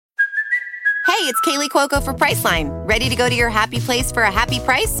it's Kaylee Cuoco for Priceline. Ready to go to your happy place for a happy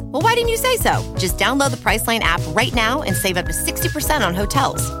price? Well, why didn't you say so? Just download the Priceline app right now and save up to 60% on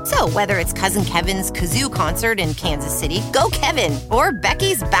hotels. So whether it's Cousin Kevin's Kazoo Concert in Kansas City, go Kevin, or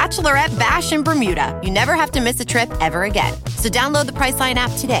Becky's Bachelorette Bash in Bermuda, you never have to miss a trip ever again. So download the Priceline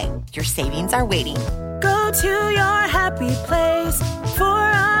app today. Your savings are waiting. Go to your happy place for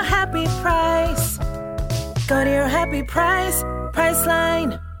a happy price. Go to your happy price,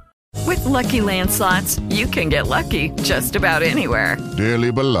 Priceline. With Lucky Land Slots, you can get lucky just about anywhere.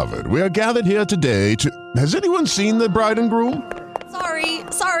 Dearly beloved, we are gathered here today to... Has anyone seen the bride and groom?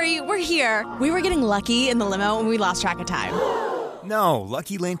 Sorry, we're here. We were getting lucky in the limo and we lost track of time. No,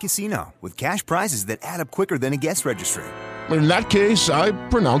 Lucky Land Casino, with cash prizes that add up quicker than a guest registry. In that case, I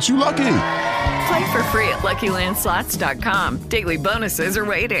pronounce you lucky. Play for free at LuckyLandSlots.com. Daily bonuses are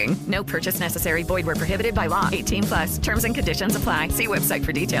waiting. No purchase necessary. Void where prohibited by law. 18+. Terms and conditions apply. See website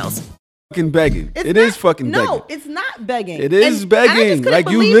for details. Fucking begging. It is fucking begging. No, it's not begging. It is begging. Like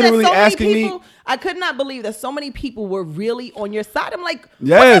you literally asking me. I could not believe that so many people were really on your side. I'm like,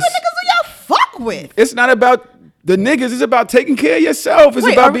 yes. What type of niggas do y'all fuck with? It's not about the niggas. It's about taking care of yourself. It's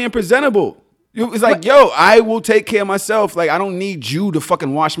about being presentable. It's like, yo, I will take care of myself. Like, I don't need you to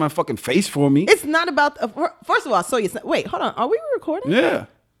fucking wash my fucking face for me. It's not about, first of all, so you said, wait, hold on. Are we recording? Yeah.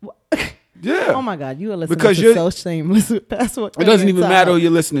 Yeah. Oh my God, you are listening to So Shameless. It doesn't even matter who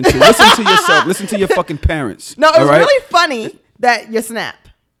you're listening to. Listen to yourself. Listen to your fucking parents. No, it was really funny that you snap.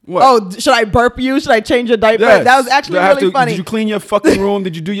 What? Oh, should I burp you? Should I change your diaper? Yes. That was actually really funny. Did you clean your fucking room?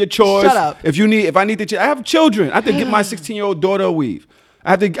 Did you do your chores? Shut up. If I need to, I have children. I have to get my 16-year-old daughter a weave.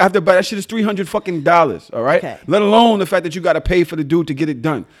 I have to buy that shit is $300 fucking dollars, all right? Okay. Let alone the fact that you got to pay for the dude to get it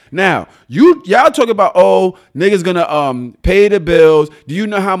done. Now, y'all talk about, oh, niggas gonna pay the bills. Do you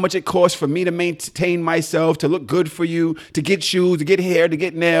know how much it costs for me to maintain myself, to look good for you, to get shoes, to get hair, to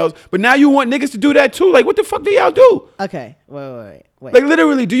get nails? But now you want niggas to do that too? Like, what the fuck do y'all do? Okay, wait. Like,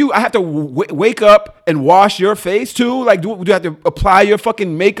 literally, I have to wake up and wash your face too? Like, do you have to apply your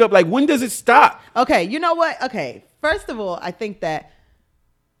fucking makeup? Like, when does it stop? Okay, you know what? Okay, first of all, I think that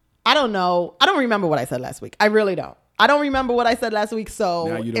I don't know. I don't remember what I said last week. I really don't. I don't remember what I said last week. So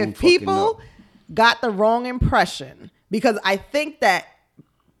if people got the wrong impression, because I think that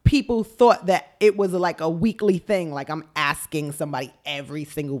people thought that it was like a weekly thing. Like I'm asking somebody every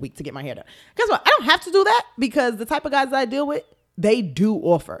single week to get my hair done. Guess what? I don't have to do that because the type of guys that I deal with, they do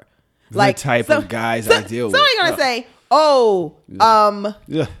offer. Like the type of guys I deal with. Somebody's going to say,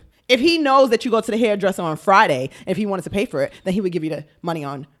 if he knows that you go to the hairdresser on Friday, if he wanted to pay for it, then he would give you the money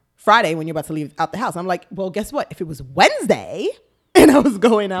on Friday when you're about to leave out the house. I'm like, well, guess what? If it was Wednesday and I was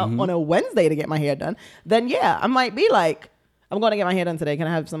going out on a Wednesday to get my hair done, then yeah, I might be like, I'm going to get my hair done today. Can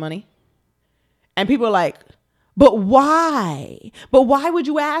I have some money? And people are like, but why? But why would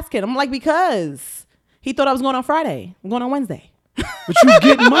you ask it? I'm like, because he thought I was going on Friday. I'm going on Wednesday. But you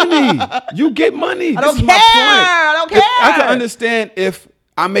get money. You get money. I don't care. I don't care. I can understand if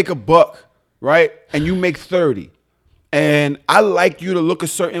I make $1, right? And you make 30. And I like you to look a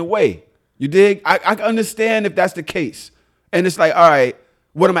certain way. You dig? I can understand if that's the case. And it's like, all right,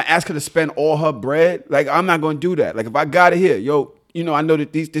 what am I asking her to spend all her bread? Like, I'm not going to do that. Like, if I got it here, yo, I know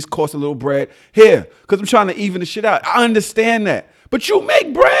that this costs a little bread here because I'm trying to even the shit out. I understand that. But you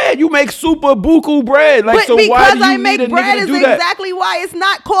make bread. You make super buku bread. Like, so why do you need a nigga to do that? Because I make bread is exactly why it's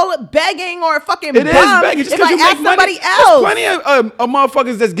not called begging or fucking It is begging. Just if I you ask make somebody money. else. There's plenty of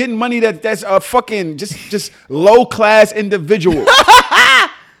motherfuckers that's getting money that's fucking just low class individual.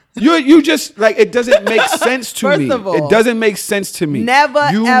 You just like it doesn't make sense to me. First of all, it doesn't make sense to me. Never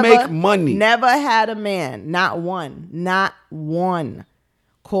ever make money. Never had a man, not one,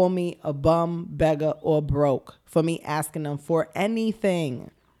 call me a bum, beggar, or broke for me asking them for anything.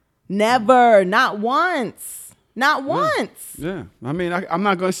 Never, not once. Not once. Yeah. I mean, I'm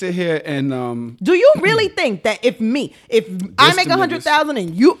not going to sit here and do you really think that if I make 100,000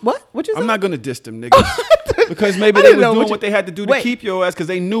 and you what you say? I'm not going to diss them niggas. Because maybe they were doing what they had to do to keep your ass because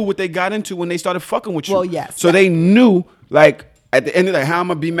they knew what they got into when they started fucking with you. Well, yes. So they knew, like, at the end of the day, how I'm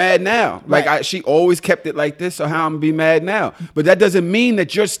going to be mad now? Like, she always kept it like this, so how I'm going to be mad now? But that doesn't mean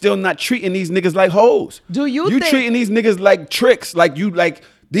that you're still not treating these niggas like hoes. Do you think treating these niggas like tricks, like you, like,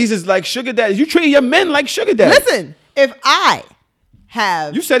 these is like sugar daddies. You treating your men like sugar daddies. Listen, if I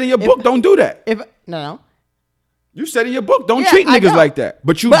have... You said in your book, don't do that. No. You said in your book, don't treat niggas like that.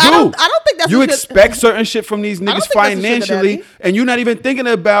 But you do. I don't think that's you expect certain shit from these niggas financially, and you're not even thinking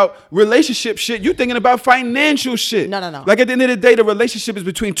about relationship shit. You're thinking about financial shit. No. Like at the end of the day, the relationship is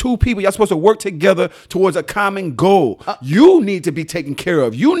between two people. Y'all supposed to work together towards a common goal. You need to be taken care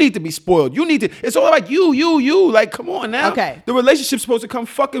of. You need to be spoiled. It's all about you. Like, come on now. Okay. The relationship's supposed to come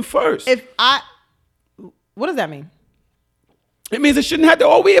fucking first. If What does that mean? It means it shouldn't have to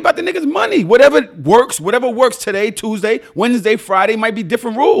all be about the nigga's money. Whatever works today, Tuesday, Wednesday, Friday might be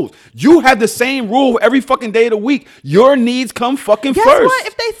different rules. You have the same rule every fucking day of the week. Your needs come fucking Guess first. what?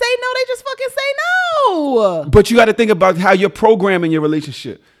 If they say no, they just fucking say no. But you got to think about how you're programming your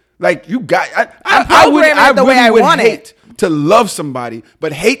relationship. Like you got, I would hate to love somebody,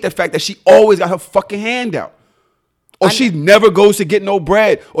 but hate the fact that she always got her fucking hand out. Or she never goes to get no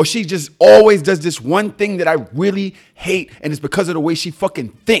bread. Or she just always does this one thing that I really hate. And it's because of the way she fucking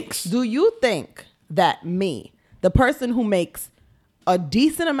thinks. Do you think that me, the person who makes a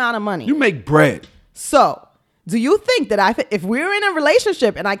decent amount of money. You make bread. So, do you think that if we were in a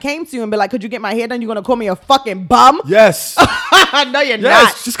relationship and I came to you and be like, could you get my hair done? You're going to call me a fucking bum? Yes. No, you're not.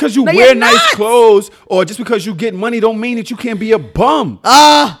 Yes, just because you wear nice clothes or just because you get money don't mean that you can't be a bum.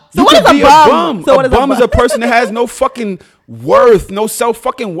 So what is a bum? So a bum is a person that has no fucking worth, no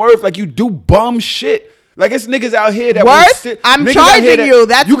self-fucking worth. Like you do bum shit. Like it's niggas out here that worth? I'm charging you.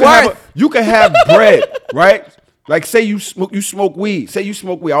 That's worth. You can have bread, right? Like say you smoke weed. Say you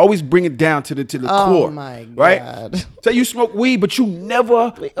smoke weed. I always bring it down to the core. Oh my God. Right? Say you smoke weed, but you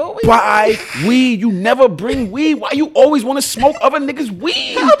never buy weed. You never bring weed. Why you always want to smoke other niggas'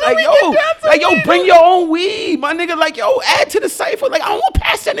 weed? Bring your own weed, my nigga. Like, yo, add to the cipher. Like, I don't want to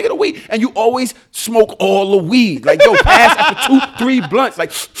pass that nigga the weed. And you always smoke all the weed. Like, yo, pass after 2-3 blunts. Like,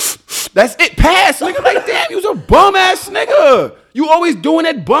 that's it. Pass, nigga. Like, damn, you was a bum ass nigga. You always doing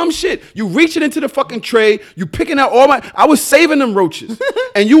that bum shit. You reaching into the fucking tray. You picking out I was saving them roaches.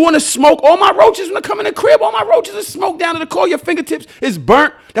 And you want to smoke all my roaches when I come in the crib. All my roaches is smoked down to the core. Your fingertips is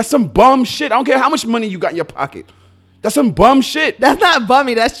burnt. That's some bum shit. I don't care how much money you got in your pocket. That's some bum shit. That's not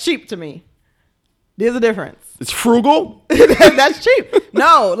bummy. That's cheap to me. There's a difference. It's frugal? That's cheap.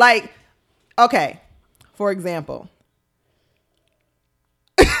 No, like, okay. For example.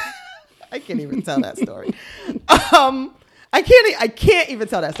 I can't even tell that story. I can't even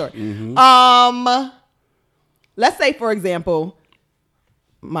tell that story. Mm-hmm. Let's say, for example,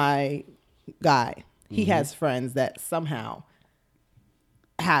 my guy, he has friends that somehow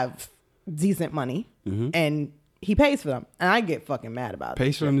have decent money and he pays for them. And I get fucking mad about it.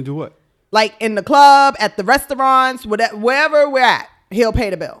 Pays for them to do what? Like in the club, at the restaurants, wherever we're at, he'll pay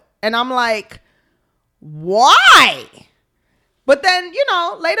the bill. And I'm like, why? But then,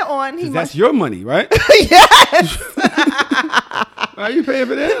 later on, that's your money, right? Yes. Why are you paying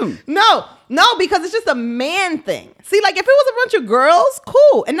for them? No, because it's just a man thing. See, like if it was a bunch of girls,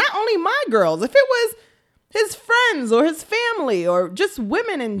 cool. And not only my girls. If it was his friends or his family or just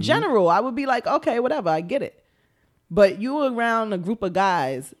women in general, I would be like, okay, whatever, I get it. But you around a group of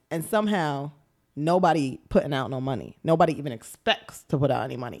guys and somehow nobody putting out no money. Nobody even expects to put out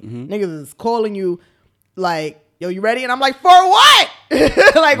any money. Niggas is calling you like, yo, you ready? And I'm like, for what?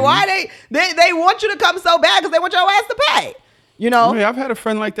 Like, why they want you to come so bad because they want your ass to pay. I mean, I've had a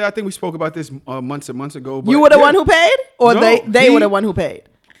friend like that. I think we spoke about this months and months ago. But you were the one who paid? Or they were the one who paid?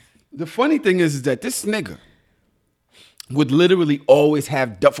 The funny thing is that this nigga would literally always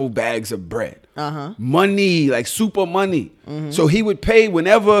have duffel bags of bread. Money, like super money. So he would pay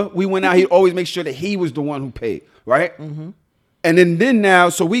whenever we went out. He'd always make sure that he was the one who paid, right? And then now,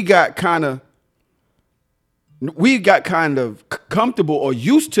 so we got kind of comfortable or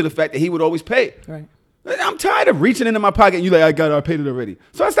used to the fact that he would always pay. Right. I'm tired of reaching into my pocket and you like, I paid it already.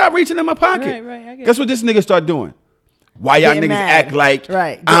 So I stopped reaching in my pocket. Right, I get Guess what this nigga start doing? Why y'all niggas act like,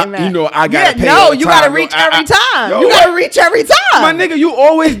 I gotta pay no, you gotta reach every time. You gotta reach every time. My nigga, you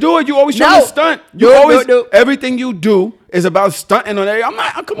always do it. You always trying to stunt. Everything you do is about stunting on everything.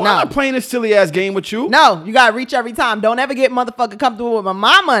 I'm not playing this silly ass game with you. No, you gotta reach every time. Don't ever get motherfucking comfortable with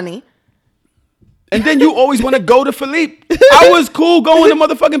my money. And then you always want to go to Philippe. I was cool going to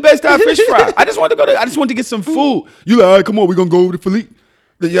motherfucking Bed-Stuy Fish Fry. I just wanted to get some food. You like, all right, come on, we're going to go over to Philippe.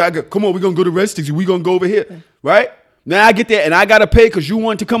 Come on, we're going to go to Red Sticks. We're going to go over here. Right? Now I get there and I got to pay because you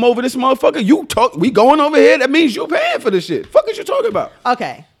want to come over this motherfucker. We going over here. That means you paying for this shit. Fuck is you talking about?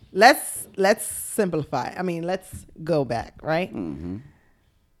 Okay. Let's simplify. I mean, let's go back, right?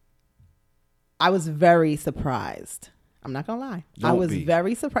 I was very surprised. I'm not gonna lie. I was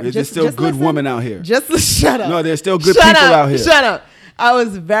very surprised. There's still good women out here. Just shut up. No, there's still good people out here. Shut up. I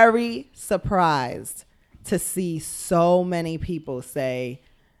was very surprised to see so many people say,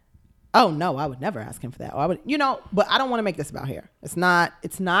 "Oh no, I would never ask him for that." Or I would, but I don't want to make this about hair. It's not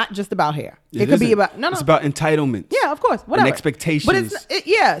just about hair. It could be about It's about entitlement. Yeah, of course. Whatever. And expectations.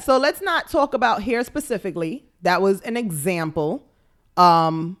 But so let's not talk about hair specifically. That was an example.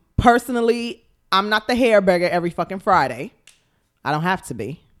 Personally, I'm not the hair beggar every fucking Friday. I don't have to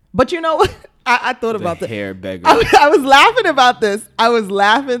be. But you know what? I thought about this. Hair beggar. I was laughing about this. I was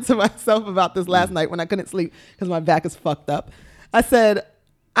laughing to myself about this last night when I couldn't sleep because my back is fucked up. I said,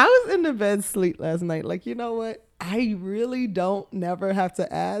 I was in the bed sleep last night. Like, you know what? I really don't never have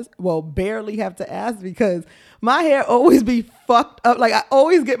to ask. Well, barely have to ask because my hair always be fucked up. Like, I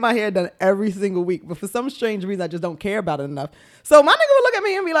always get my hair done every single week. But for some strange reason, I just don't care about it enough. So my nigga would look at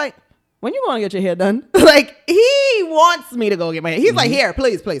me and be like, when you going to get your hair done? Like, he wants me to go get my hair. He's like, here,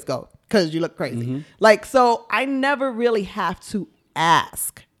 please go. Because you look crazy. Like, so I never really have to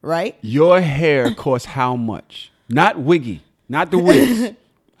ask, right? Your hair costs how much? Not wiggy. Not the wigs.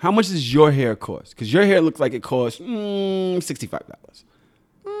 How much does your hair cost? Because your hair looks like it costs $65.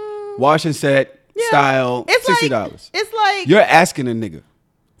 Wash and set, style, it's $60. Like, it's like... You're asking a nigga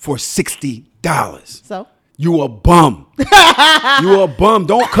for $60. So? You a bum. You a bum.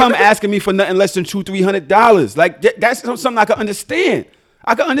 Don't come asking me for nothing less than $200-$300. Like, that's something I can understand.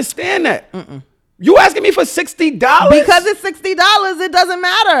 I can understand that. You asking me for $60? Because it's $60, it doesn't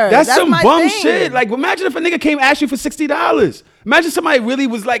matter. That's some bum shit. Like, imagine if a nigga came ask you for $60. Imagine somebody really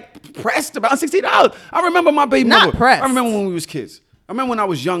was like pressed about $60. I remember my baby mother. Not pressed. I remember when we was kids. I remember when I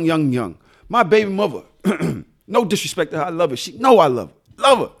was young. My baby mother, no disrespect to her, I love her. She know I love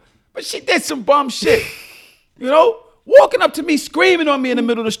her. But she did some bum shit. You know? Walking up to me, screaming on me in the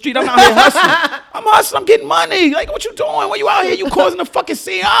middle of the street. I'm out here hustling. I'm hustling. I'm getting money. Like, what you doing? When you out here, you causing a fucking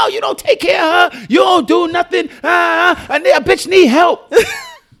scene. Oh, you don't take care of her. You don't do nothing. And that bitch need help. I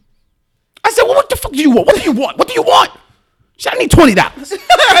said, well, what the fuck do you want? What do you want? What do you want? She, I need $20. No,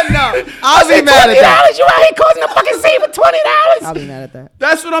 I'll be mad at that. You out here causing a fucking scene for $20? I'll be mad at that.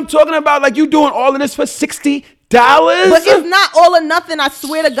 That's what I'm talking about. Like, you doing all of this for $60? But it's not all or nothing. I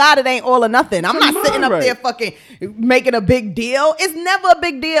swear to God, it ain't all or nothing. I'm not sitting up there fucking making a big deal. It's never a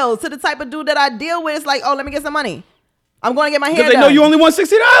big deal. To the type of dude that I deal with, it's like, oh, let me get some money. I'm going to get my hair done. Because they know you only want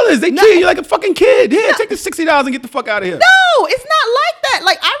 $60. They treat you like a fucking kid. Here, take the $60 and get the fuck out of here. No, it's not like that.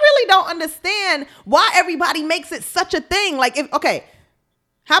 Like, I really don't understand why everybody makes it such a thing. Like, okay,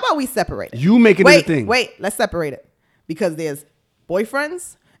 how about we separate it? You make it a thing. Wait, let's separate it. Because there's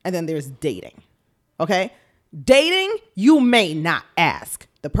boyfriends and then there's dating. Okay? Dating, you may not ask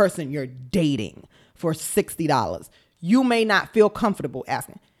the person you're dating for $60. You may not feel comfortable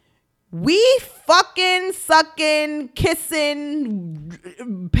asking. We fucking sucking,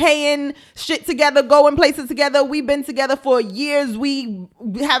 kissing, paying shit together, going places together. We've been together for years. We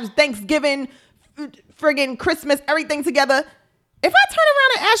have Thanksgiving, friggin' Christmas, everything together. If I turn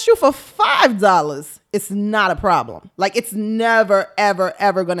around and ask you for $5, it's not a problem. Like, it's never, ever,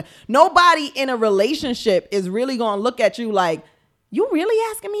 ever gonna. Nobody in a relationship is really gonna look at you like, you really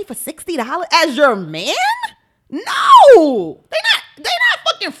asking me for $60 as your man? No, they not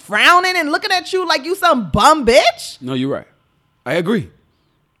fucking frowning and looking at you like you some bum bitch. No, you're right. I agree.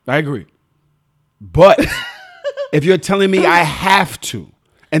 But if you're telling me I have to,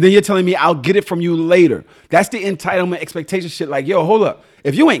 and then you're telling me I'll get it from you later, that's the entitlement expectation shit. Like, yo, hold up.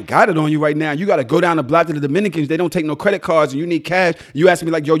 If you ain't got it on you right now, you got to go down the block to the Dominicans. They don't take no credit cards and you need cash. You ask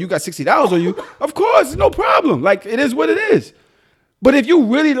me like, yo, you got $60 on you. Of course, no problem. Like, it is what it is. But if you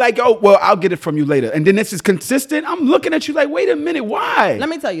really like, oh, well, I'll get it from you later, and then this is consistent, I'm looking at you like, wait a minute, why? Let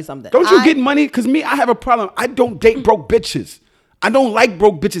me tell you something. Don't you get money? Because me, I have a problem. I don't date broke bitches. I don't like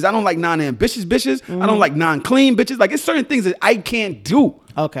broke bitches. I don't like non-ambitious bitches. I don't like non-clean bitches. Like, it's certain things that I can't do.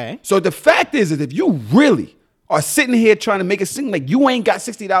 Okay. So the fact is if you really are sitting here trying to make it seem like you ain't got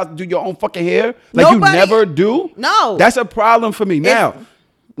 $60 to do your own fucking hair, like you never do, no, that's a problem for me. Now,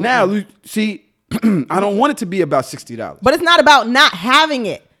 see, I don't want it to be about $60. But it's not about not having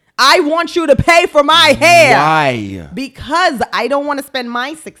it. I want you to pay for my hair. Why? Because I don't want to spend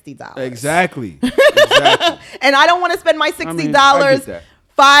my $60. Exactly. And I don't want to spend my $60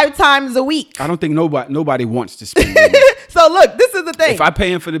 5 times a week. I don't think nobody wants to spend money. So look, this is the thing. If I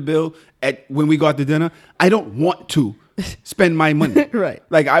pay him for the bill when we go out to dinner, I don't want to spend my money. Right.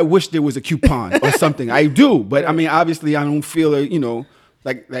 Like, I wish there was a coupon or something. I do. But I mean, obviously I don't feel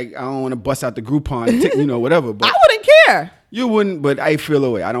like I don't want to bust out the Groupon, whatever. But I wouldn't care. You wouldn't, but I feel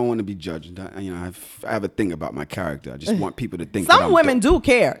away. I don't want to be judged. I have a thing about my character. I just want people to think. Some women do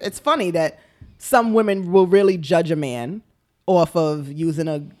care. It's funny that some women will really judge a man off of using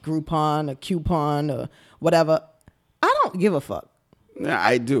a Groupon, a coupon, or whatever. I don't give a fuck. Yeah,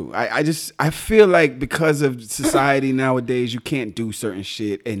 I do. I feel like because of society nowadays, you can't do certain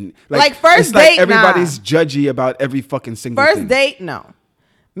shit, and like first date, everybody's judgy about every fucking single thing. First date, no.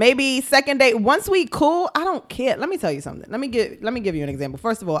 Maybe second date. Once we cool, I don't care. Let me tell you something. Let me give you an example.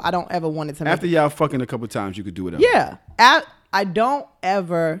 First of all, I don't ever want it to. After y'all fucking a couple times, you could do whatever. Yeah, I don't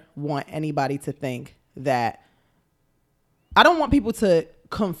ever want anybody to think that. I don't want people to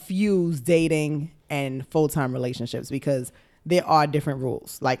confuse dating and full-time relationships because there are different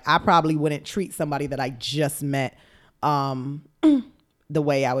rules. Like I probably wouldn't treat somebody that I just met the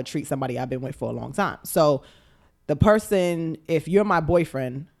way I would treat somebody I've been with for a long time. So the person, if you're my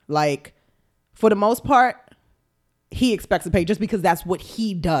boyfriend, like for the most part, he expects to pay just because that's what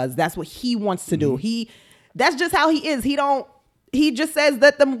he does. That's what he wants to do. That's just how he is. He just says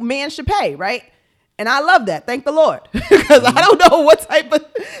that the man should pay, right? And I love that. Thank the Lord. Because I don't know what type of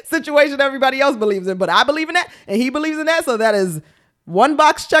situation everybody else believes in, but I believe in that and he believes in that. So that is one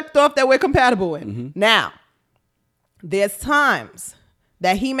box checked off that we're compatible with. Now, there's times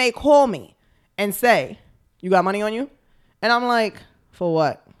that he may call me and say, you got money on you? And I'm like, for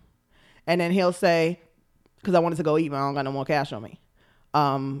what? And then he'll say, because I wanted to go eat, but I don't got no more cash on me.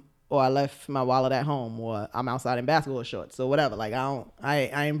 Or I left my wallet at home, or I'm outside in basketball shorts, or whatever. Like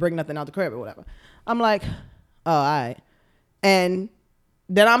I ain't bring nothing out the crib or whatever. I'm like, oh, all right. And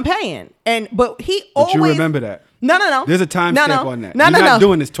then I'm paying. But he always. But you remember that. No. There's a time stamp on that. No, You're not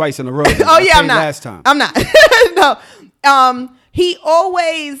doing this twice in a row. Oh, yeah, I'm not. Last time. I'm not. No. He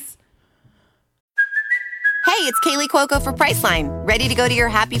always. Hey, it's Kaylee Cuoco for Priceline. Ready to go to your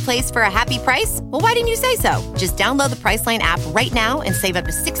happy place for a happy price? Well, why didn't you say so? Just download the Priceline app right now and save up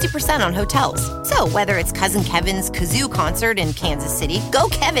to 60% on hotels. So whether it's Cousin Kevin's Kazoo Concert in Kansas City, go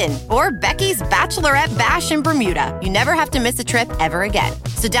Kevin, or Becky's Bachelorette Bash in Bermuda, you never have to miss a trip ever again.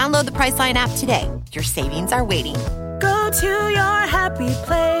 So download the Priceline app today. Your savings are waiting. Go to your happy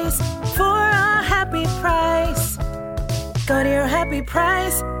place for a happy price. Go to your happy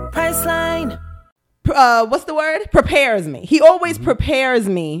price, Priceline. What's the word? Prepares me. He always prepares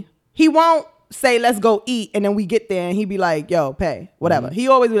me. He won't say, let's go eat. And then we get there and he be like, yo, pay, whatever. He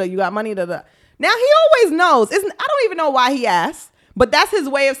always be like, you got money? Da, da. Now he always knows. I don't even know why he asks, but that's his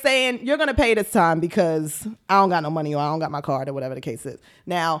way of saying you're going to pay this time because I don't got no money or I don't got my card or whatever the case is.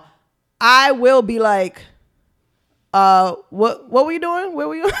 Now I will be like, what were you doing? Where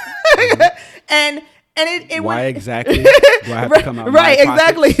were you? And it why exactly do I have to come out? Right,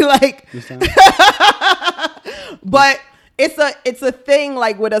 exactly. Like, but it's a thing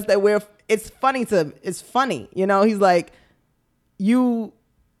like with us that it's funny. You know, he's like,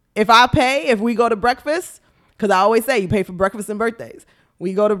 if we go to breakfast, because I always say you pay for breakfast and birthdays.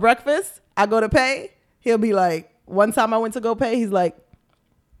 We go to breakfast, I go to pay. He'll be like, one time I went to go pay, he's like,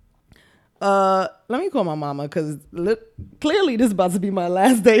 let me call my mama because clearly this is about to be my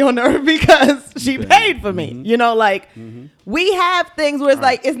last day on earth because she paid for me. You know, like we have things where it's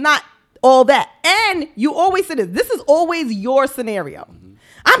like, it's not all that. And you always say this. This is always your scenario.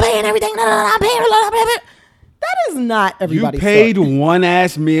 I'm paying everything. I'm paying. That is not everybody's You paid story. one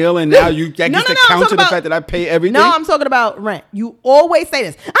ass meal and now you get to counter the fact that I pay everything? No, I'm talking about rent. You always say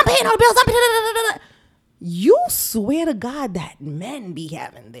this. I'm paying all the bills. I'm paying. You swear to God that men be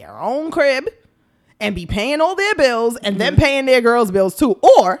having their own crib and be paying all their bills and then paying their girls' bills too.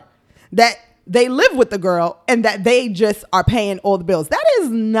 Or that they live with the girl and that they just are paying all the bills. That is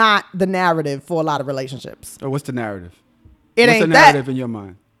not the narrative for a lot of relationships. So what's the narrative? What's the narrative in your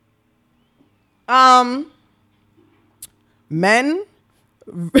mind? Men.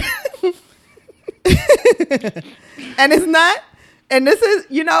 And it's not. And this is,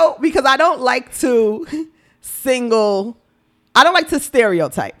 because I don't like to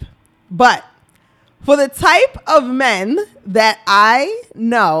stereotype. But for the type of men that I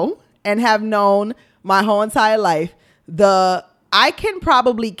know and have known my whole entire life, I can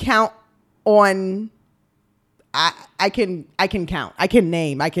probably count on, I can count, I can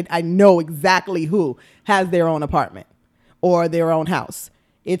name, I know exactly who has their own apartment or their own house.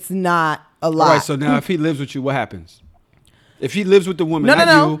 It's not a lot. All right, so now if he lives with you, what happens? If he lives with the woman,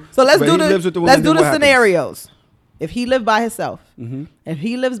 no. So let's do the scenarios. Happens? If he lived by himself, if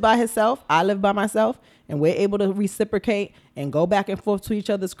he lives by himself, I live by myself, and we're able to reciprocate and go back and forth to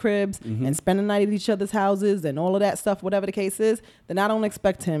each other's cribs and spend the night at each other's houses and all of that stuff, whatever the case is, then I don't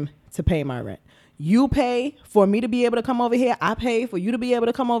expect him to pay my rent. You pay for me to be able to come over here. I pay for you to be able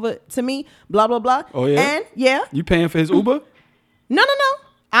to come over to me, blah, blah, blah. Oh, yeah? And, yeah. You paying for his Uber? No.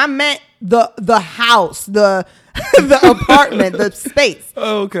 I meant the house, the apartment, the space.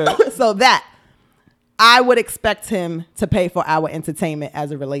 Oh, okay. So that I would expect him to pay for our entertainment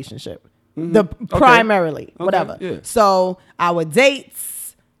as a relationship. Primarily, whatever. Yeah. So our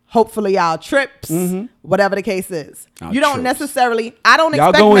dates, hopefully our trips, whatever the case is. You don't necessarily, I don't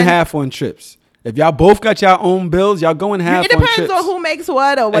expect y'all going half on trips. If y'all both got your own bills, y'all go and have It fun depends trips. on who makes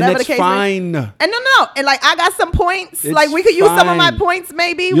what or whatever the case fine. is. And no. And like I got some points. It's like we could use some of my fine. points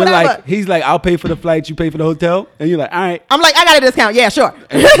maybe. You're whatever. like, he's like, I'll pay for the flights, you pay for the hotel. And you're like, all right. I'm like, I got a discount. Yeah, sure.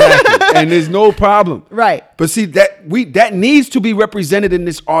 Exactly. And there's no problem. Right. But see, that needs to be represented in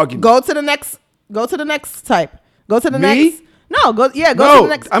this argument. Go to the next type. Go to the Me? next. No, go to the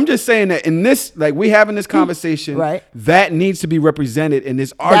next. I'm just saying that in this, like we having this conversation, Right. that needs to be represented in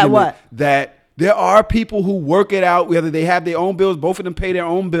this argument. what? That there are people who work it out, whether they have their own bills, both of them pay their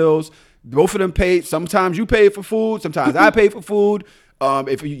own bills, both of them pay. Sometimes you pay for food, sometimes I pay for food.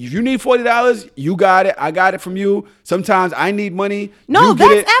 If you need $40, you got it. I got it from you. Sometimes I need money. No, you get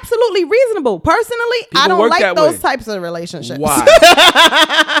that's it. absolutely reasonable. Personally, I don't work like that those way. types of relationships. Why?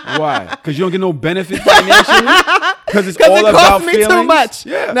 Why? Because you don't get no benefit financially? Because it's all Because it about costs me feelings? too much.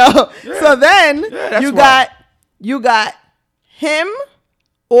 Yeah. No. Yeah. So then that's you why. got him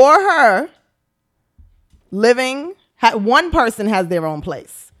or her living. One person has their own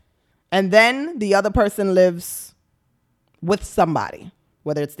place, and then the other person lives with somebody,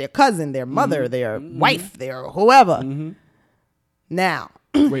 whether it's their cousin, their mother, their wife, their whoever. Now,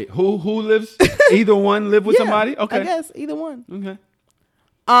 Wait, who lives? Either one live with yeah, somebody? Okay. I guess either one. Okay.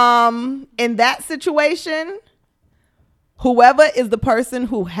 In that situation, whoever is the person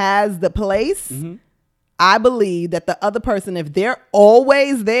who has the place, I believe that the other person, if they're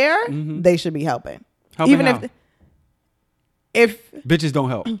always there, they should be helping. Helping Even how? if Bitches don't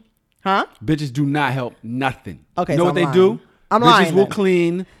help. huh? Bitches do not help nothing. Okay, You know so what I'm they lying. do? I'm Bitches lying will then.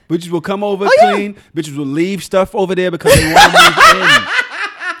 clean. Bitches will come over Oh, yeah. clean. Bitches will leave stuff over there because they want to move in.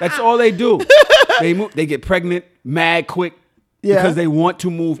 That's all they do. They get pregnant mad quick because they want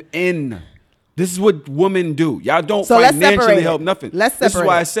to move in. This is what women do. Y'all don't So let's separate financially it. help nothing. Let's This is separate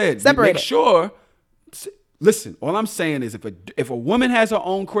why I it. said Separate make it. sure. Listen, all I'm saying is if a woman has her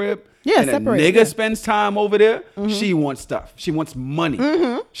own crib and a separate nigga it, yeah. spends time over there, she wants stuff. She wants money.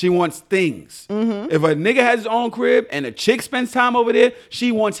 She wants things. If a nigga has his own crib and a chick spends time over there,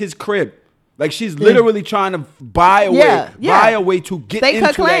 she wants his crib. Like she's literally trying to buy a way to get Stake her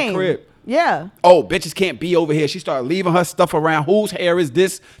into that claim. crib. Yeah. Oh, bitches can't be over here. She started leaving her stuff around. Whose hair is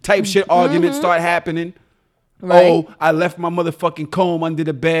this? Type shit arguments start happening. Right. Oh, I left my motherfucking comb under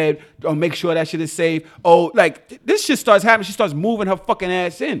the bed. Oh, make sure that shit is safe. Oh, like this shit starts happening. She starts moving her fucking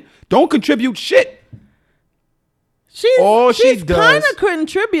ass in. Don't contribute shit. All she She's does- kind of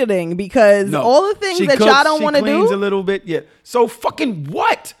contributing because No. all the things She that cooks, y'all don't she want to cleans do. a little bit. Yeah. So fucking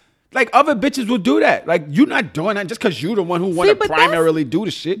what? Like other bitches will do that. Like you're not doing that just because you're the one who want to but primarily do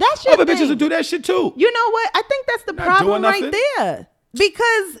the shit. that's your Other bitches thing. will do that shit too. You know what? I think that's the Not problem doing right nothing. there.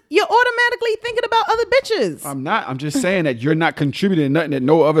 Because you're automatically thinking about other bitches. I'm not. I'm just saying that you're not contributing nothing that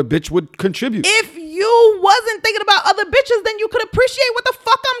no other bitch would contribute. If you wasn't thinking about other bitches, then you could appreciate what the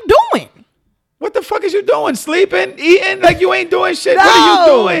fuck I'm doing. What the fuck is you doing? Sleeping? Eating? Like you ain't doing shit. No. What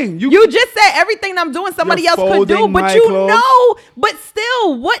are you doing? You just said everything I'm doing somebody You're else could do, folding but my you clothes. know, but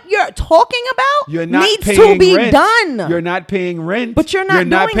still what you're talking about You're not needs paying to be rent. done. You're not paying rent. But you're not You're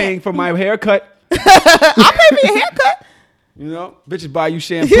not doing paying it. for my haircut. I'll pay for your haircut. You know, bitches buy you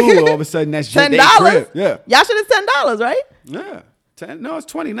shampoo. All of a sudden, that's just $10. their crib. Yeah, Y'all should have $10, right? yeah. 10, no, it's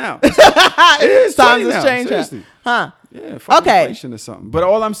 20 now. It is 20 Times has now. changed. Seriously. Huh? Yeah, fuck Okay. inflation or something. But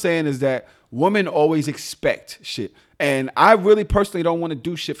all I'm saying is that women always expect shit. And I really personally don't want to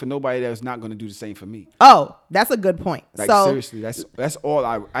do shit for nobody that's not going to do the same for me. Oh, that's a good point. Like so seriously, that's all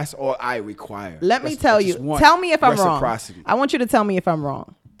I require. let me That's- tell I you. just want Tell me if I'm wrong. reciprocity. I want you to tell me if I'm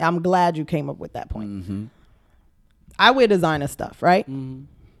wrong. I'm glad you came up with that point. Mm-hmm. I wear designer stuff, right?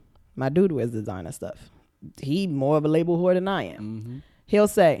 My dude wears designer stuff. He more of a label whore than I am. Mm-hmm. He'll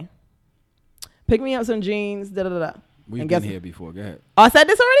say, "Pick me up some jeans." Da da da. da. We've And been guess- here before. Go ahead. Oh, I said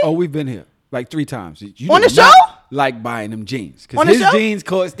this already. Oh, we've been here like 3 times. You On do the show? not like buying them jeans On because the his show? jeans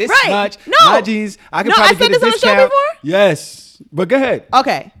cost this Right. much. No. My jeans, I can No, probably I said get a this on the show discount. before? Yes, but go ahead.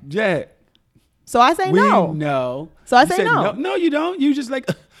 Okay, Yeah, so I say we no. know. So I You say said no. No, you don't. You just like.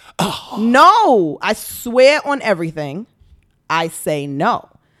 No, I swear on everything, I say no.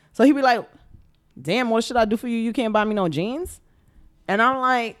 So he'd be like, "Damn, what should I do for you? You can't buy me no jeans." And I'm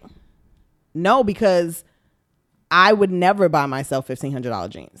like, "No, because I would never buy myself $1,500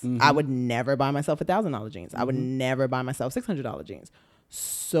 jeans. I would never buy myself $1,000 jeans. I would never buy myself $600 jeans.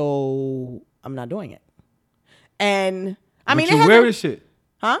 So I'm not doing it." And I mean, but you it wear hasn't- this shit.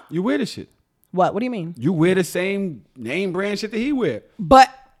 huh? You wear this shit. What? What do you mean? You wear the same name brand shit that he wear. But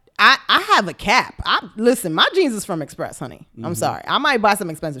I have a cap. Listen, my jeans is from Express, honey. I'm sorry. I might buy some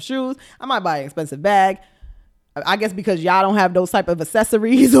expensive shoes. I might buy an expensive bag. I guess because y'all don't have those type of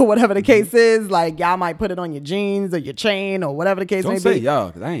accessories or whatever the case is, like y'all might put it on your jeans or your chain or whatever the case may be. Don't say y'all,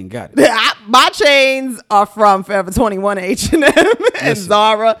 because I ain't got it. My chains are from Forever 21, H&M, and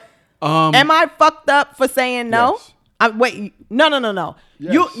Zara. Am I fucked up for saying no? Yes. Wait, no.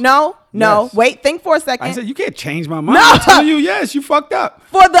 Yes. No. Yes. Wait, think for a second. I said you can't change my mind. I'm telling you, yes, you fucked up.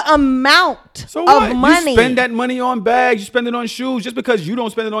 For the amount So what? of money. You spend that money on bags, you spend it on shoes, just because you don't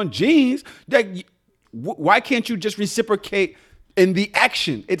spend it on jeans. Why can't you just reciprocate in the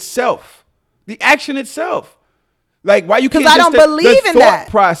action itself? The action itself. Like, why you can't just... Because I don't believe in that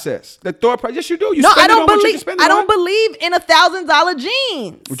process. The thought process. Yes, you do. You no, spend I don't it on what you believe. can spend it I don't on. believe in $1,000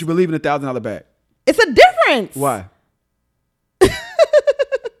 jeans. Would you believe in $1,000 bag? It's a difference. Why?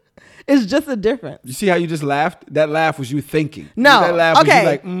 It's just a difference. You see how you just laughed? That laugh was you thinking. No. That laugh was you okay.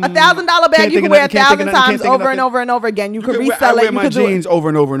 like, $1,000 bag you can wear 1,000 times over and over and over again. You can resell it. I wear my jeans over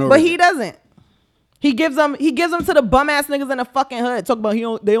and over and over. But he doesn't. He gives them to the bum ass niggas in the fucking hood. Talk about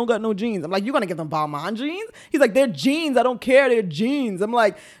they don't got no jeans. I'm like, you gonna give them Balmain jeans? He's like, they're jeans. I don't care. They're jeans. I'm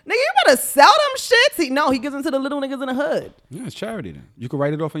like, nigga, you better sell them shits. He gives them to the little niggas in the hood. Yeah, it's charity then. You can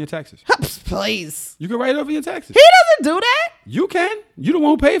write it off on your taxes. Please. You can write it off on your taxes. He doesn't do that. You can. You the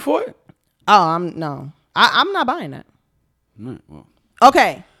one who paid for it. Oh, I'm not buying that. Right, well,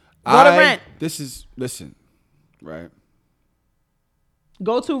 okay. Go to rent. Listen, right?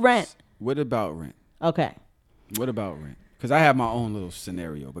 Go to rent. What about rent? Okay. What about rent? Because I have my own little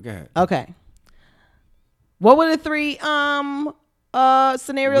scenario, but go ahead. Okay. What were the three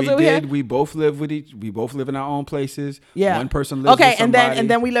scenarios over here? We both live we both live in our own places. Yeah. One person lives with somebody.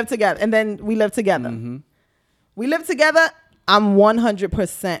 and then we live together. Mm-hmm. We live together. I'm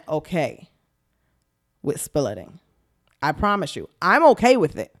 100% okay with splitting. I promise you. I'm okay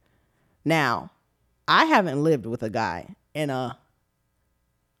with it. Now, I haven't lived with a guy no.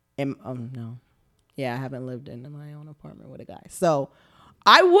 Yeah, I haven't lived in my own apartment with a guy. So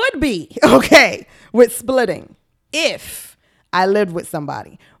I would be okay with splitting if I lived with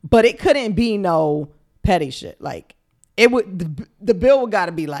somebody. But it couldn't be no petty shit. Like, the bill would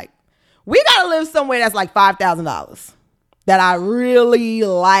gotta be like, we gotta live somewhere that's like $5,000 that I really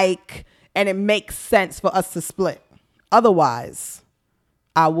like and it makes sense for us to split. Otherwise,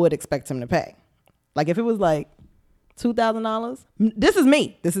 I would expect him to pay. Like if it was like $2,000, this is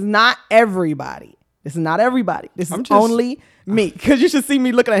me. This is not everybody. This is only me. Because you should see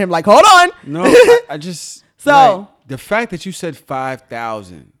me looking at him like, hold on. No, I just... So... Like, the fact that you said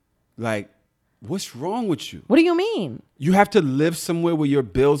 5,000, like, what's wrong with you? What do you mean? You have to live somewhere where your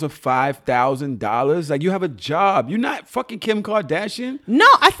bills are $5,000? Like, you have a job. You're not fucking Kim Kardashian. No,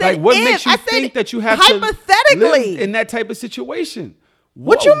 I said like, what makes you think that you have to live in that type of situation?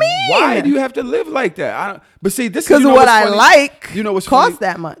 What you mean? Why do you have to live like that? But see, this is because what I like. You know what's costs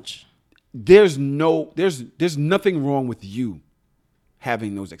that much. There's nothing wrong with you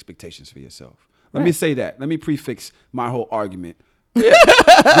having those expectations for yourself. Let me say that. Let me prefix my whole argument. Yeah.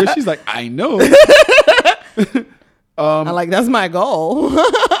 She's like, I know. I'm like, that's my goal.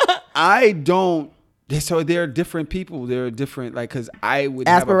 I don't. So there are different people. There are different, like, because I would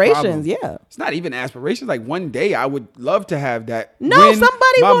aspirations. Have a yeah, it's not even aspirations. Like one day I would love to have that. No,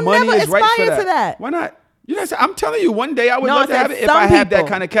 somebody will never aspire to that. Why not? You know, I'm telling you, one day I would love to have it if I have that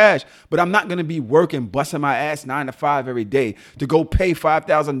kind of cash. But I'm not going to be working, busting my ass 9 to 5 every day to go pay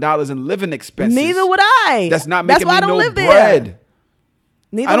 $5,000 in living expenses. Neither would I. That's not making me no bread. There.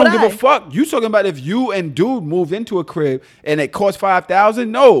 Neither I don't give a fuck. You talking about if you and dude moved into a crib and it cost $5,000?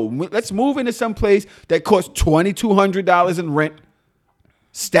 No, let's move into some place that costs $2,200 in rent.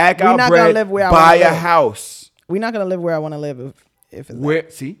 Stack our bread, buy a house. We're not gonna live where I want to live if it's where.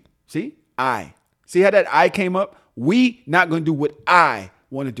 See how that I came up? We not going to do what I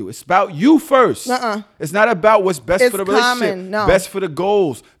want to do. It's about you first. It's not about what's best for the relationship, best for the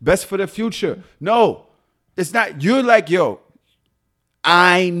goals, best for the future. No, it's not. You're like, yo,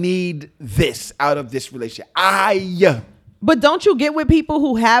 I need this out of this relationship. But don't you get with people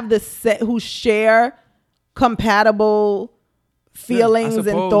who have who share compatible feelings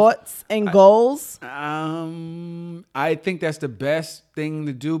and thoughts and goals? I think that's the best thing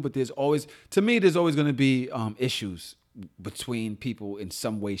to do, but there's always going to be issues between people in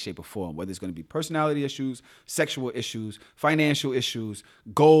some way, shape, or form, whether it's going to be personality issues, sexual issues, financial issues,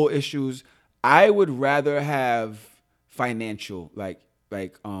 goal issues. I would rather have financial, like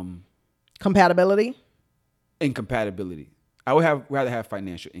compatibility? Incompatibility. I would rather have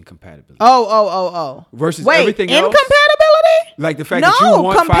financial incompatibility. Oh. Versus everything else. Incompatibility? Like the fact that you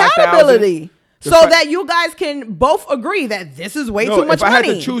want compatibility. So that you guys can both agree that this is way too much money. If I had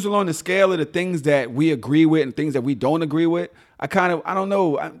to choose along the scale of the things that we agree with and things that we don't agree with, I don't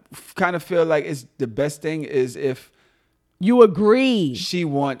know. I kind of feel like it's the best thing is if you agree she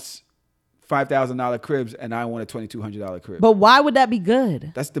wants $5,000 cribs and I want a $2,200 crib. But why would that be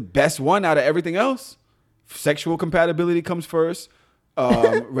good? That's the best one out of everything else. Sexual compatibility comes first.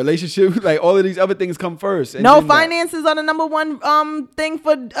 Relationship, like all of these other things come first. No, finances are the number one thing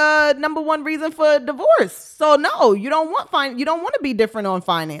for number one reason for divorce. So no, you don't want you don't want to be different on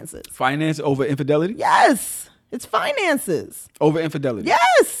finances. Finance over infidelity? Yes. It's finances. Over infidelity?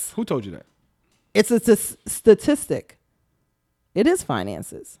 Yes. Who told you that? It's a statistic. It is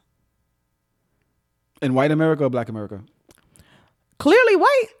finances. In white America or black America? Clearly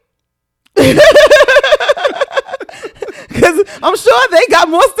white. Because I'm sure they got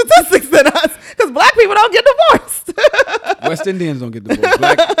more statistics than us. Because black people don't get divorced. West Indians don't get divorced.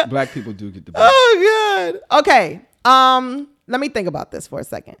 Black people do get divorced. Oh, God. Okay. Let me think about this for a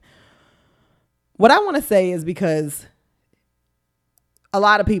second. What I want to say is because a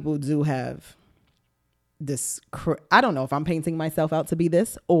lot of people do have this. I don't know if I'm painting myself out to be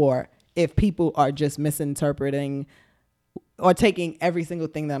this or if people are just misinterpreting or taking every single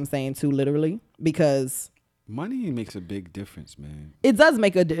thing that I'm saying too literally, because money makes a big difference, man. It does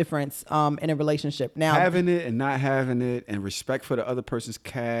make a difference in a relationship. Now, having it and not having it and respect for the other person's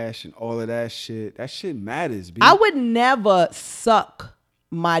cash and all of that shit matters, B. I would never suck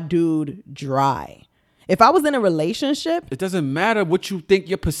my dude dry. If I was in a relationship, it doesn't matter what you think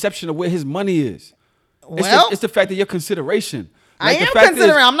your perception of where his money is. Well, it's the fact that your consideration. Like, I am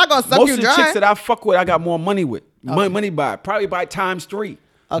considering. I'm not gonna suck you dry. Most of the chicks that I fuck with, I got more money with. Okay. Money probably by times 3.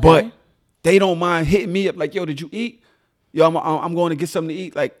 Okay. But they don't mind hitting me up like, yo, did you eat? Yo, I'm going to get something to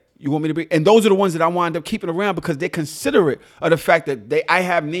eat. Like, you want me to be? And those are the ones that I wind up keeping around because they're considerate of the fact that I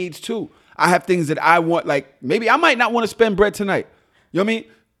have needs too. I have things that I want. Like, maybe I might not want to spend bread tonight. You know what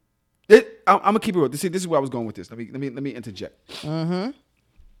I mean? I'm gonna keep it real. See, this is where I was going with this. Let me interject. Mm-hmm.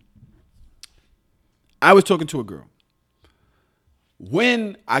 I was talking to a girl.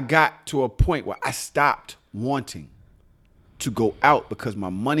 When I got to a point where I stopped wanting to go out because my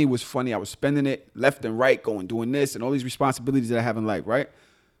money was funny, I was spending it left and right, doing this and all these responsibilities that I have in life, right?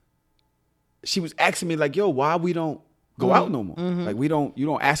 She was asking me like, yo, why we don't go out no more? Mm-hmm. Like you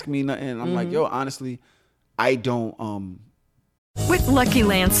don't ask me nothing. And I'm like, yo, honestly, I don't. With Lucky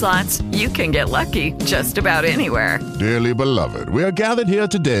Land Slots, you can get lucky just about anywhere. Dearly beloved, we are gathered here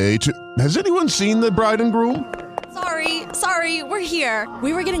today to... Has anyone seen the bride and groom? Sorry, we're here.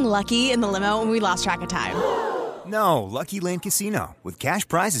 We were getting lucky in the limo and we lost track of time. No, Lucky Land Casino, with cash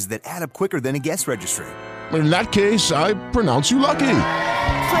prizes that add up quicker than a guest registry. In that case, I pronounce you lucky.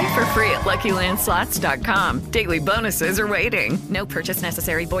 Play for free at LuckyLandSlots.com. Daily bonuses are waiting. No purchase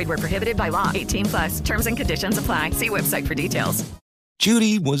necessary. Void where prohibited by law. 18+. Terms and conditions apply. See website for details.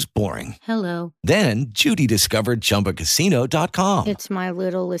 Judy was boring. Hello. Then Judy discovered ChumbaCasino.com. It's my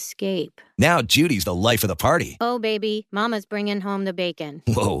little escape. Now Judy's the life of the party. Oh, baby, mama's bringing home the bacon.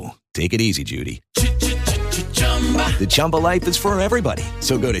 Whoa, take it easy, Judy. The Chumba life is for everybody.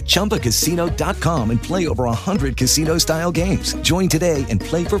 So go to ChumbaCasino.com and play over 100 casino-style games. Join today and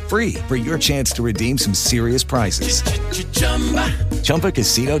play for free for your chance to redeem some serious prizes.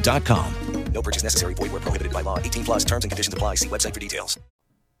 ChumbaCasino.com. No purchase necessary. Void where prohibited by law. 18+. Terms and conditions apply. See website for details.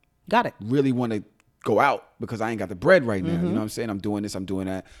 Got it. Really want to go out because I ain't got the bread right now. You know what I'm saying? I'm doing this. I'm doing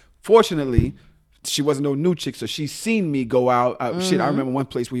that. Fortunately, she wasn't no new chick, so she's seen me go out. Shit, I remember one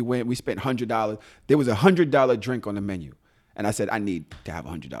place we went. We spent $100. There was a $100 drink on the menu, and I said I need to have a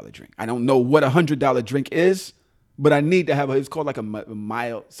 $100 drink. I don't know what a $100 drink is, but I need to have it's called like a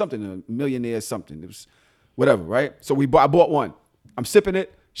mile something, a millionaire something. It was whatever, right? So I bought one. I'm sipping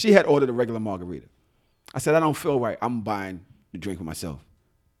it. She had ordered a regular margarita. I said, I don't feel right. I'm buying the drink for myself.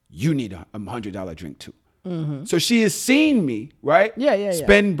 You need a $100 drink too. Mm-hmm. So she has seen me, right? Yeah.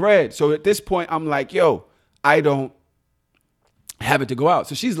 Spend bread. So at this point, I'm like, yo, I don't have it to go out.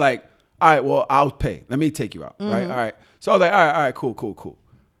 So she's like, all right, well, I'll pay. Let me take you out, right? All right. So I was like, all right, cool.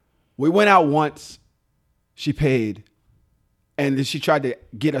 We went out once. She paid. And then she tried to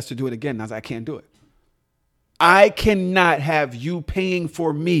get us to do it again. And I was like, I can't do it. I cannot have you paying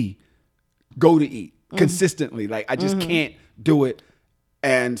for me go to eat consistently. Like, I just can't do it.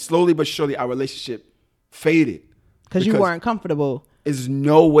 And slowly but surely, our relationship faded. Because you weren't comfortable. There's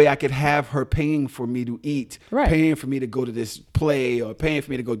no way I could have her paying for me to eat, right, paying for me to go to this play or paying for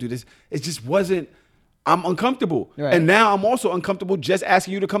me to go do this. It just wasn't, I'm uncomfortable. Right. And now I'm also uncomfortable just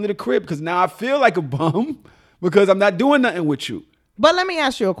asking you to come to the crib because now I feel like a bum because I'm not doing nothing with you. But let me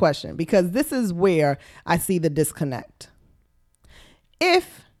ask you a question, because this is where I see the disconnect.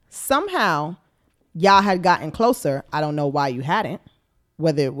 If somehow y'all had gotten closer, I don't know why you hadn't,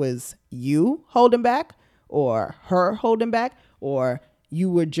 whether it was you holding back or her holding back, or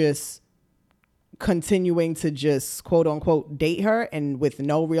you were just continuing to just quote unquote date her and with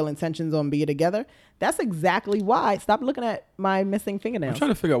no real intentions on being together, that's exactly why. Stop looking at my missing fingernails. I'm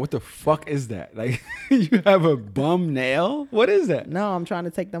trying to figure out what the fuck is that. Like, you have a bum nail? What is that? No, I'm trying to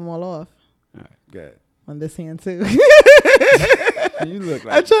take them all off. All right, good. On this hand too. You look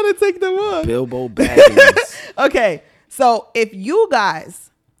like I'm trying to take them off. Bilbo Baggins. Okay, so if you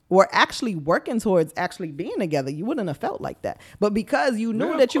guys were actually working towards actually being together, you wouldn't have felt like that. But because you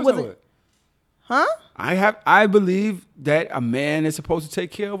knew that you wasn't, huh? I believe that a man is supposed to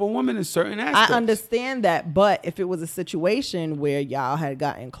take care of a woman in certain aspects. I understand that, but if it was a situation where y'all had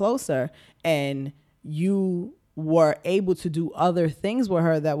gotten closer and you were able to do other things with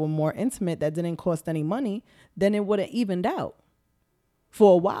her that were more intimate, that didn't cost any money, then it would have evened out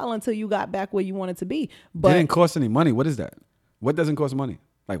for a while until you got back where you wanted to be. But it didn't cost any money. What is that? What doesn't cost money?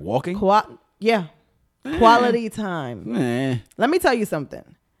 Like walking? Quality time. Let me tell you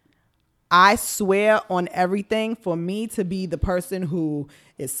something. I swear on everything, for me to be the person who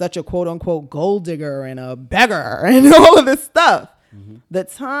is such a quote unquote gold digger and a beggar and all of this stuff, the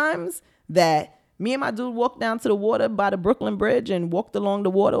times that me and my dude walked down to the water by the Brooklyn Bridge and walked along the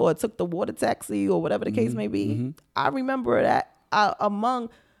water or took the water taxi or whatever the case may be, I remember that among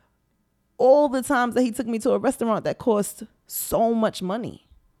all the times that he took me to a restaurant that cost so much money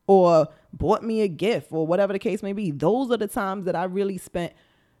or bought me a gift or whatever the case may be, those are the times that I really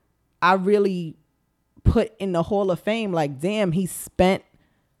put in the Hall of Fame. Like, damn, he spent.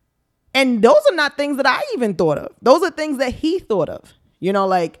 And those are not things that I even thought of. Those are things that he thought of. You know,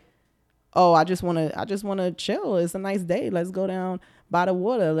 like, oh, I just want to chill. It's a nice day. Let's go down by the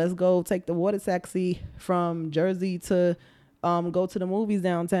water. Let's go take the water taxi from Jersey to go to the movies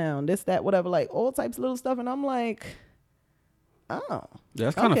downtown. This, that, whatever, like all types of little stuff. And I'm like, oh.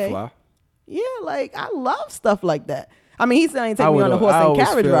 That's kind of fly. Yeah, like I love stuff like that. I mean, he said he ain't take me on a horse and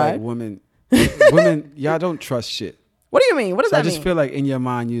carriage ride. Like women, y'all don't trust shit. What do you mean? What does that mean? I just feel like in your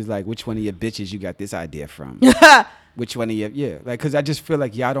mind, you was like, which one of your bitches you got this idea from? Which one of your, like, because I just feel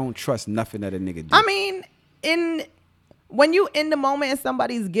like y'all don't trust nothing that a nigga do. I mean, when you in the moment and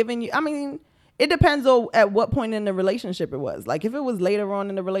somebody's giving you, I mean, it depends on at what point in the relationship it was. Like, if it was later on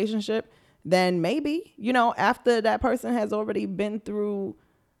in the relationship, then maybe, you know, after that person has already been through,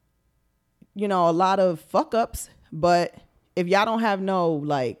 you know, a lot of fuck ups. But if y'all don't have no,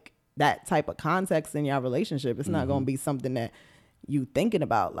 like, that type of context in your relationship, it's not going to be something that you thinking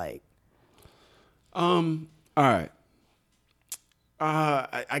about, like. All right.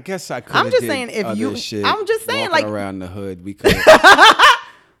 I guess I could. I'm just saying, if you, I'm just saying, like, around the hood, we could.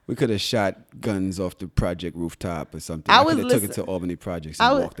 We could have shot guns off the project rooftop or something. I could have took it to Albany Projects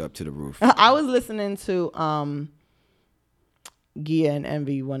and walked up to the roof. I was listening to Gia and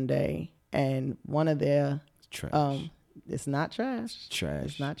Envy one day, and one of their it's not trash.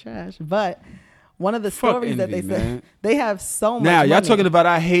 It's not trash. But one of the stories that they said, they have so much money. Y'all talking about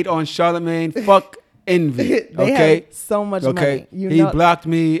I hate on Charlemagne. Fuck Envy. They have so much money. He blocked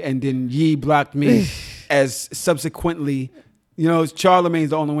me, and then Ye blocked me as subsequently. You know,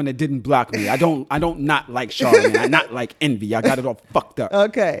 Charlemagne's the only one that didn't block me. I don't not like Charlemagne. I not like Envy. I got it all fucked up.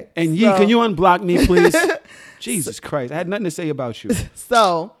 Okay. And Ye, can you unblock me, please? Jesus Christ. I had nothing to say about you.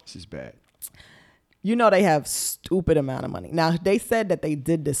 So. This is bad. You know, they have stupid amount of money. Now, they said that they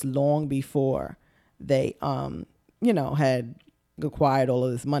did this long before they, you know, had acquired all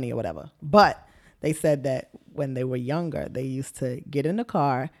of this money or whatever. But they said that when they were younger, they used to get in a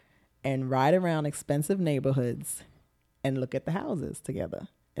car and ride around expensive neighborhoods and look at the houses together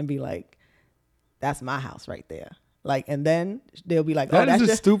and be like, that's my house right there. Like, and then they'll be like, oh, that's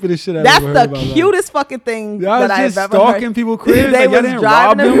the stupidest shit I've ever heard about. That's the cutest fucking thing that I've ever heard. Y'all just stalking people's cribs? They like, y'all didn't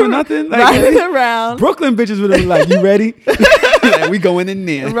rob them or nothing? Like, riding around. Brooklyn bitches would have been like, you ready? Like, we going in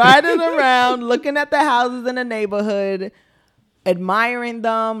there. Riding around, looking at the houses in the neighborhood, admiring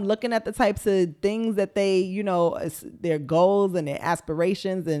them, looking at the types of things that they, you know, their goals and their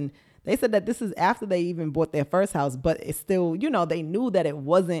aspirations. And they said that this is after they even bought their first house, but it's still, you know, they knew that it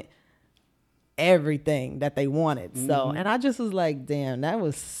wasn't everything that they wanted. So, and I just was like, damn, that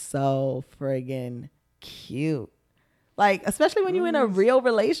was so friggin' cute. Like, especially when you're in a real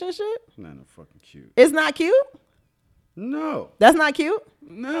relationship. Not no fucking cute. It's not cute? No. That's not cute?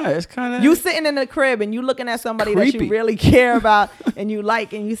 No, it's kind of. You sitting in the crib and you looking at somebody creepy. that you really care about and you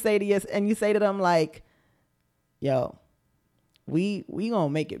like, and you say to them like, yo, we gonna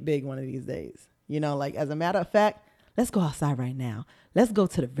make it big one of these days. You know, like, as a matter of fact, let's go outside right now. Let's go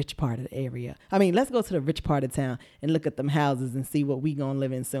to the rich part of the area. I mean, let's go to the rich part of town and look at them houses and see what we gonna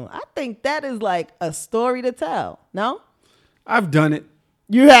live in soon. I think that is like a story to tell. No? I've done it.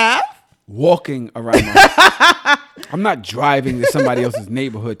 You have? Walking around my I'm not driving to somebody else's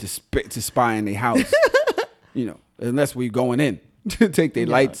neighborhood to spy in their house. Unless we going in to take their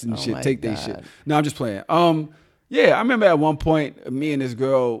lights and shit, take their shit. No, I'm just playing. Yeah, I remember at one point, me and this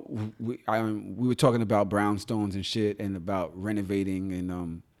girl, we were talking about brownstones and shit, and about renovating,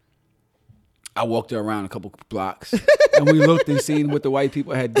 and I walked her around a couple blocks, and we looked and seen what the white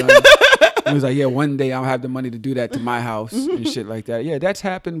people had done. It was like, yeah, one day I'll have the money to do that to my house and shit like that. Yeah, that's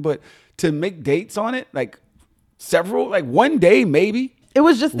happened, but to make dates on it, like several, like one day maybe. It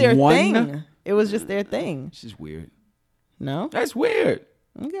was just their thing. It was just their thing. It's just weird. No? That's weird.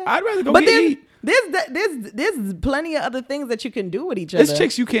 Okay. I'd rather go eat. There's plenty of other things that you can do with each other. There's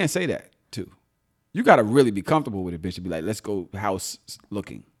chicks you can't say that to. You got to really be comfortable with a bitch to be like, let's go house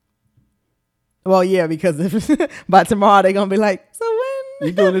looking. Well, yeah, because by tomorrow they're going to be like, so when?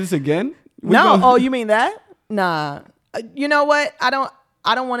 You doing this again? Oh, you mean that? Nah. You know what? I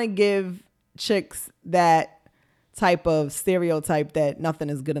don't want to give chicks that type of stereotype that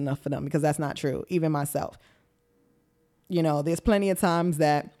nothing is good enough for them, because that's not true. Even myself. There's plenty of times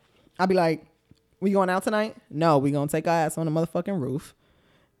that I'll be like, we going out tonight? No, we going to take our ass on the motherfucking roof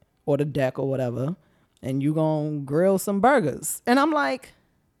or the deck or whatever, and you going to grill some burgers. And I'm like,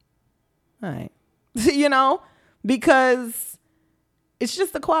 all right. Because it's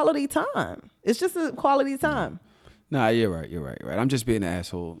just a quality time. It's just a quality time. Nah, you're right. I'm just being an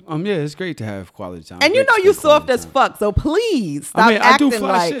asshole. Yeah, it's great to have quality time. And you soft as fuck, so please stop acting I do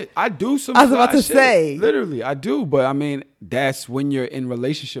fly shit. I do some fly shit. I was about to say. Literally, I do. But that's when you're in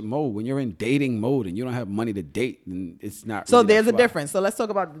relationship mode. When you're in dating mode and you don't have money to date, then it's not So really there's a difference. So let's talk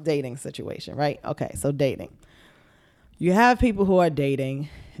about the dating situation, right? Okay, so dating. You have people who are dating.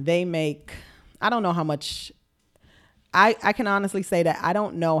 They make, I don't know how much, I can honestly say that I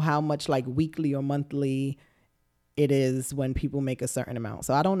don't know how much like weekly or monthly it is when people make a certain amount.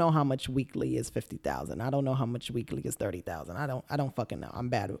 So I don't know how much weekly is 50,000. I don't know how much weekly is 30,000. I don't fucking know. I'm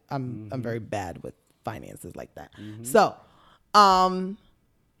bad. I'm very bad with finances like that. Mm-hmm. So,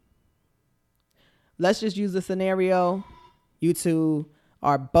 let's just use the scenario. You two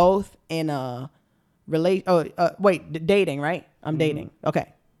are both in a dating, right? I'm dating.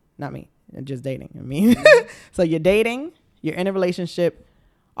 Okay. Not me. I'm just dating. I mean, so you're dating, you're in a relationship.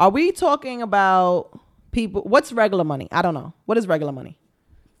 Are we talking about people? What's regular money? I don't know. What is regular money?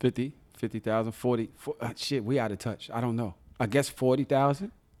 50,000, 40. Shit, we out of touch. I don't know. I guess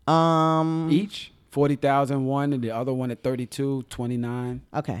 40,000. Each 40,000 one, and the other one at 32, 29.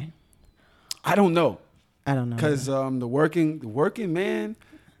 Okay. I don't know. Because the working man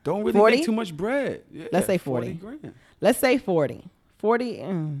don't really 40? make too much bread. Yeah, let's say 40. 40 grand. Let's say 40. 40.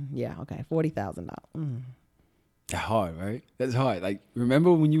 Yeah. Okay. $40,000. That's hard, right? That's hard. Like,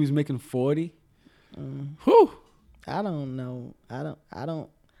 remember when you was making 40? Whew. I don't know. I don't.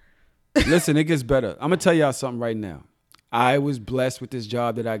 Listen, it gets better. I'm gonna tell y'all something right now. I was blessed with this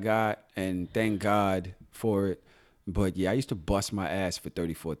job that I got, and thank God for it. But yeah, I used to bust my ass for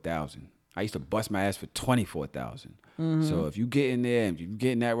 34,000. I used to bust my ass for 24,000. Mm-hmm. So if you get in there, if you're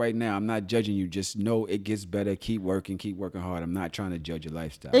getting that right now, I'm not judging you. Just know it gets better. Keep working hard. I'm not trying to judge your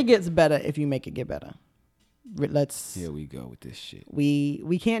lifestyle. It gets better if you make it get better. Here we go with this shit.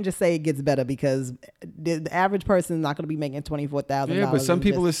 We can't just say it gets better, because the average person is not going to be making $24,000. Yeah, but some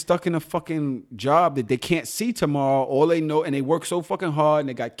people are stuck in a fucking job that they can't see tomorrow. All they know, and they work so fucking hard, and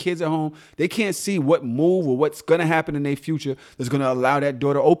they got kids at home. They can't see what move or what's going to happen in their future that's going to allow that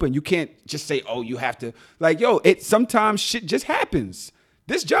door to open. You can't just say, oh, you have to. Like, sometimes shit just happens.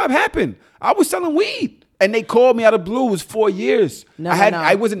 This job happened. I was selling weed. And they called me out of blue. It was 4 years.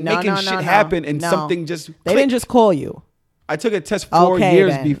 I wasn't making shit happen, and something just clicked. They didn't just call you. I took a test 4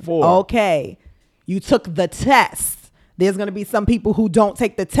 years before. Okay. You took the test. There's going to be some people who don't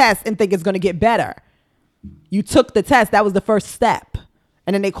take the test and think it's going to get better. You took the test. That was the first step.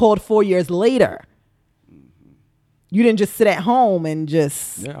 And then they called 4 years later. You didn't just sit at home and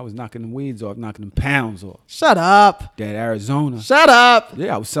just... Yeah, I was knocking them weeds off, knocking them pounds off. Shut up. That Arizona. Shut up.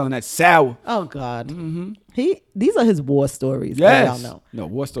 Yeah, I was selling that sour. Oh, God. Mm-hmm. These are his war stories. Yes. Y'all know. No,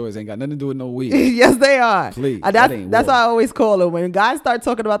 war stories ain't got nothing to do with no weed. Yes, they are. Please. That's how I always call them. When guys start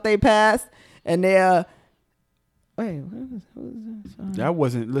talking about their past and they're... Wait, what was that? That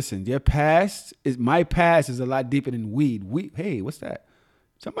wasn't... Listen, my past is a lot deeper than weed. Hey, what's that?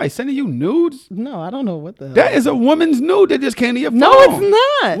 Somebody sending you nudes? No, I don't know what the hell. That is a woman's nude that just came to your phone. No,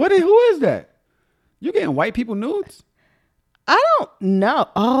 it's not. Who is that? You getting white people nudes? I don't know.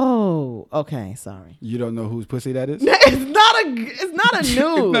 Oh, okay. Sorry. You don't know whose pussy that is? It's not a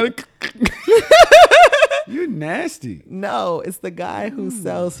nude. You nasty. No, it's the guy who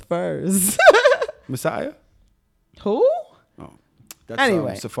sells furs. Messiah? Who? Oh, that's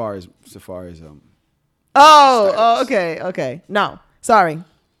anyway. Safari's Okay. No, sorry.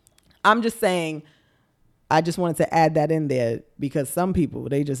 I'm just saying, I just wanted to add that in there because some people,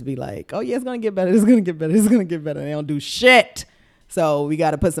 they just be like, oh yeah, it's going to get better. It's going to get better. It's going to get better. And they don't do shit. So we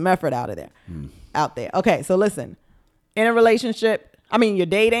got to put some effort out there. Okay. So listen, in a relationship, you're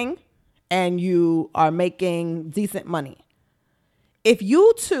dating and you are making decent money. If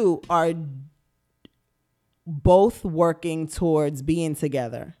you two are both working towards being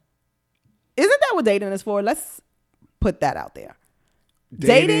together, isn't that what dating is for? Let's put that out there.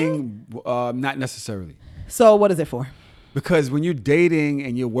 Dating? Not necessarily. So what is it for? Because when you're dating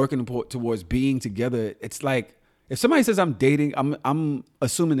and you're working towards being together, it's like if somebody says I'm dating, I'm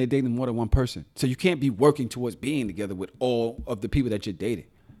assuming they're dating more than one person. So you can't be working towards being together with all of the people that you're dating.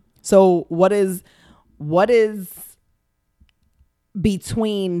 So what is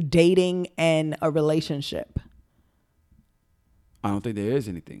between dating and a relationship? I don't think there is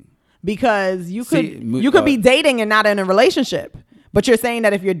anything. Because you could be dating and not in a relationship. But you're saying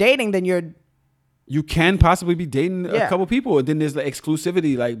that if you're dating, then you can possibly be dating a couple people, and then there's like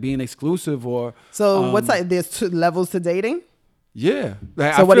exclusivity, like being exclusive, or there's 2 levels to dating. Yeah.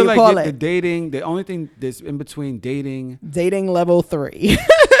 Like, so what do you call it? The dating, the only thing that's in between dating level 3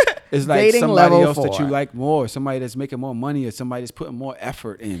 is like dating somebody else 4. That you like more, somebody that's making more money, or somebody that's putting more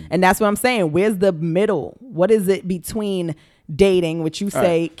effort in. And that's what I'm saying. Where's the middle? What is it between dating, which you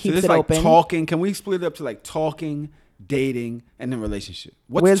say keeps it open? Talking. Can we split it up to like talking, dating, and then relationship?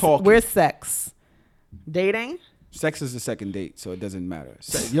 What's talking? Where's sex? Dating? Sex is the second date, so it doesn't matter.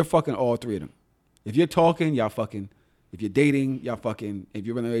 You're fucking all 3 of them. If you're talking, y'all fucking. If you're dating, y'all fucking. If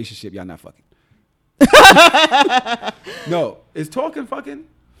you're in a relationship, y'all not fucking. No, is talking fucking?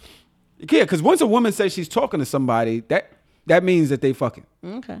 Yeah, because once a woman says she's talking to somebody, that means that they fucking.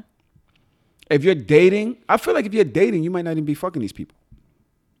 Okay. If you're dating, I feel like if you're dating, you might not even be fucking these people.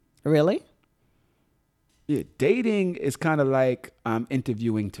 Really? Yeah, dating is kind of like I'm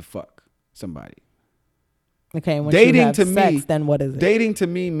interviewing to fuck somebody. Okay, and when dating you have to sex, me, then what is it? Dating to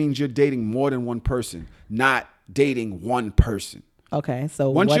me means you're dating more than one person, not dating one person. Okay, so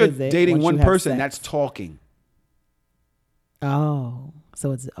once you're dating one person, that's talking. Oh,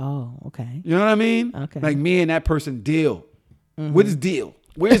 so it's okay. You know what I mean? Okay, like me and that person deal. Mm-hmm. What is deal?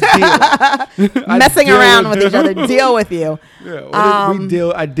 Where's deal? Messing around with each other. Deal with you. Yeah, we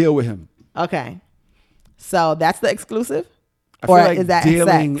deal. I deal with him. Okay, so that's the exclusive. I feel like is that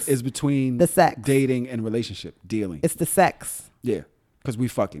dealing sex? Is between the sex, dating, and relationship. Dealing. It's the sex. Yeah, because we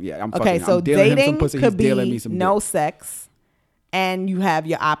fucking. Yeah, I'm okay, fucking. So I'm dealing dating him some pussy, could he's be me some no dick. sex, and you have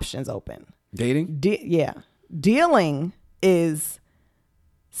your options open. Dating. Yeah, dealing is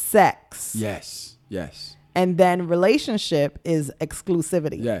sex. Yes. And then relationship is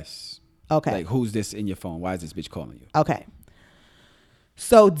exclusivity. Yes. Okay. Like, who's this in your phone? Why is this bitch calling you? Okay.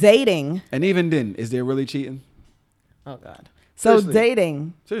 So dating. And even then, is there really cheating? Oh God. So seriously,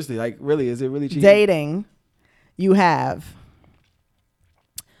 dating. Seriously, like really, is it really cheating? Dating, you have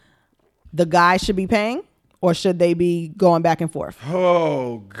the guy should be paying, or should they be going back and forth?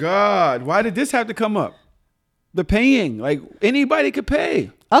 Oh God. Why did this have to come up? The paying. Like anybody could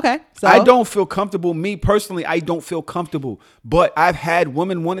pay. Okay. So I don't feel comfortable. Me personally, I don't feel comfortable. But I've had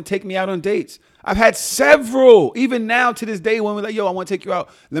women want to take me out on dates. I've had several. Even now to this day, women like, yo, I want to take you out.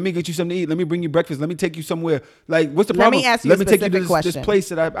 Let me get you something to eat. Let me bring you breakfast. Let me take you somewhere. Like, what's the problem? Let me ask you a specific take you to question. This place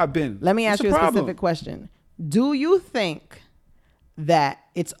that I've been. Let me ask you a specific question. Do you think that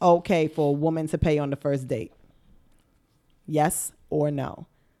it's okay for a woman to pay on the first date? Yes or no?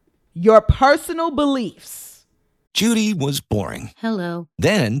 Your personal beliefs. Judy was boring. Hello.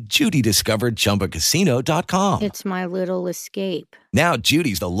 Then Judy discovered ChumbaCasino.com. It's my little escape. Now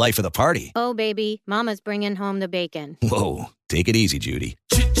Judy's the life of the party. Oh, baby, mama's bringing home the bacon. Whoa, take it easy, Judy.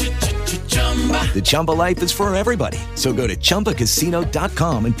 The Chumba life is for everybody. So go to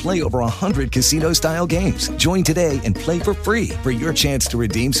ChumbaCasino.com and play over 100 casino-style games. Join today and play for free for your chance to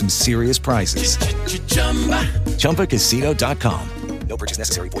redeem some serious prizes. ChumbaCasino.com. No purchase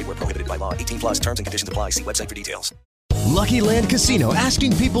necessary. Void where prohibited by law. 18 plus terms and conditions apply. See website for details. Lucky Land Casino,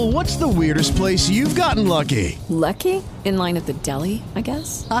 asking people, what's the weirdest place you've gotten lucky? Lucky? In line at the deli, I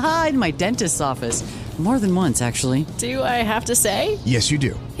guess? Aha, in my dentist's office. More than once, actually. Do I have to say? Yes, you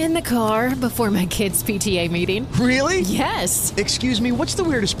do. In the car before my kids' PTA meeting. Really? Yes. Excuse me, what's the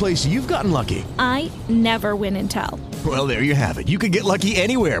weirdest place you've gotten lucky? I never win and tell. Well, there you have it. You can get lucky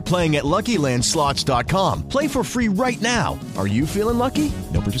anywhere, playing at LuckyLandSlots.com. Play for free right now. Are you feeling lucky?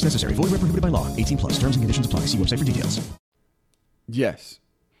 No purchase necessary. Void where prohibited by law. 18 plus. Terms and conditions apply. See website for details. Yes.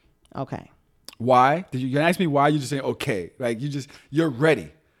 Okay. Why? Did you ask me why? You just saying okay? Like you're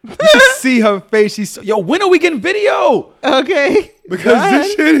ready. You should see her face. She's when are we getting video? Okay. Because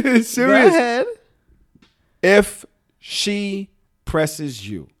this shit is serious. Go ahead. If she presses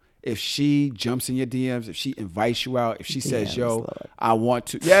you, if she jumps in your DMs, if she invites you out, if she says, yo, Lord. I want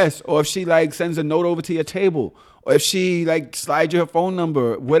to, yes, or if she like sends a note over to your table, or if she like slides you her phone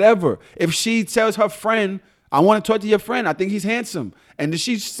number, whatever. If she tells her friend, I want to talk to your friend, I think he's handsome. And then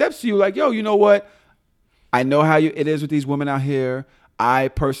she steps to you like, yo, you know what? I know how it is with these women out here. I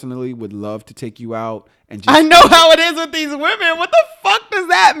personally would love to take you out and just. I know how it is with these women. What the fuck does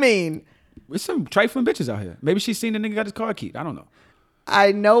that mean? There's some trifling bitches out here. Maybe she's seen the nigga got his car keyed. I don't know.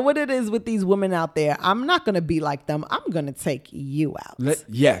 I know what it is with these women out there. I'm not going to be like them. I'm going to take you out.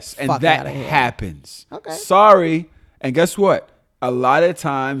 Yes, and Fuck that outta here. happens. Okay. Sorry. And guess what? A lot of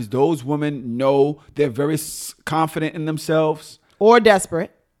times, those women know they're very confident in themselves. Or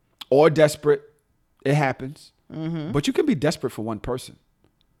desperate. It happens. Mm-hmm. But you can be desperate for one person.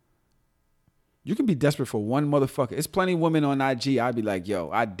 You can be desperate for one motherfucker. There's plenty of women on IG. I'd be like, yo,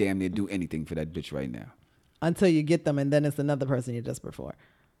 I'd damn near do anything for that bitch right now. Until you get them, and then it's another person you're desperate for.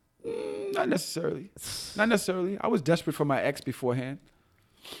 Not necessarily. Not necessarily. I was desperate for my ex beforehand.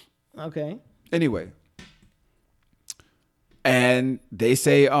 Okay. Anyway. And they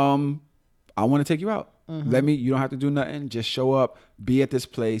say, I want to take you out. Mm-hmm. You don't have to do nothing. Just show up, be at this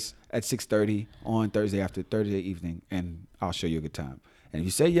place at 6:30 on Thursday evening, and I'll show you a good time. And if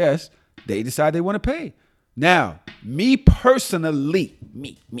you say yes, they decide they want to pay. Now, me personally,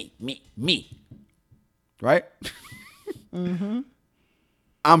 me. Right? Mm-hmm.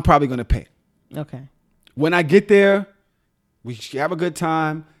 I'm probably going to pay. Okay. When I get there, we have a good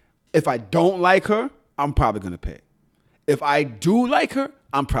time. If I don't like her, I'm probably going to pay. If I do like her,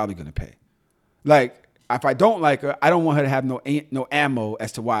 I'm probably going to pay. Like, if I don't like her, I don't want her to have no ammo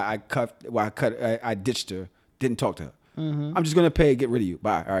as to why I ditched her, didn't talk to her. Mm-hmm. I'm just going to pay, get rid of you.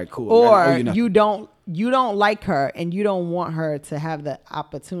 Bye. All right, cool. Or you don't like her and you don't want her to have the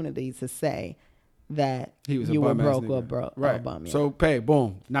opportunity to say that you were broke or right. bum. Yeah. So pay,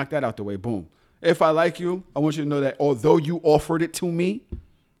 boom, knock that out the way, boom. If I like you, I want you to know that although you offered it to me,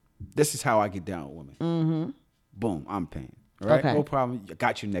 this is how I get down with women. Mm-hmm. Boom, I'm paying. All right, okay. No problem. I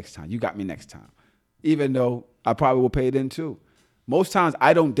got you next time. You got me next time. Even though I probably will pay it in too. Most times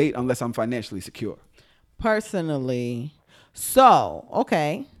I don't date unless I'm financially secure. Personally, so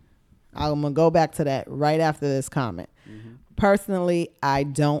okay, I'm gonna go back to that right after this comment. Mm-hmm. Personally, I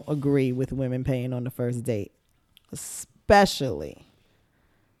don't agree with women paying on the first date, especially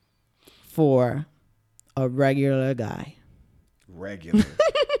for a regular guy. Regular.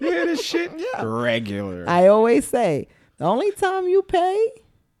 Yeah, this shit. Yeah. Regular. I always say the only time you pay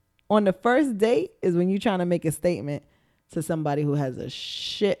on the first date is when you're trying to make a statement to somebody who has a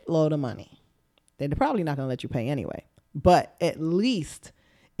shitload of money. They're probably not going to let you pay anyway. But at least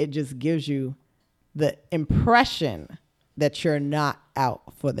it just gives you the impression that you're not out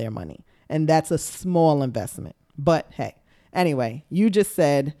for their money. And that's a small investment. But hey, anyway, you just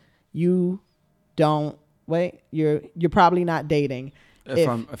said you don't you're probably not dating.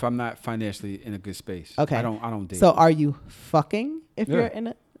 If I'm not financially in a good space. Okay. I don't date. So are you fucking if Yeah. you're in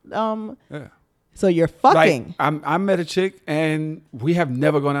a Yeah. So you're fucking. Like, I met a chick and we have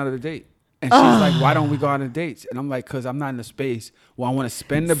never gone out on a date. And she's like, why don't we go on dates? And I'm like, because I'm not in a space where I want to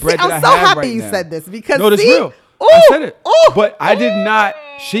spend the bread that I have right now. I'm so happy you said this because no, that's real. Ooh, I said it. Ooh, but I did not.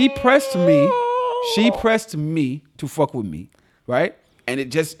 She pressed me. She pressed me to fuck with me, right? And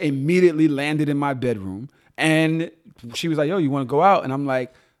it just immediately landed in my bedroom. And she was like, yo, you want to go out? And I'm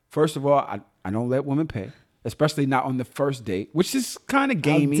like, first of all, I don't let women pay. Especially not on the first date, which is kind of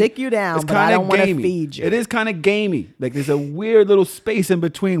gamey. I'll dick you down, but I don't want to feed you. It is kind of gamey. Like there's a weird little space in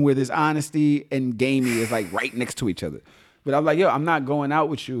between where this honesty and gamey is like right next to each other. But I'm like, yo, I'm not going out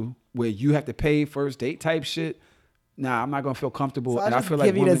with you where you have to pay first date type shit. Nah, I'm not gonna feel comfortable. So and I feel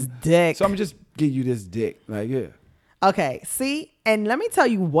give like you this dick. So I'm just give you this dick. Like, yeah. Okay, see, and let me tell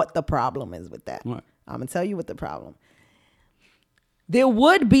you what the problem is with that. What? I'm gonna tell you what the problem. There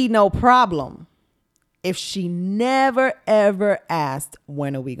would be no problem if she never, ever asked,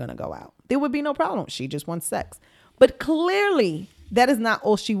 when are we going to go out? There would be no problem. She just wants sex. But clearly, that is not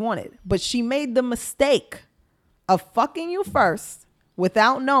all she wanted. But she made the mistake of fucking you first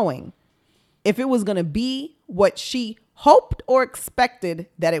without knowing if it was going to be what she hoped or expected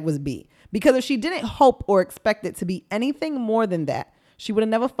that it would be. Because if she didn't hope or expect it to be anything more than that, she would have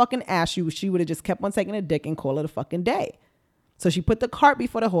never fucking asked you. She would have just kept on taking a dick and call it a fucking day. So she put the cart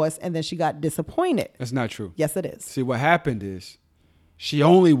before the horse and then she got disappointed. That's not true. Yes, it is. See, what happened is she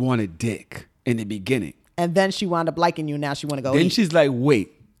only wanted dick in the beginning. And then she wound up liking you. Now she want to go Then eat. she's like,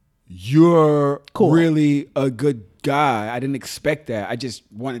 wait, you're Cool. really a good guy. I didn't expect that. I just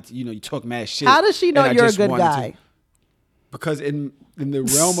wanted to, you talk mad shit. How does she know and I you're a just good wanted guy? Because in the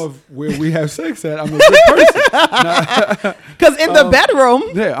realm of where we have sex at, I'm a good person. Because in the bedroom,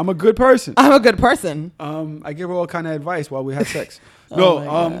 yeah, I'm a good person. I'm a good person. I give her all kind of advice while we have sex.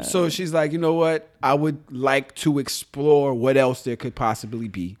 So she's like, you know what? I would like to explore what else there could possibly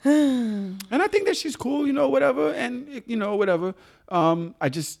be. And I think that she's cool, whatever. And, whatever. I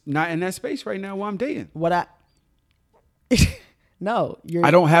just not in that space right now while I'm dating. No.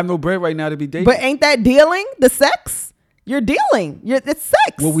 I don't have no bread right now to be dating. But ain't that dealing? The sex? You're dealing. It's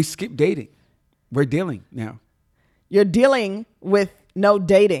sex. Well, we skip dating. We're dealing now. You're dealing with no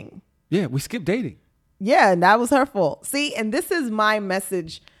dating. Yeah, we skip dating. Yeah, and that was her fault. See, and this is my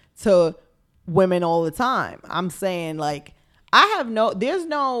message to women all the time. I'm saying, like, there's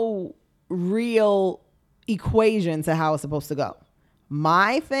no real equation to how it's supposed to go.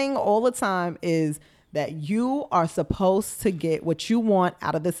 My thing all the time is that you are supposed to get what you want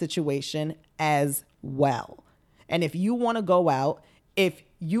out of the situation as well. And if you want to go out,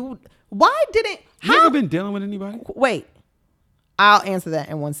 you ever been dealing with anybody? Wait, I'll answer that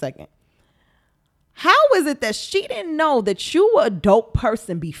in 1 second. How is it that she didn't know that you were a dope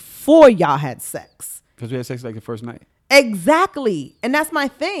person before y'all had sex? Because we had sex like the first night. Exactly. And that's my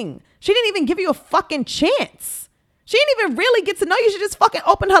thing. She didn't even give you a fucking chance. She didn't even really get to know you. She just fucking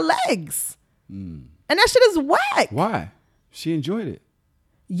opened her legs. And that shit is whack. Why? She enjoyed it.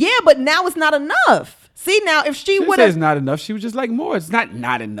 Yeah, but now it's not enough. See, now if she would have... it's not enough. She was just like more. It's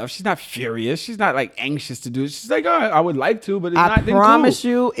not enough. She's not furious. She's not like anxious to do it. She's like, all right, I would like to, but it's not. I promise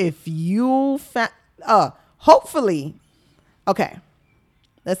you, if you... hopefully... Okay.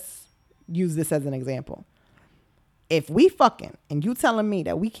 Let's use this as an example. If we fucking and you telling me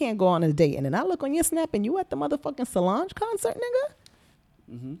that we can't go on a date and then I look on your snap and you at the motherfucking Solange concert,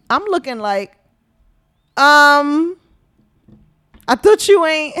 nigga, I'm looking like, I thought you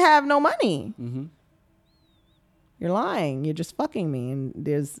ain't have no money. You're lying. You're just fucking me,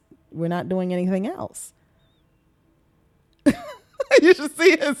 and we're not doing anything else. You should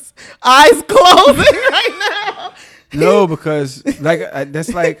see his eyes closing right now. No, because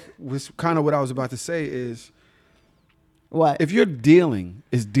that's was kind of what I was about to say is, what if you're dealing?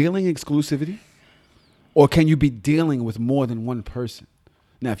 Is dealing exclusivity, or can you be dealing with more than one person?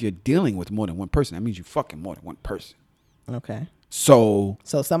 Now, if you're dealing with more than one person, that means you fucking more than one person. Okay. So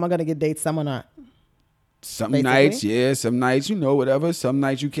some are gonna get dates, some are not. Some nights, yeah. Some nights, whatever. Some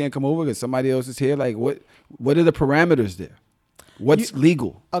nights you can't come over because somebody else is here. Like, what are the parameters there? What's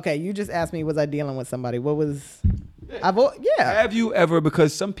legal? Okay, you just asked me, was I dealing with somebody? What was... Have you ever...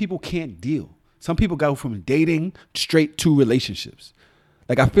 Because some people can't deal. Some people go from dating straight to relationships.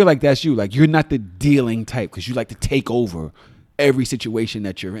 Like, I feel like that's you. Like, you're not the dealing type because you like to take over every situation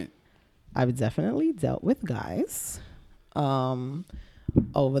that you're in. I've definitely dealt with guys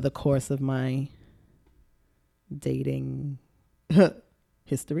over the course of my dating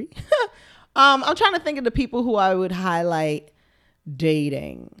history. I'm trying to think of the people who I would highlight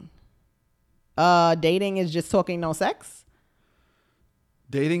dating. Dating is just talking no sex?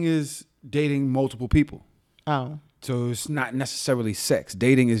 Dating is dating multiple people. Oh. So it's not necessarily sex.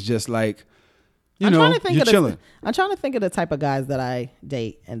 Dating is just like, you're chilling. I'm trying to think of the type of guys that I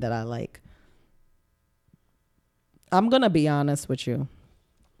date and that I like. I'm going to be honest with you.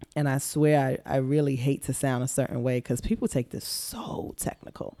 And I swear I really hate to sound a certain way because people take this so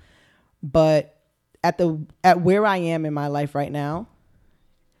technical. But at where I am in my life right now,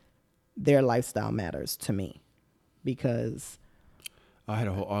 their lifestyle matters to me because I had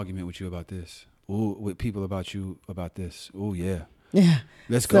a whole argument with you about this. Ooh, with people about you about this. Oh yeah. Yeah.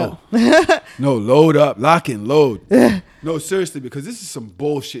 Let's go. No, load up, lock and load. No, seriously, because this is some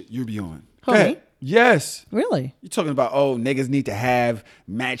bullshit you be on. Okay. Yes. Really? You're talking about, niggas need to have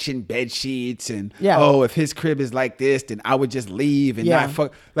matching bed sheets and, yeah. If his crib is like this, then I would just leave and not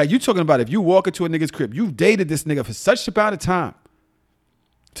fuck. Like, you talking about if you walk into a nigga's crib, you've dated this nigga for such a amount of time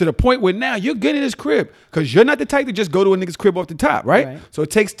to the point where now you're getting his crib because you're not the type to just go to a nigga's crib off the top, right? So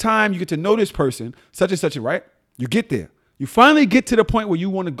it takes time. You get to know this person, such and such, right? You get there. You finally get to the point where you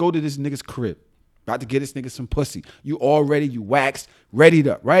want to go to this nigga's crib. About to get this nigga some pussy. You waxed, readied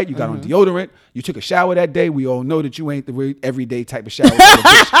up, right? You got on deodorant. You took a shower that day. We all know that you ain't the everyday type of shower.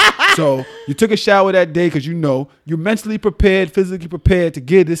 So you took a shower that day because you're mentally prepared, physically prepared to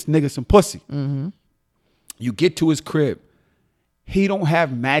give this nigga some pussy. Mm-hmm. You get to his crib. He don't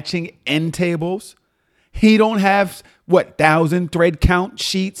have matching end tables. He don't have, 1,000 thread count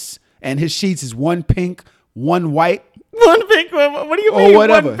sheets. And his sheets is one pink, one white. One pink, what do you mean? Or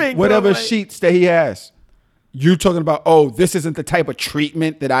whatever, one pink, whatever sheets that he has. You talking about, this isn't the type of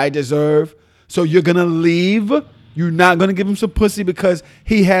treatment that I deserve. So you're going to leave You're not gonna give him some pussy because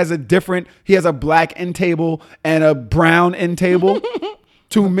he has a black end table and a brown end table.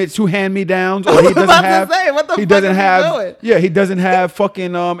 two hand-me-downs, or he doesn't have. He doesn't have. Yeah, he doesn't have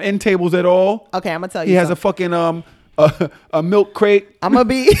fucking end tables at all. Okay, I'm gonna tell you. He has a fucking a milk crate. I'm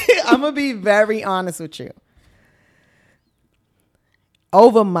gonna be very honest with you.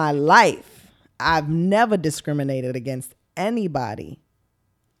 Over my life, I've never discriminated against anybody.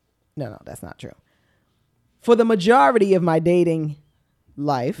 No, that's not true. For the majority of my dating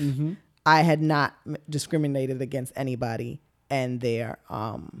life, I had not discriminated against anybody and their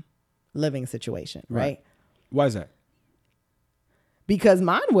living situation, right? Why is that? Because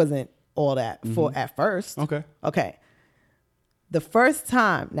mine wasn't all that for at first. Okay. The first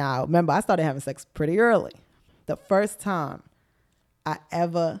time, now remember, I started having sex pretty early. The first time I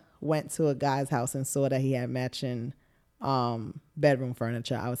ever went to a guy's house and saw that he had matching bedroom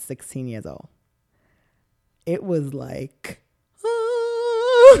furniture, I was 16 years old. It was like,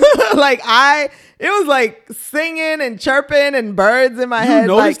 it was like singing and chirping and birds in my head. You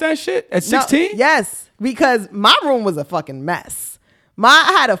noticed that shit at 16? No, yes, because my room was a fucking mess.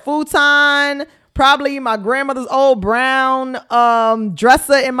 I had a futon, probably my grandmother's old brown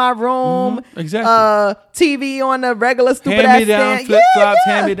dresser in my room. Exactly. TV on the regular stupid ass stand. Flip-flops,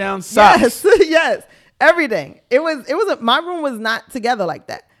 hand-me-down socks. Yes, everything. It was my room was not together like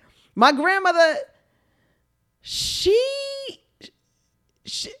that. My grandmother, she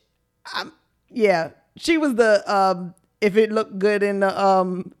was the if it looked good in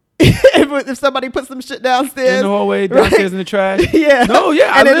the if somebody put some shit downstairs in the hallway, downstairs in the trash. Yeah. No,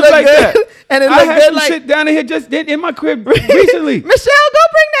 yeah, and I live like good. that. And it I looked had good some shit down in here just in my crib recently. Michelle, go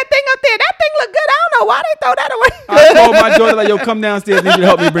bring that thing up there. That thing look good. I don't know why they throw that away. I called my daughter like, yo, come downstairs. I need you to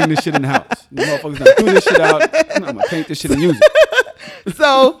help me bring this shit in the house. The motherfuckers done threw this shit out. I'm gonna paint this shit and use it.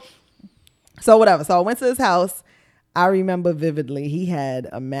 So whatever. So I went to his house. I remember vividly. He had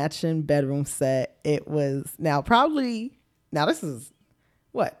a matching bedroom set. It was this is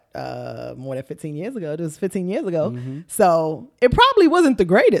what? More than 15 years ago. It was 15 years ago. So it probably wasn't the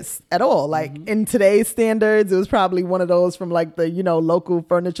greatest at all. Like in today's standards, it was probably one of those from like the, local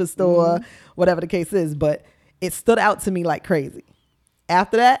furniture store, whatever the case is. But it stood out to me like crazy.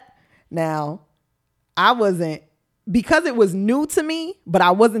 After that, now I wasn't, because it was new to me, but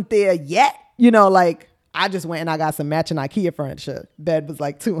I wasn't there yet. I just went and I got some matching IKEA furniture. Bed was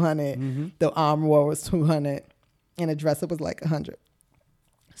like $200. The armoire was $200. And the dresser was like $100.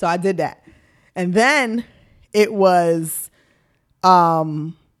 So I did that. And then it was,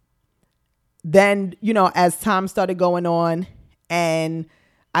 as time started going on and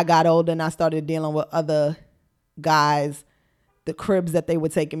I got older and I started dealing with other guys, the cribs that they were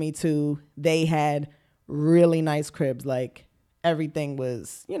taking me to, they had really nice cribs. Like everything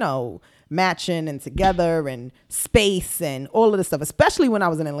was, matching and together and space and all of this stuff, especially when I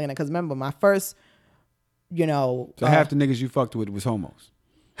was in Atlanta. Because remember, my first, So half the niggas you fucked with was homos.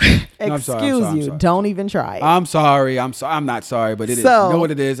 No, I'm sorry. Don't even try it. I'm sorry. I'm not sorry, but it is. You know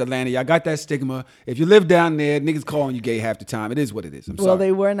what it is, Atlanta. Y'all got that stigma. If you live down there, niggas calling you gay half the time. It is what it is. I'm sorry. Well,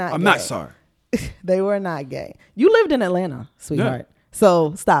 they were not. I'm not sorry. They were not gay. You lived in Atlanta, sweetheart. Yeah.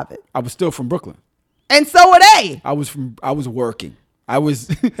 So stop it. I was still from Brooklyn. And so were they. I was working. I was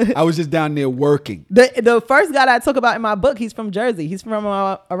just down there working. The first guy that I talk about in my book, he's from Jersey. He's from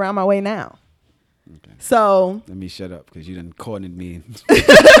around my way now. Okay. So let me shut up because you done cornered me. You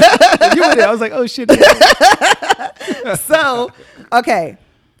were there. I was like, oh shit. So, okay.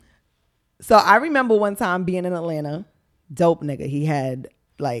 So I remember one time being in Atlanta, dope nigga. He had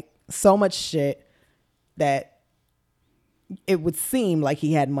like so much shit that it would seem like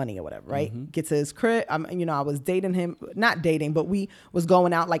he had money or whatever, right? Get to his crib. I was dating him, not dating, but we was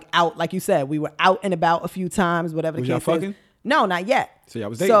going out, like you said, we were out and about a few times, whatever the case is. Was y'all fucking? No, not yet. So y'all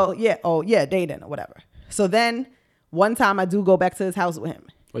was dating? So yeah, dating or whatever. So then one time I do go back to his house with him.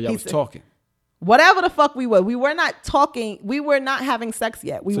 Well, y'all was talking. Whatever the fuck we were. We were not talking. We were not having sex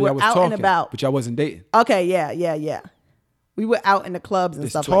yet. We were out and about. But y'all wasn't dating. Okay, yeah. We were out in the clubs and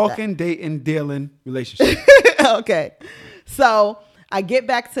stuff like that. Talking, dating, dealing, relationship. Okay. So I get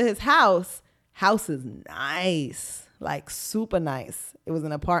back to his house. House is nice. Like super nice. It was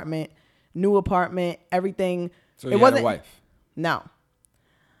an apartment, new apartment, everything. So he had a wife? No.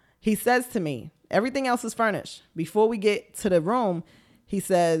 He says to me, everything else is furnished. Before we get to the room, he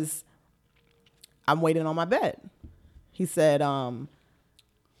says, I'm waiting on my bed. He said,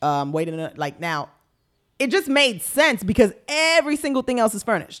 waiting, like now, it just made sense because every single thing else is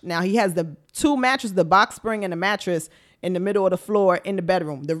furnished. Now he has the two mattresses, the box spring and the mattress in the middle of the floor in the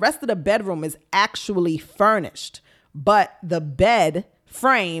bedroom. The rest of the bedroom is actually furnished, but the bed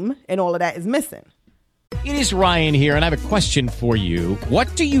frame and all of that is missing. It is Ryan here, and I have a question for you.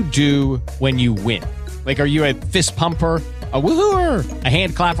 What do you do when you win? Like, are you a fist pumper, a woohooer, a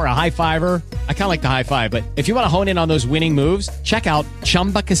hand clapper, a high fiver? I kind of like the high five, but if you want to hone in on those winning moves, check out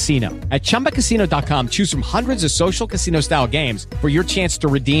Chumba Casino. At ChumbaCasino.com, choose from hundreds of social casino-style games for your chance to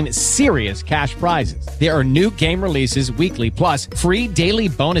redeem serious cash prizes. There are new game releases weekly, plus free daily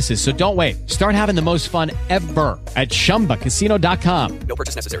bonuses. So don't wait. Start having the most fun ever at ChumbaCasino.com. No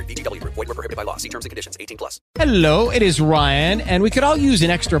purchase necessary. VGW. Void where prohibited by law. See terms and conditions. 18+. Hello, it is Ryan, and we could all use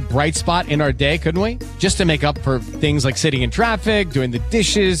an extra bright spot in our day, couldn't we? Just to make up for things like sitting in traffic, doing the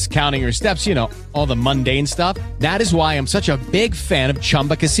dishes, counting your steps, you know, all the mundane stuff. That is why I'm such a big fan of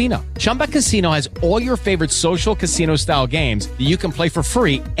Chumba Casino. Chumba Casino has all your favorite social casino-style games that you can play for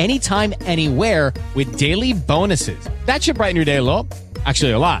free anytime, anywhere with daily bonuses. That should brighten your day a little.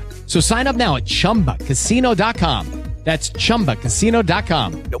 Actually, a lot. So sign up now at ChumbaCasino.com. That's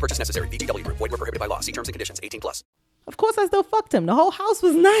ChumbaCasino.com. No purchase necessary. VGW. Void where prohibited by law. See terms and conditions. 18+. Of course, I still fucked him. The whole house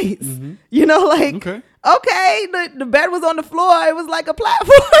was nice. Mm-hmm. You know, like, okay, the bed was on the floor. It was like a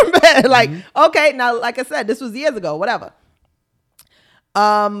platform bed. Like, okay, now, like I said, this was years ago, whatever.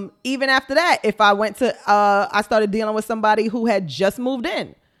 Even after that, if I went to, I started dealing with somebody who had just moved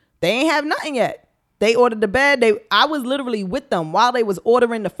in. They ain't have nothing yet. They ordered the bed. I was literally with them while they was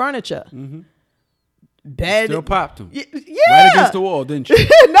ordering the furniture. Mm-hmm. Bed. Still popped him. Yeah. Right against the wall, didn't you?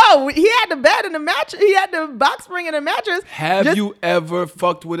 No, he had the bed and the mattress. He had the box spring and the mattress. Have you ever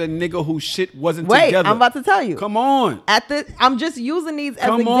fucked with a nigga whose shit wasn't together? Wait, I'm about to tell you. Come on. I'm just using these as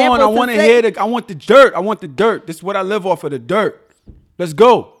examples. Come on, I want to hear I want the dirt. I want the dirt. This is what I live off of, the dirt. Let's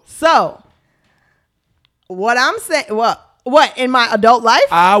go. So, what I'm saying, what in my adult life?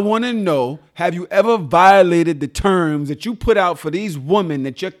 I want to know, have you ever violated the terms that you put out for these women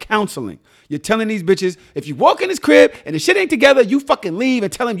that you're counseling? You're telling these bitches, if you walk in his crib and the shit ain't together, you fucking leave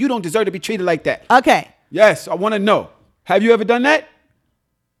and tell him you don't deserve to be treated like that. Okay. Yes, I want to know. Have you ever done that?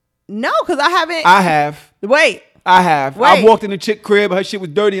 No, because I haven't. I have. Wait. I have. I walked in a chick crib, her shit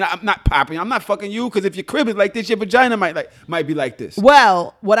was dirty, and I'm not popping. I'm not fucking you, because if your crib is like this, your vagina might be like this.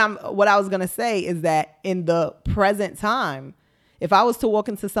 Well, what I was gonna say is that in the present time, if I was to walk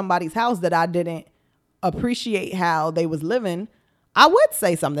into somebody's house that I didn't appreciate how they was living, I would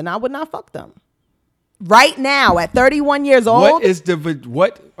say something. I would not fuck them. Right now, at 31 years old.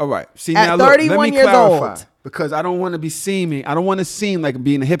 All right. See, at now look, 31 let me years clarify, old. because I don't want to seem like I'm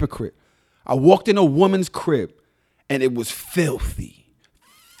being a hypocrite. I walked in a woman's crib and it was filthy.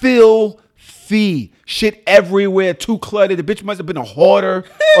 Filthy. Shit everywhere, too cluttered. The bitch must have been a hoarder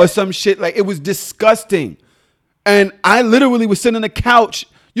or some shit. Like, it was disgusting. And I literally was sitting on the couch.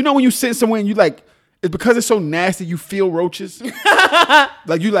 You know when you sit somewhere and you like, it's because it's so nasty, you feel roaches.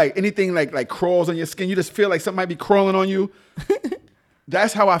 Like, you like anything like crawls on your skin. You just feel like something might be crawling on you.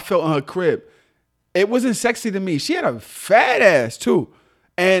 That's how I felt on her crib. It wasn't sexy to me. She had a fat ass too.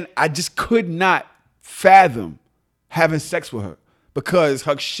 And I just could not fathom having sex with her because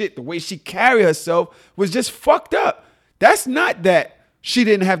her shit, the way she carried herself was just fucked up. That's not that she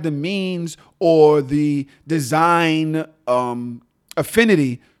didn't have the means or the design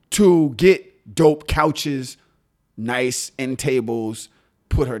affinity to get dope couches, nice end tables,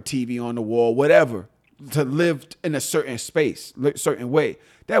 put her TV on the wall, whatever, to live in a certain space, certain way.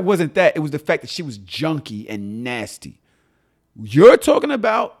 That wasn't that. It was the fact that she was junky and nasty. You're talking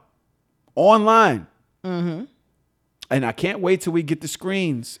about online. Mm-hmm. And I can't wait till we get the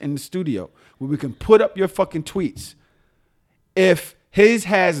screens in the studio where we can put up your fucking tweets. If his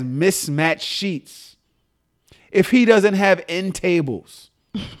has mismatched sheets, if he doesn't have end tables,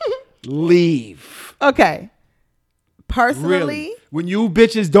 leave. Okay. Personally, really? When you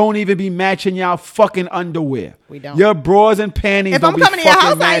bitches don't even be matching y'all fucking underwear. We don't. Your bras and panties if don't I'm be coming to your fucking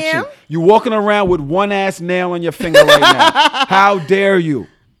house, matching. I am. You walking around with one ass nail on your finger right now. How dare you?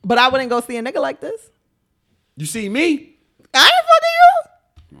 But I wouldn't go see a nigga like this. You see me? I ain't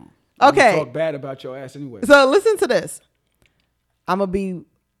fucking you. Okay. Talk bad about your ass anyway. So listen to this. I'm being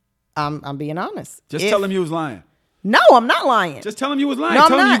honest. Just tell him you was lying. No, I'm not lying. Just tell him you was lying. No,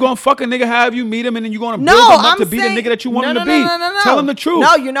 tell him you're going to fuck a nigga however you meet him and then you're going to build him up to be the nigga that you want him to be. No. Tell him the truth.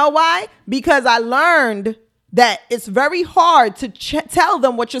 No, you know why? Because I learned that it's very hard to tell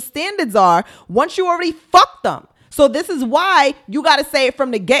them what your standards are once you already fucked them. So this is why you got to say it from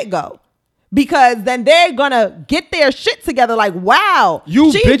the get-go. Because then they're going to get their shit together like, wow.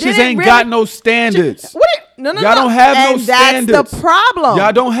 You bitches ain't got no standards. Y'all don't have no standards. That's the problem.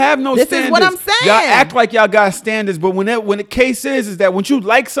 Y'all don't have no standards. This is what I'm saying. Y'all act like y'all got standards, but when the case is that when you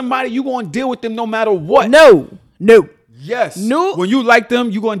like somebody, you going to deal with them no matter what. No. Yes. No. When you like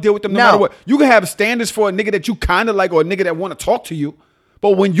them, you going to deal with them no matter what. You can have standards for a nigga that you kind of like or a nigga that want to talk to you.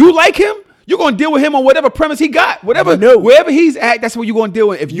 But when you like him, You're gonna deal with him on whatever premise he got, wherever he's at. That's what you're gonna deal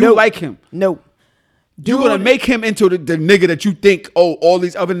with. If you like him, you're gonna make him into the nigga that you think, all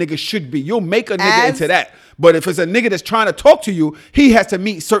these other niggas should be. You'll make a nigga into that. But if it's a nigga that's trying to talk to you, he has to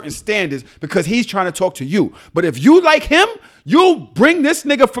meet certain standards because he's trying to talk to you. But if you like him, you'll bring this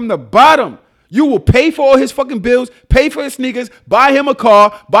nigga from the bottom. You will pay for all his fucking bills, pay for his sneakers, buy him a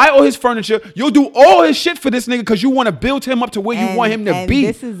car, buy all his furniture. You'll do all his shit for this nigga because you want to build him up to where you want him to be.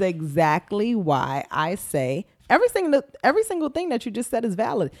 This is exactly why I say every single thing that you just said is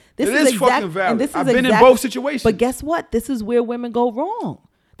valid. This is fucking valid. I've been in both situations. But guess what? This is where women go wrong.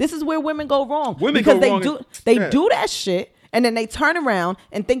 Women go wrong because they do that shit. And then they turn around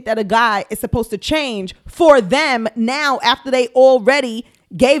and think that a guy is supposed to change for them now after they already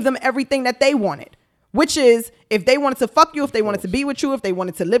gave them everything that they wanted, which is if they wanted to fuck you, if they wanted to be with you, if they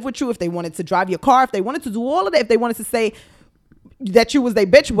wanted to live with you, if they wanted to drive your car, if they wanted to do all of that, if they wanted to say that you was their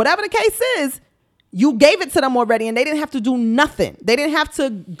bitch, whatever the case is, you gave it to them already and they didn't have to do nothing. They didn't have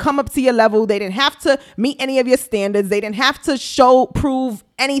to come up to your level. They didn't have to meet any of your standards. They didn't have to prove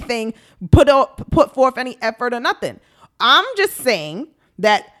anything, put forth any effort or nothing. I'm just saying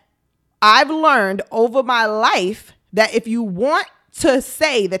that I've learned over my life that if you want to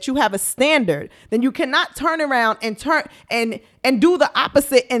say that you have a standard, then you cannot turn around and do the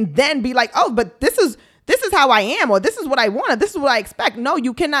opposite and then be like, oh, but this is how I am, or this is what I want, or this is what I expect. No,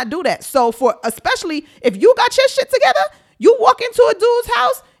 you cannot do that. So especially if you got your shit together, you walk into a dude's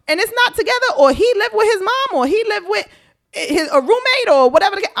house and it's not together, or he lived with his mom, or he lived with a roommate, or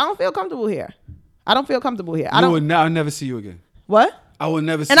whatever. I don't feel comfortable here. I'll never see you again. What? I will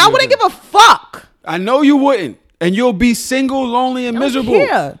never see you again. And I wouldn't give a fuck. I know you wouldn't. And you'll be single, lonely, and miserable.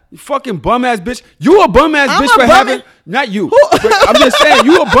 Care. You fucking bum ass bitch. You a bum ass bitch for having. Not you. I'm just saying,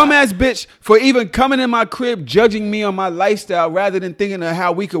 you a bum ass bitch for even coming in my crib, judging me on my lifestyle rather than thinking of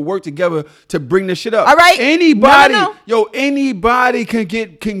how we could work together to bring this shit up. All right. Anybody, anybody can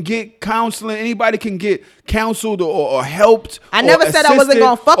get counseling. Anybody can get counseled or helped. I never said I wasn't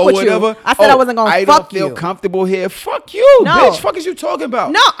gonna fuck with you. I said I wasn't gonna fuck you. I don't feel comfortable here. Fuck you, bitch. Fuck is you talking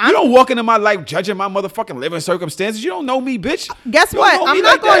about? No, you don't walk into my life judging my motherfucking living circumstances. You don't know me, bitch. Guess what? I'm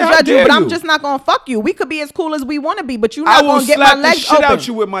not gonna judge you, but I'm just not gonna fuck you. We could be as cool as we want to be, but you're not gonna get my legs open. I will slap the shit out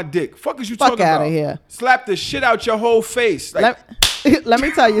you with my dick. Fuck is you talking about? Fuck out of here. Slap the shit out your whole face. Let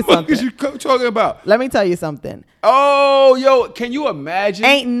me tell you something. What is you talking about? Let me tell you something. Oh, yo, can you imagine?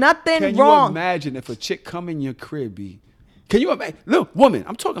 Ain't nothing wrong. Can you imagine if a chick come in your crib, B? Can you imagine? Look, woman,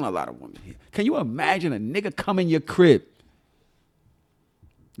 I'm talking to a lot of women here. Can you imagine a nigga come in your crib?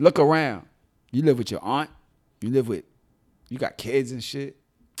 Look around. You live with your aunt. You got kids and shit.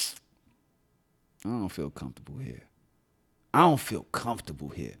 I don't feel comfortable here.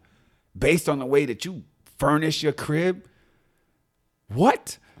 Based on the way that you furnish your crib.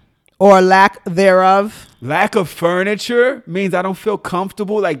 What? Or lack thereof. Lack of furniture means I don't feel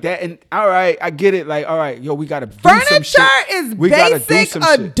comfortable like that. And all right, I get it. Like, all right, yo, we gotta do some shit. Furniture is basic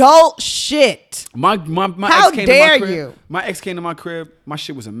adult shit. My How ex came dare to my crib. you? My ex came to my crib. My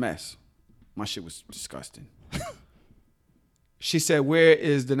shit was a mess. My shit was disgusting. She said, "Where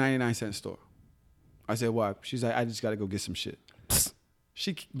is the 99-cent store?" I said, "Why?" She's like, "I just gotta go get some shit."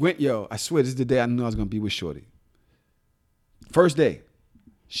 She went, I swear this is the day I knew I was gonna be with Shorty. First day,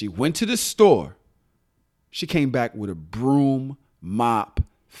 she went to the store. She came back with a broom, mop,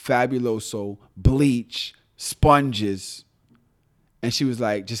 Fabuloso, bleach, sponges. And she was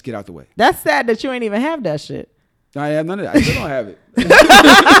like, just get out the way. That's sad that you ain't even have that shit. I have none of that. I still don't have it.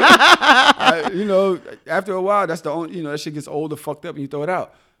 After a while, that's the only, that shit gets old or fucked up and you throw it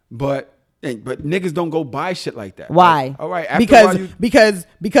out. But niggas don't go buy shit like that. Why? Like, all right. After a while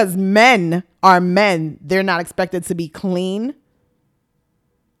because men are men. They're not expected to be clean.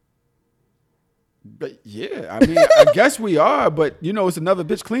 But yeah, I mean, I guess we are, but it's another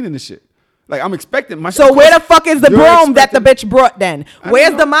bitch cleaning this shit. Like I'm expecting my. So where the fuck is the broom that the bitch brought then?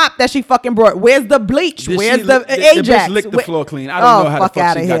 Where's the mop that she fucking brought? Where's the bleach? Where's the Ajax? The bitch licked the floor clean. I don't know how the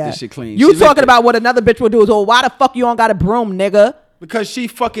fuck she got this shit clean. You talking about what another bitch would do? So why the fuck you don't got a broom, nigga? Because she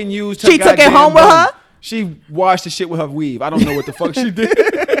fucking used her. She took it home with her. She washed the shit with her weave. I don't know what the fuck she did.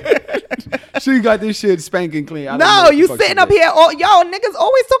 She got this shit spanking clean. No, you sitting up here. Oh, yo, niggas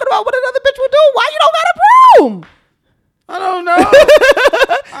always talking about what another bitch would do. Why you don't got a broom? I don't know.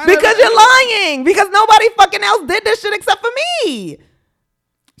 Because you're lying. Because nobody fucking else did this shit except for me.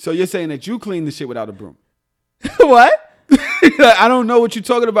 So you're saying that you clean the shit without a broom? What? I don't know what you're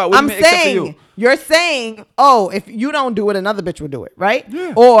talking about. I'm saying, you're saying, if you don't do it, another bitch would do it, right?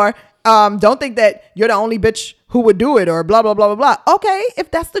 Yeah. Or don't think that you're the only bitch who would do it or blah, blah, blah, blah, blah. Okay, if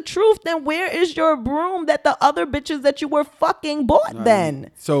that's the truth, then where is your broom that the other bitches that you were fucking bought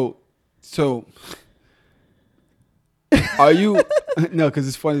then? So So, are you? No, because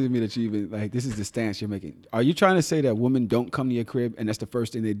it's funny to me that you even like this is the stance you're making. Are you trying to say that women don't come to your crib and that's the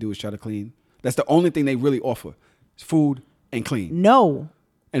first thing they do is try to clean? That's the only thing they really offer. It's food and clean. No,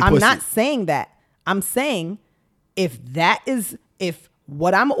 and I'm pussy. not saying that. I'm saying if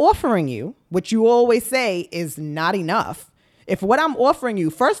what I'm offering you, which you always say is not enough. If what I'm offering you,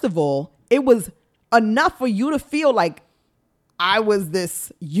 first of all, it was enough for you to feel like I was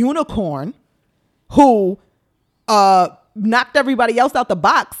this unicorn who knocked everybody else out the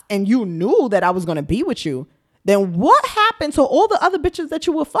box and you knew that I was going to be with you, then what happened to all the other bitches that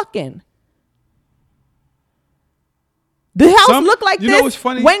you were fucking? The house looked like this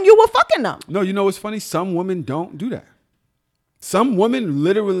when you were fucking them. No, you know what's funny? Some women don't do that. Some women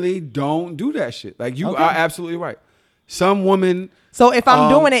literally don't do that shit. Like you are absolutely right. Some women. So if I'm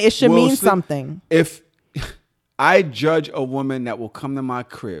doing it, it should mean something. If I judge a woman that will come to my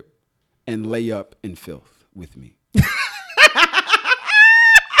crib and lay up in filth with me.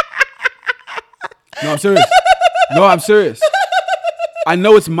 No, I'm serious. I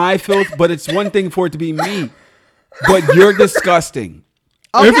know it's my filth, but it's one thing for it to be me. But you're disgusting.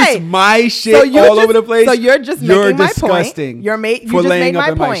 Okay. If it's my shit over the place, so you're just making my disgusting point. You for just laying made up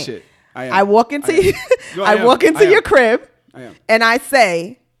my in point. my shit. I walk into your crib and I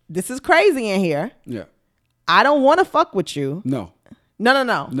say, "This is crazy in here. Yeah, I don't want to fuck with you. No.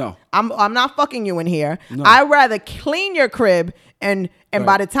 I'm not fucking you in here. No. I'd rather clean your crib and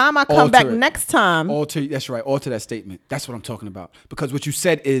by the time I come back next time, that's right. Alter that statement. That's what I'm talking about. Because what you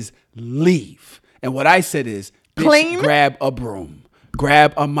said is leave, and what I said is clean. Grab a broom,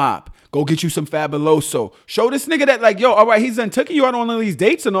 grab a mop, go get you some Fabuloso. Show this nigga that like, yo, all right, he's done taking you out on all these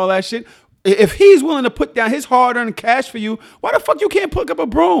dates and all that shit. If he's willing to put down his hard-earned cash for you, why the fuck you can't pick up a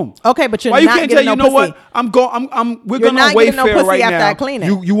broom? Okay, but you're why not you can't getting tell no you know pussy. what? We're You're going not on getting no Wayfair pussy right after now. I clean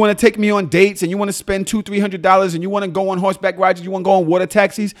it. You want to take me on dates and you want to spend $200-$300 and you want to go on horseback rides and you want to go on water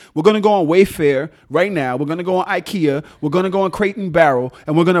taxis. We're going to go on Wayfair right now. We're going to go on IKEA. We're going to go on Crate and Barrel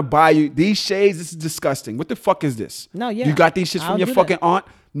and we're going to buy you these shades. This is disgusting. What the fuck is this? No, yeah. You got these shits from I'll your do fucking that. aunt?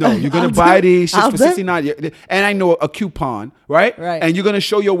 No, you're going to buy these shits for do. $69. And I know a coupon, right? Right. And you're going to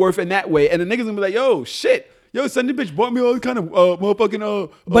show your worth in that way. And the niggas going to be like, yo, shit. Yo, Sunday bitch bought me all kind of motherfucking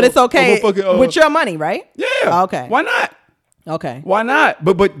But it's okay with your money, right? Yeah. Okay. Why not? Okay. Why not?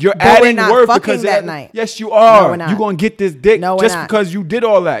 But you're But adding we're not worth fucking because that night. Yes, you are. No, we're not. You're gonna get this dick No, we're just not. because you did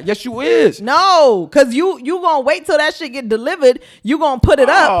all that. Yes, you is. No, because you gonna wait till that shit get delivered. You gonna put it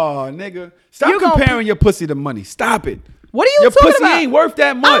up. Oh, nigga. Stop comparing your pussy to money. Stop it. What are you your talking pussy about? ain't worth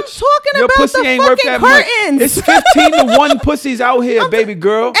that much. I'm talking your about pussy the ain't worth fucking that curtains. much. It's 15 to 1 pussies out here, baby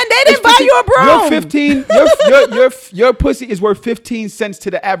girl. And they didn't buy you a broom. Your 15. Your pussy is worth 15 cents to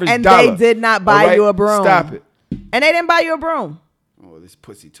the average And dollar. they did not buy you a broom. Stop it. And they didn't buy you a broom. Oh, this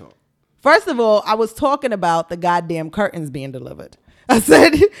pussy talk. First of all, I was talking about the goddamn curtains being delivered. I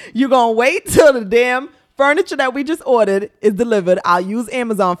said, you're going to wait till the damn furniture that we just ordered is delivered. I'll use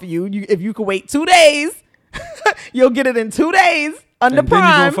Amazon for you. If you could wait 2 days, you'll get it in 2 days under And then Prime.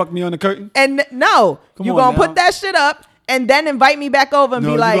 you gonna fuck me on the curtain? And no, you're going to put that shit up and then invite me back over and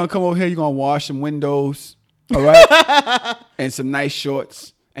be like. You're going to come over here. You're going to wash some windows. All right? And some nice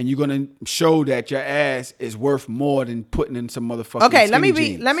shorts. And you're gonna show that your ass is worth more than putting in some motherfucking. Okay, let me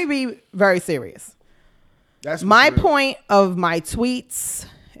jeans. be very serious. That's my point of my tweets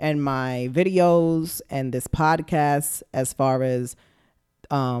and my videos and this podcast, as far as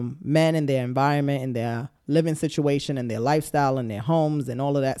men and their environment and their living situation and their lifestyle and their homes and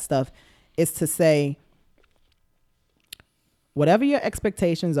all of that stuff, is to say, whatever your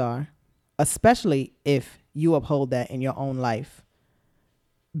expectations are, especially if you uphold that in your own life,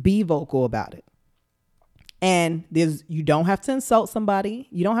 be vocal about it. And you don't have to insult somebody.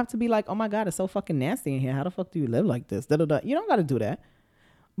 You don't have to be like, oh my God, it's so fucking nasty in here. How the fuck do you live like this? Da-da-da. You don't got to do that.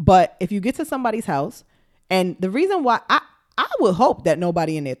 But if you get to somebody's house, and the reason why I would hope that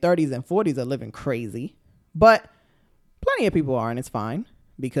nobody in their 30s and 40s are living crazy, but plenty of people are, and it's fine,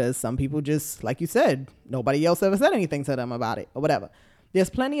 because some people just, like you said, nobody else ever said anything to them about it or whatever. There's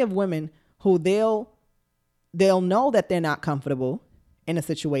plenty of women who they'll know that they're not comfortable in a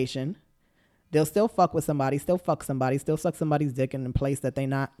situation. They'll still fuck with somebody, still fuck somebody, still suck somebody's dick in a place that they're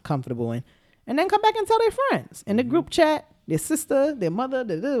not comfortable in, and then come back and tell their friends in the group chat, their sister, their mother,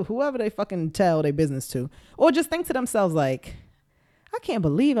 whoever they fucking tell their business to, or just think to themselves like, I can't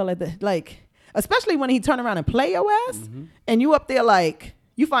believe I let that, like, especially when he turn around and play your ass, and you up there like,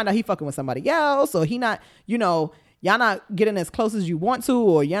 you find out he fucking with somebody else, or he not, y'all not getting as close as you want to,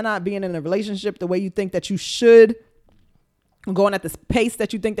 or you're not being in a relationship the way you think that you should, going at the pace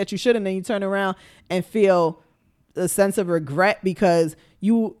that you think that you should, and then you turn around and feel a sense of regret because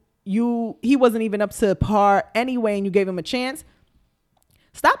you he wasn't even up to par anyway and you gave him a chance.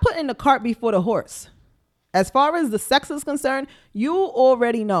 Stop putting the cart before the horse. As far as the sex is concerned, you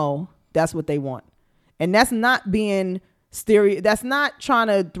already know that's what they want. And that's not being that's not trying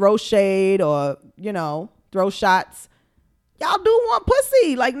to throw shade or, throw shots. Y'all do want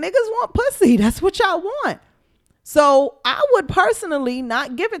pussy. Like, niggas want pussy. That's what y'all want. So I would personally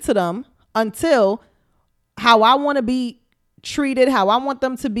not give it to them until how I want to be treated, how I want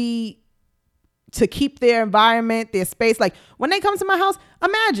them to keep their environment, their space. Like, when they come to my house,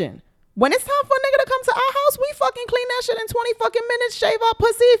 imagine when it's time for a nigga to come to our house, we fucking clean that shit in 20 fucking minutes, shave our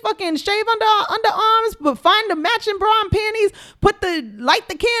pussy, fucking shave under our underarms, but find the matching bra and panties, light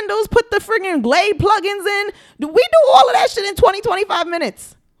the candles, put the friggin' Glade plugins in. We do all of that shit in 20, 25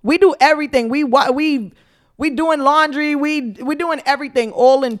 minutes. We do everything. We doing laundry. We doing everything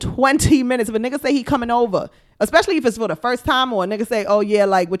all in 20 minutes. If a nigga say he coming over, especially if it's for the first time, or a nigga say, oh yeah,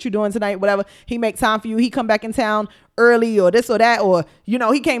 like, what you doing tonight, whatever, he make time for you, he come back in town early or this or that, or,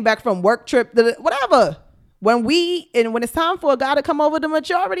 he came back from work trip, whatever. When it's time for a guy to come over, the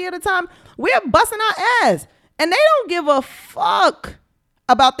majority of the time, we're busting our ass. And they don't give a fuck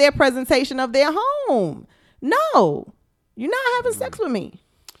about their presentation of their home. No, you're not having sex with me.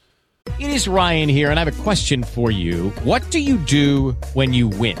 It is Ryan here, and I have a question for you. What do you do when you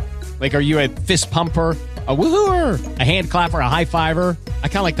win? Like, are you a fist pumper, a woohooer, a hand clapper, a high fiver? I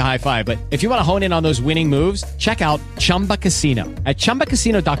kind of like the high five, but if you want to hone in on those winning moves, check out Chumba Casino. At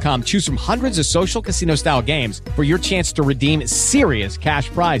ChumbaCasino.com, choose from hundreds of social casino style games for your chance to redeem serious cash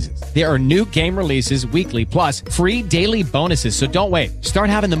prizes. There are new game releases weekly, plus free daily bonuses. So don't wait. Start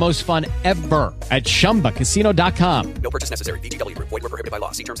having the most fun ever at ChumbaCasino.com. No purchase necessary. VGW. Void where prohibited by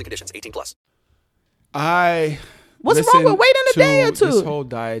law. See terms and conditions. 18+. What's wrong with waiting a day or two? This whole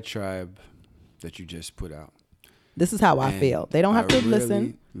diatribe that you just put out. This is how I feel. They don't have to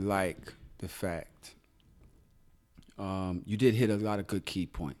listen. Like the fact. You did hit a lot of good key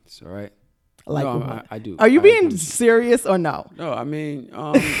points. All right. I do. Are you being serious or no? No, I mean,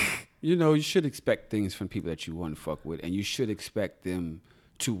 you should expect things from people that you want to fuck with, and you should expect them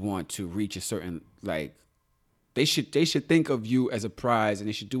to want to reach a certain, like, they should think of you as a prize, and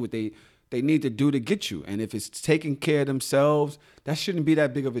they should do what they need to do to get you. And if it's taking care of themselves, that shouldn't be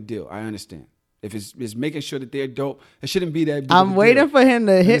that big of a deal. I understand. If it's making sure that they're dope, it shouldn't be that big I'm waiting for him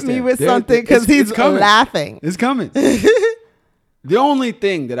to hit me with something because he's laughing. It's coming. The only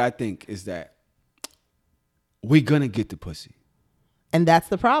thing that I think is that we're going to get the pussy. And that's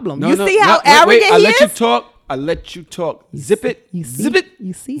the problem. See how arrogant he is? I let you talk. Zip it. Zip it.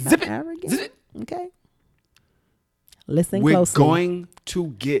 You see how zip arrogant? Zip it. Okay. Listen We're closely. We're going to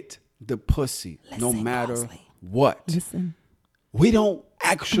get the pussy no matter what. Listen. We don't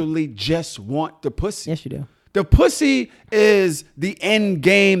actually just want the pussy. Yes, you do. The pussy is the end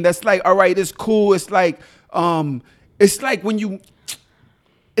game. That's like, all right, it's cool. It's like when you,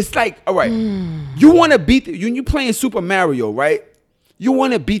 it's like, all right, you want to beat, you playing Super Mario, right? You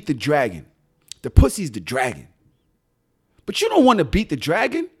want to beat the dragon. The pussy's the dragon. But you don't want to beat the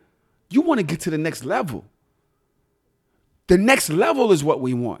dragon. You want to get to the next level. The next level is what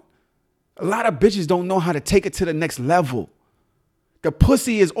we want. A lot of bitches don't know how to take it to the next level. The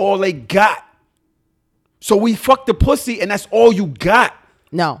pussy is all they got. So we fuck the pussy and that's all you got.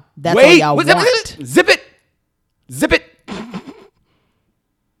 No, that's all y'all want. Zip it. Zip it.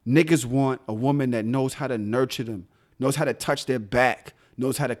 Niggas want a woman that knows how to nurture them, knows how to touch their back,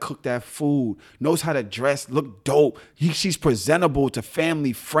 knows how to cook that food, knows how to dress, look dope. She's presentable to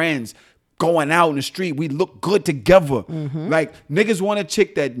family, friends. Going out in the street, we look good together. Mm-hmm. Like, niggas want a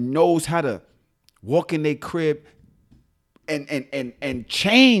chick that knows how to walk in their crib and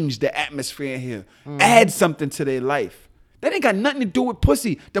change the atmosphere in here. Mm-hmm. Add something to their life. That ain't got nothing to do with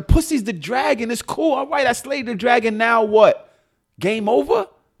pussy. The pussy's the dragon. It's cool. All right, I slayed the dragon. Now what? Game over?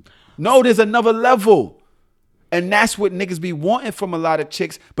 No, there's another level. And that's what niggas be wanting from a lot of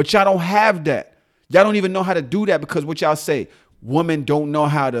chicks, but y'all don't have that. Y'all don't even know how to do that because what y'all say, women don't know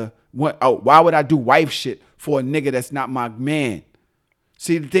how to, why would I do wife shit for a nigga that's not my man?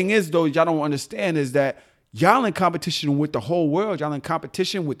 See, the thing is, though, y'all don't understand is that y'all in competition with the whole world. Y'all in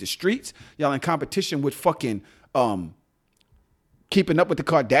competition with the streets. Y'all in competition with fucking Keeping Up with the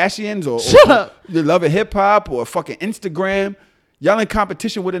Kardashians or the Love of Hip Hop or fucking Instagram. Y'all in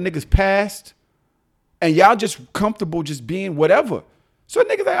competition with a nigga's past. And y'all just comfortable just being whatever. So a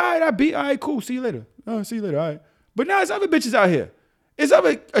nigga's like, all right, cool, see you later. Oh, see you later, all right. But now there's other bitches out here. There's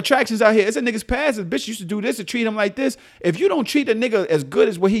other attractions out here. It's a nigga's past. A bitch used to do this and treat him like this. If you don't treat a nigga as good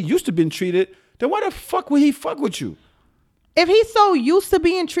as what he used to been treated, then why the fuck would he fuck with you? If he's so used to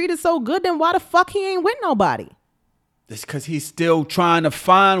being treated so good, then why the fuck he ain't with nobody? It's because he's still trying to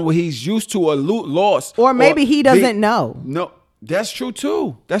find what he's used to or lost. Or maybe he doesn't know. No, that's true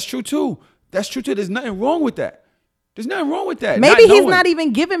too. There's nothing wrong with that. Maybe he's not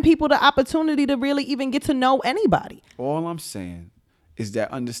even giving people the opportunity to really even get to know anybody. All I'm saying is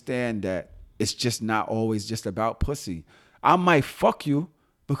that understand that it's just not always just about pussy. I might fuck you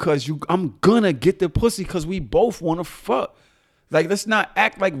because I'm gonna get the pussy because we both want to fuck. Like, let's not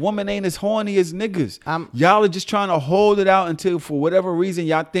act like women ain't as horny as niggas. Y'all are just trying to hold it out until, for whatever reason,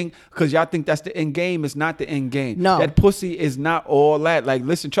 y'all think that's the end game. It's not the end game. No. That pussy is not all that. Like,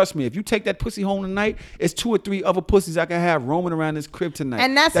 listen, trust me. If you take that pussy home tonight, it's 2 or 3 other pussies I can have roaming around this crib tonight.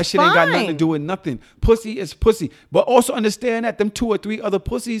 And that's that shit ain't got nothing to do with nothing. Pussy is pussy. But also understand that them 2 or 3 other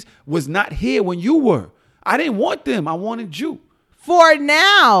pussies was not here when you were. I didn't want them. I wanted you. For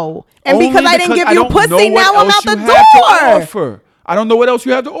now. And Only because I didn't give you pussy, know now what I'm else out the you have to door. offer. I don't know what else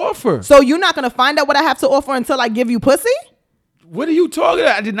you have to offer. So you're not going to find out what I have to offer until I give you pussy? What are you talking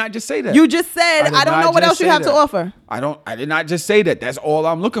about? I did not just say that. You just said, I don't know what else you have to offer. I did not just say that. That's all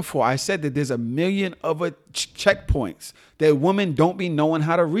I'm looking for. I said that there's a million other checkpoints that women don't be knowing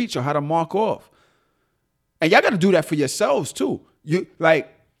how to reach or how to mark off. And y'all got to do that for yourselves too. I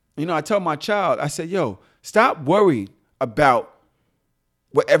tell my child, I said, yo, stop worrying about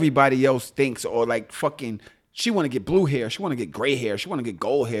what everybody else thinks, or like fucking, she want to get blue hair, she want to get gray hair, she want to get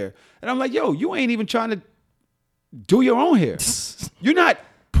gold hair. And I'm like, yo, you ain't even trying to do your own hair. You're not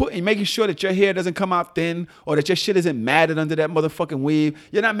making sure that your hair doesn't come out thin, or that your shit isn't matted under that motherfucking weave.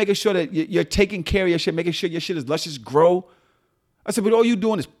 You're not making sure that you're taking care of your shit, making sure your shit is luscious grow. I said, but all you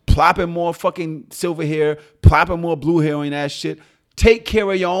doing is plopping more fucking silver hair, plopping more blue hair on that shit. Take care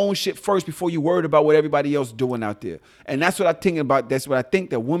of your own shit first before you worried about what everybody else doing out there. And that's what I'm thinking about. That's what I think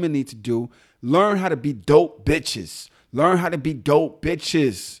that women need to do. Learn how to be dope bitches.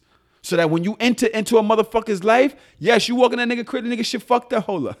 So that when you enter into a motherfucker's life, yes, you walk in that nigga crib, the nigga shit fucked up.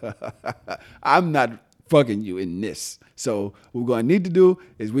 Hold up. I'm not fucking you in this. So what we're going to need to do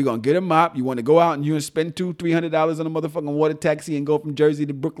is we're going to get a mop. You want to go out and you spend $200-$300 on a motherfucking water taxi and go from Jersey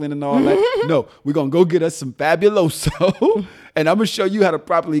to Brooklyn and all that. No, we're going to go get us some Fabuloso. And I'm going to show you how to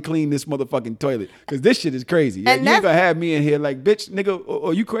properly clean this motherfucking toilet. Because this shit is crazy. And you ain't going to have me in here like, bitch, nigga,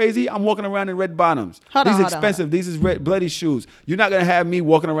 are you crazy? I'm walking around in red bottoms. These are expensive. These is red bloody shoes. You're not going to have me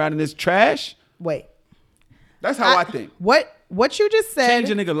walking around in this trash? Wait. That's how I think. What you just said. Change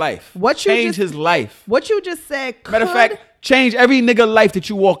a nigga life. Change his life. What you just said. Matter of fact, change every nigga life that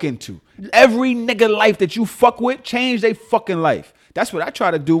you walk into. Every nigga life that you fuck with, change their fucking life. That's what I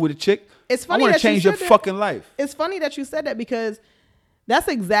try to do with a chick. It's funny I want to change your fucking life. It's funny that you said that, because that's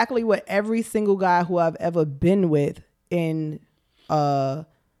exactly what every single guy who I've ever been with in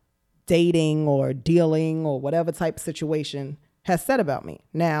dating or dealing or whatever type of situation has said about me.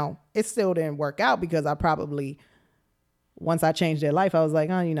 Now, it still didn't work out, because I probably, once I changed their life, I was like,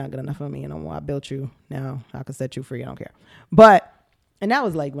 oh, you're not good enough for me anymore. I built you. Now I can set you free. I don't care. And that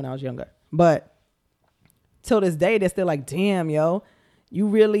was like when I was younger. But till this day, they're still like, damn, yo, you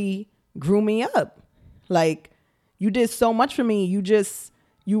really grew me up. Like, you did so much for me.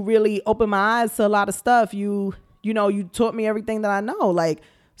 You really opened my eyes to a lot of stuff. You taught me everything that I know. Like,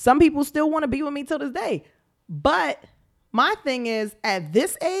 some people still want to be with me till this day. But my thing is, at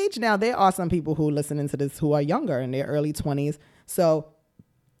this age, now there are some people who are listening to this who are younger, in their early 20s. So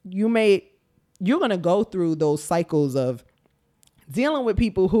you're going to go through those cycles of dealing with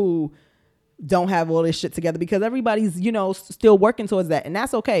people who don't have all this shit together, because everybody's, still working towards that. And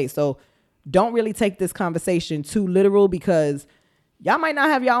that's okay. So don't really take this conversation too literal, because y'all might not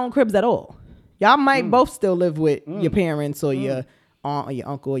have your own cribs at all. Y'all might both still live with your parents or your aunt or your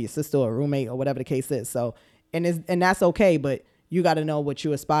uncle or your sister or roommate or whatever the case is. So, and that's okay, but you got to know what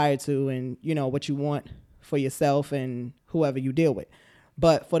you aspire to and, what you want for yourself and whoever you deal with.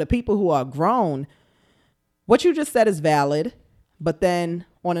 But for the people who are grown, what you just said is valid. But then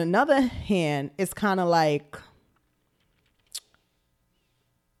on another hand, it's kind of like,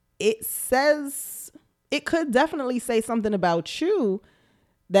 it could definitely say something about you,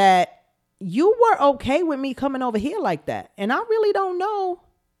 that you were okay with me coming over here like that. And I really don't know.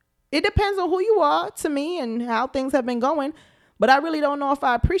 It depends on who you are to me and how things have been going. But I really don't know if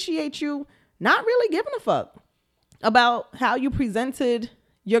I appreciate you not really giving a fuck about how you presented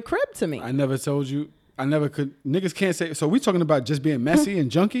your crib to me. I never told you. I never could. Niggas can't say. So we talking about just being messy and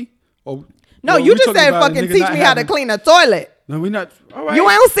junky? Or no, you just said fucking teach me how to clean a toilet. No, we not. All right. You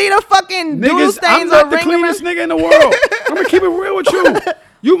ain't see the fucking doodle stains. I'm not the cleanest nigga in the world. I'm gonna keep it real with you.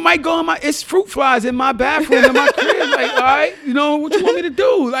 You might go it's fruit flies in my bathroom in my crib. Like, all right, you know, what you want me to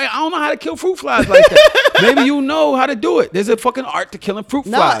do? Like, I don't know how to kill fruit flies like that. Maybe you know how to do it. There's a fucking art to killing fruit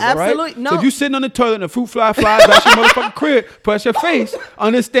flies, absolutely. all right? No. So if you sitting on the toilet and a fruit fly flies past your motherfucking crib, past your face,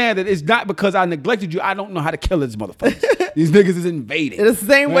 understand that it's not because I neglected you. I don't know how to kill this motherfucker. These niggas is invading. It's the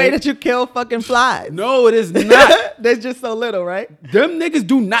same way that you kill fucking flies. No, it is not. They're just so little, right? Them niggas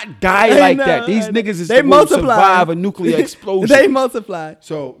do not die like that. These niggas is they supposed to survive a nuclear explosion. They multiply.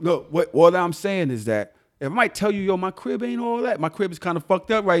 So look, what I'm saying is that if I might tell you, yo, my crib ain't all that. My crib is kind of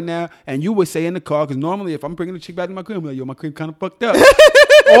fucked up right now. And you would say in the car, because normally if I'm bringing the chick back to my crib, I'm like, yo, my crib kind of fucked up.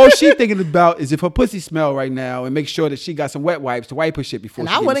 All she thinking about is if her pussy smell right now and make sure that she got some wet wipes to wipe her shit before. And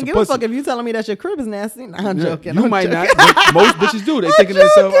I wouldn't give a fuck if you telling me that your crib is nasty. Nah, I'm joking. You might not. Most bitches do. They thinking to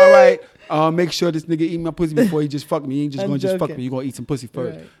themselves, all right, make sure this nigga eat my pussy before he just fuck me. He ain't just going to just fuck me. You going to eat some pussy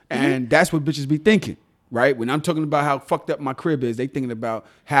first. Right. And that's what bitches be thinking. Right? When I'm talking about how fucked up my crib is, they thinking about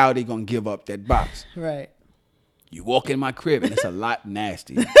how they gonna give up that box. Right. You walk in my crib and it's a lot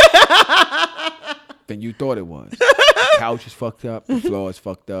nastier than you thought it was. The couch is fucked up, the floor is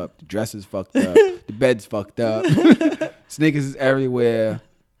fucked up, the dresser's fucked up, the bed's fucked up, sneakers is everywhere.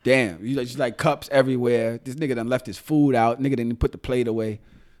 Damn, you just like cups everywhere. This nigga done left his food out. Nigga didn't put the plate away.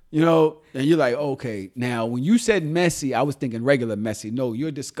 You know, and you're like, okay. Now, when you said messy, I was thinking regular messy. No,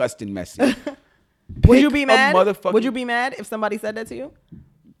 you're disgusting messy. Would you be mad? Would you be mad if somebody said that to you?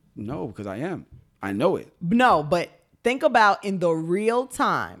 No, because I am. I know it. No, but think about in the real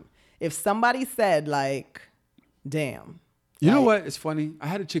time, if somebody said like, damn. You know what? It's funny. I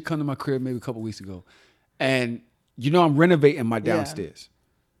had a chick come to my crib maybe a couple weeks ago. And you know I'm renovating my downstairs. Yeah.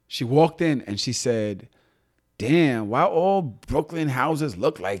 She walked in and she said, damn, why all Brooklyn houses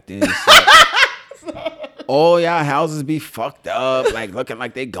look like this? Like, all y'all houses be fucked up, like looking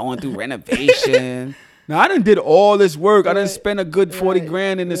like they going through renovation. Now, I done did all this work. I done spent a good 40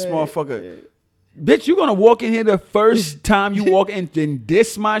 grand in this motherfucker. Bitch, you gonna walk in here the first time you walk in and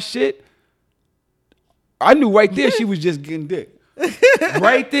diss my shit? I knew right there she was just getting dick.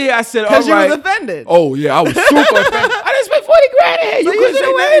 Right there, I said, all right. Because you was offended. Oh, yeah, I was super offended. I didn't spend 40 grand in here. So you should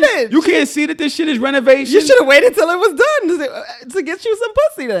have waited. You can't see that this shit is renovation. You should have waited till it was done to get you some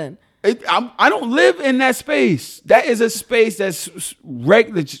pussy then. I don't live in that space. That is a space that's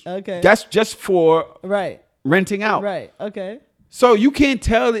regular. Okay. That's just for renting out. Right. Okay. So you can't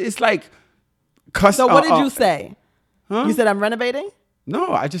tell. It's like So what did you say? Huh? You said I'm renovating?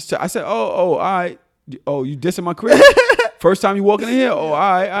 No, I said, all right. Oh, you dissing my crib? First time you walking in here? Oh, all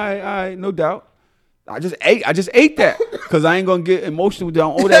right, no doubt. I just ate that because I ain't gonna get emotional. I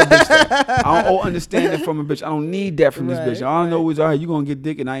don't owe that bitch that. I don't owe understanding from a bitch. I don't need that from this bitch. All I know is, all right, you gonna get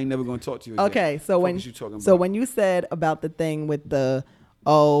dick and I ain't never gonna talk to you again. Okay, so when you said about the thing with the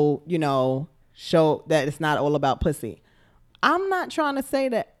show that it's not all about pussy, I'm not trying to say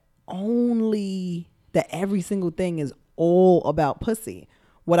that every single thing is all about pussy.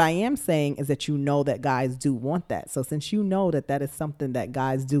 What I am saying is that you know that guys do want that. So since you know that that is something that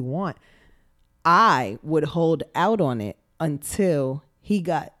guys do want, I would hold out on it until he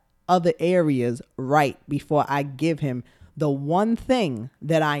got other areas right before I give him the one thing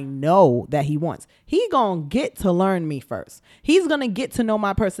that I know that he wants. He gonna get to learn me first. He's gonna get to know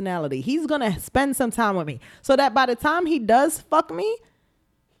my personality. He's gonna spend some time with me so that by the time he does fuck me,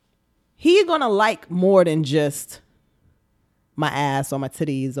 he's gonna like more than just my ass or my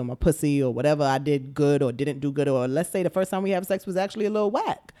titties or my pussy or whatever I did good or didn't do good, or let's say the first time we have sex was actually a little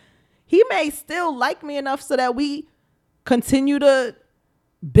whack. He may still like me enough so that we continue to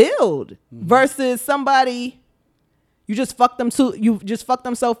build versus somebody you just fucked them so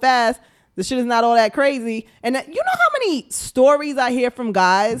fast. The shit is not all that crazy. And you know how many stories I hear from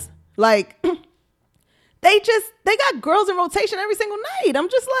guys? Like they got girls in rotation every single night. I'm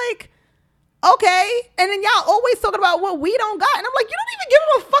just like, okay. And then y'all always talking about what we don't got. And I'm like, you don't even give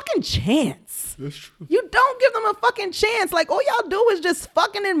them a fucking chance. That's true. You don't give them a fucking chance. Like, all y'all do is just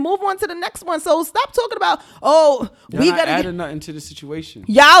fucking and move on to the next one. So stop talking about, we got to add nothing to the situation.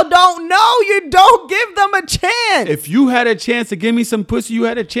 Y'all don't know. You don't give them a chance. If you had a chance to give me some pussy, you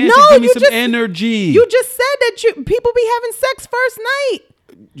had a chance to give me some energy. You just said that people be having sex first night.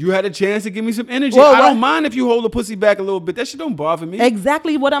 You had a chance to give me some energy. Well, I don't mind if you hold the pussy back a little bit. That shit don't bother me.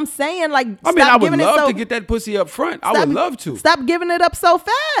 Exactly what I'm saying. Like, I would love to get that pussy up front. I would love to. Stop giving it up so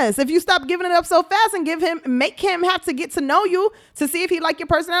fast. If you stop giving it up so fast and make him have to get to know you to see if he like your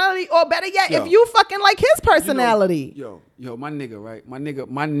personality, or better yet, if you fucking like his personality. My nigga, right? My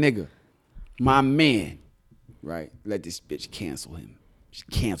nigga, my man, right? Let this bitch cancel him. She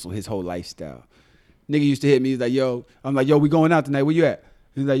cancel his whole lifestyle. Nigga used to hit me. He's like, yo. I'm like, yo, we going out tonight. Where you at?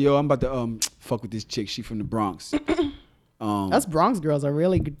 He's like, yo, I'm about to fuck with this chick. She from the Bronx. Us Bronx girls are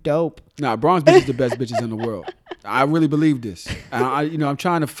really dope. Nah, Bronx bitches the best bitches in the world. I really believe this. I'm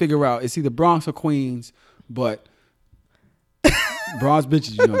trying to figure out. It's either Bronx or Queens, but Bronx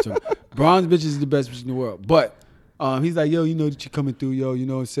bitches, you know what I'm talking about. Bronx bitches is the best bitch in the world. But he's like, yo, you know that you coming through, yo, you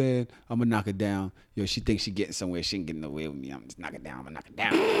know what I'm saying? I'm gonna knock her down. Yo, she thinks she getting somewhere. She ain't getting nowhere with me. I'm just knock her down. I'm gonna knock her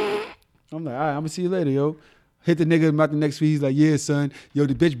down. I'm like, all right, I'm gonna see you later, yo. Hit the nigga about the next week. He's like, yeah, son. Yo,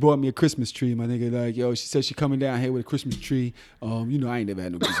 the bitch bought me a Christmas tree, my nigga. Like, yo, she said she coming down here with a Christmas tree. You know, I ain't never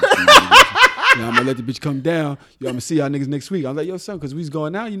had no Christmas tree. You know, I'm gonna let the bitch come down. Yo, I'm gonna see y'all niggas next week. I was like, yo, son, because we was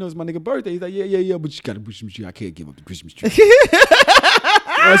going out. You know, it's my nigga birthday. He's like, yeah, but you got a Christmas tree. I can't give up the Christmas tree. You know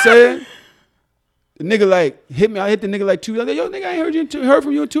what I'm saying? The nigga like hit me. I hit the nigga like 2 weeks. I was like, yo, nigga, I ain't heard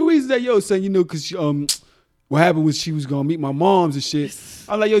from you in 2 weeks. He's like, yo, son, you know, because what happened was she was gonna meet my moms and shit.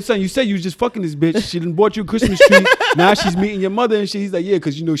 I'm like, yo, son, you said you was just fucking this bitch. She done bought you a Christmas tree. Now she's meeting your mother and shit. He's like, yeah,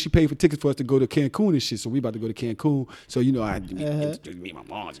 because you know she paid for tickets for us to go to Cancun and shit. So we about to go to Cancun. So you know I had to meet my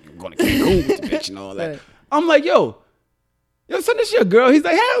moms. I'm going to Cancun with the bitch and all that. Right. I'm like, yo, son, this your girl. He's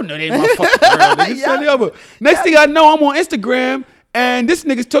like, hell no, they ain't my fucking girl. Next thing I know, I'm on Instagram. And this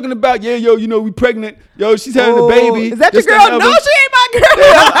nigga's talking about, yeah, yo, you know, we pregnant. Yo, she's having a baby. Is that your girl? No, she ain't my girl.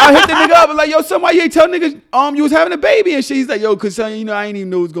 Yeah, I hit the nigga up. I'm like, yo, son, why you ain't tell niggas you was having a baby and shit? He's like, yo, because, son, you know, I ain't even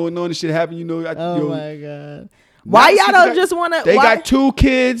know what's going on. This shit happened, you know. My God. Why y'all don't just want to? They got 2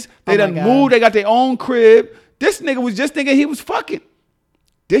 kids. They done moved. They got their own crib. This nigga was just thinking he was fucking.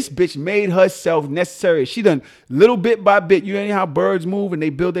 This bitch made herself necessary. She done little bit by bit. You know how birds move and they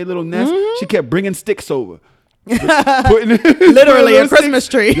build their little nest? Mm-hmm. She kept bringing sticks over. Literally a Christmas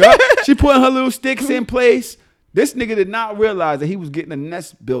tree. Yep. She putting her little sticks in place. This nigga did not realize that he was getting a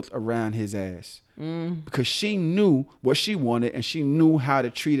nest built around his ass because she knew what she wanted and she knew how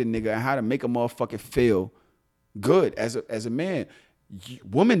to treat a nigga and how to make a motherfucker feel good as a man.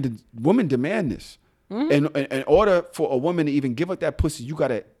 Women demand this. And in order for a woman to even give up that pussy, you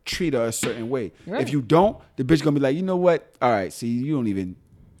gotta treat her a certain way. Right. If you don't, the bitch gonna be like, you know what? All right, see, you don't even.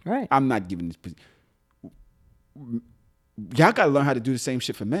 Right. I'm not giving this pussy. Y'all gotta learn how to do the same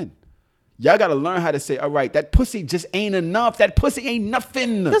shit for men. Y'all gotta learn how to say, all right, that pussy just ain't enough. That pussy ain't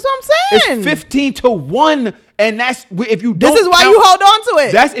nothing. That's what I'm saying. It's 15-1, and that's if you. This is why you hold on to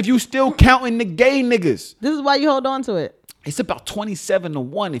it. That's if you still counting the gay niggas. This is why you hold on to it. It's about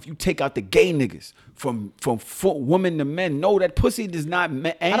 27-1 if you take out the gay niggas from women to men. No, that pussy does not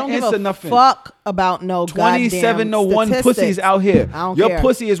I don't give a fuck about no 27-1 pussies out here. I don't Your care.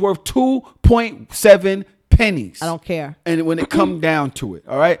 pussy is worth 2.7 pennies. I don't care. And when it come down to it,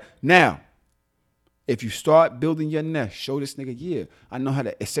 all right? Now, if you start building your nest, show this nigga, yeah, I know how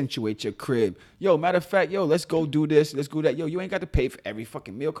to accentuate your crib. Yo, matter of fact, yo, let's go do this. Let's go that. Yo, you ain't got to pay for every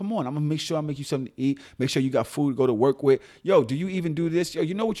fucking meal. Come on, I'm going to make sure I make you something to eat. Make sure you got food to go to work with. Yo, do you even do this? Yo,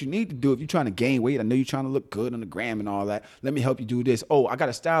 you know what you need to do if you're trying to gain weight. I know you're trying to look good on the gram and all that. Let me help you do this. Oh, I got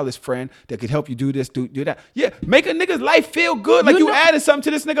a stylist friend that could help you do this, do that. Yeah, make a nigga's life feel good like you added something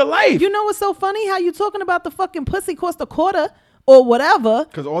to this nigga life. You know what's so funny? How you talking about the fucking pussy cost $0.25 or whatever.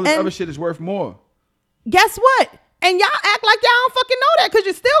 Because all this other shit is worth more. Guess what? And y'all act like y'all don't fucking know that because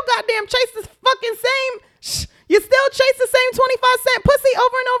you still goddamn chase the fucking same. You still chase the same 25-cent pussy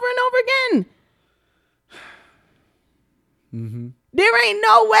over and over and over again. Mm-hmm. There ain't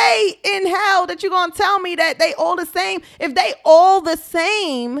no way in hell that you're going to tell me that they all the same. If they all the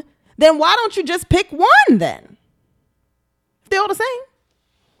same, then why don't you just pick one then? If they all the same.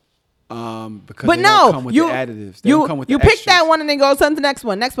 Because they don't come with the additives. They don't come with the pick extras. that one and then go to the next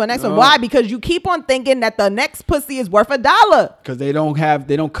one. Why? Because you keep on thinking that the next pussy is worth $1. Because they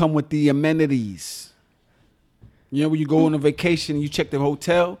don't come with the amenities. You know, when you go on a vacation and you check the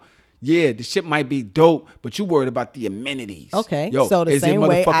hotel, yeah, the shit might be dope, but you worried about the amenities. Okay, yo, so the is same it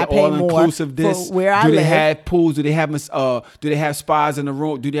way I pay all more inclusive this? for where I live. live. Do they have pools? Do they have spas in the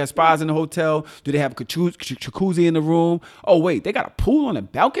room? Do they have spas in the hotel? Do they have a jacuzzi in the room? Oh wait, they got a pool on the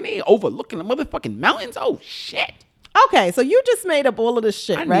balcony overlooking the motherfucking mountains. Oh shit. Okay, so you just made up all of this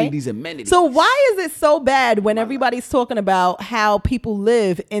shit, I right? need these amenities. So why is it so bad when everybody's talking about how people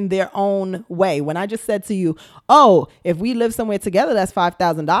live in their own way? When I just said to you, oh, if we live somewhere together, that's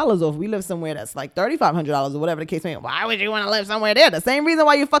 $5,000, or if we live somewhere that's like $3,500 or whatever the case may be, why would you want to live somewhere there? The same reason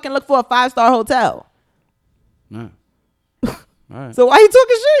why you fucking look for a 5-star hotel. Yeah. All right. So why you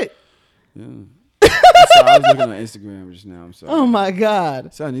talking shit? Yeah. I was looking on Instagram just now. I'm sorry. Oh my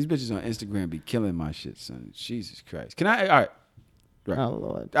God. Son, these bitches on Instagram be killing my shit, son. Jesus Christ. Can I? All right. Oh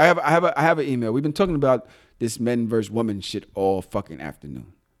Lord. I have an email. We've been talking about this men versus women shit all fucking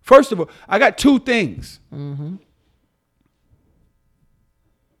afternoon. First of all, I got 2 things. Mm-hmm.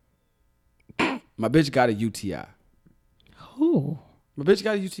 My bitch got a UTI. Who? My bitch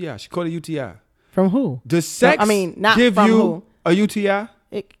got a UTI. She caught a UTI. From who? Does sex not give from you who? a UTI?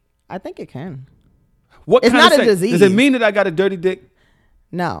 I think it can. What It's kind not of a sex? disease. Does it mean that I got a dirty dick?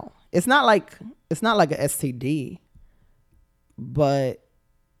 No, it's not like a STD. But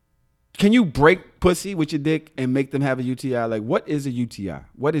can you break pussy with your dick and make them have a UTI? Like, what is a UTI?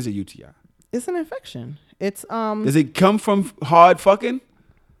 What is a UTI? it's an infection. It's Does it come from hard fucking?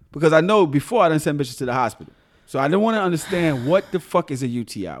 Because I know before I done send bitches to the hospital. So I don't want to understand what the fuck is a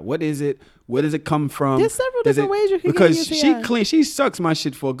UTI. What is it? Where does it come from? There's several different ways you can because get a UTI. she sucks my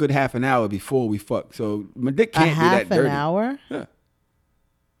shit for a good half an hour before we fuck. So my dick can't be that dirty. A half an hour? Yeah.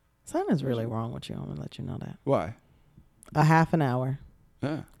 Something's really wrong with you. I'm gonna let you know that. Why? A half an hour.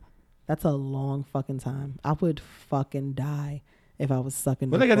 Yeah. That's a long fucking time. I would fucking die if I was sucking.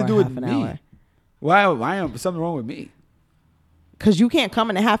 What they got to do with me? Hour. Why am something wrong with me? Cause you can't come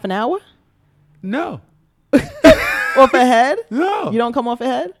in a half an hour? No. Off a head? No. You don't come off a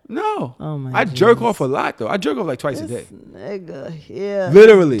head? No. Oh my I jerk off a lot though. I jerk off like twice a day. Nigga, yeah.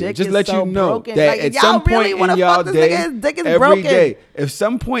 Literally. Dick Just is let so you know broken. that Like, at y'all some really point wanna in y'all fuck this day, nigga? His dick is every broken. day, if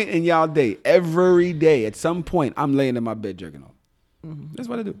some point in y'all day, every day, at some point, I'm laying in my bed jerking off. Mm-hmm. That's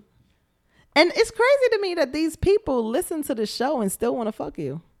what I do. And it's crazy to me that these people listen to the show and still want to fuck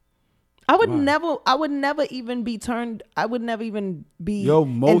you. I would never even be turned. I would never even be. Yo,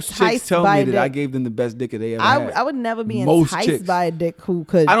 most chicks enticed tell by me a that dick. I gave them the best dick that they ever had. I would never be Most enticed chicks. by a dick who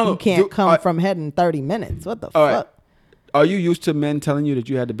could. I don't know. You can't come from head in 30 minutes. What the All fuck? right. Are you used to men telling you that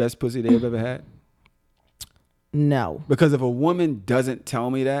you had the best pussy they've ever had? No. Because if a woman doesn't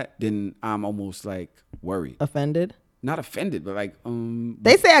tell me that, then I'm almost like worried. Offended? Not offended, but like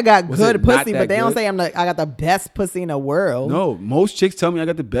They say I got was good it not pussy, that but they don't good? say I got the best pussy in the world. No, most chicks tell me I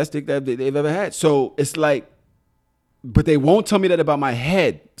got the best dick that they've ever had. So it's like, but they won't tell me that about my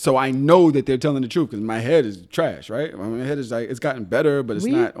head. So I know that they're telling the truth because my head is trash, right? My head is like, it's gotten better, but it's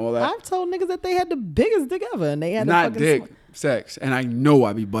not all that. I've told niggas that they had the biggest dick ever, and they had Not the dick, fucking sex. And I know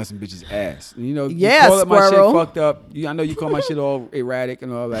I be busting bitches' ass. You know, Yeah, you call it my shit squirrel. fucked up. I know you call my shit all erratic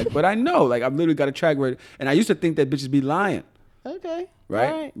and all that. But I know, like, I've literally got a track record. And I used to think that bitches be lying. Okay. Right?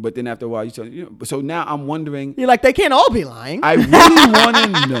 All right. But then after a while, so now I'm wondering. You're like, they can't all be lying. I really want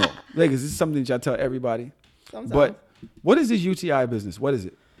to know. Like, is this something that y'all tell everybody? Sometimes. But what is this UTI business? What is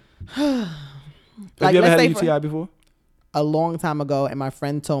it? Have Like, you ever let's had a say UTI before? A long time ago, and my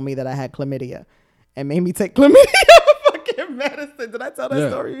friend told me that I had chlamydia and made me take chlamydia fucking medicine. Did I tell that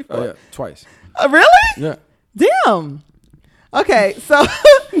story before? Oh, yeah, twice. Really? Yeah. Damn. Okay, so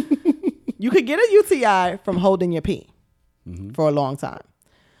you could get a UTI from holding your pee for a long time.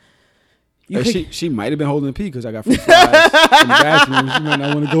 She might have been holding a pee because I got fruit flies in the bathroom. She might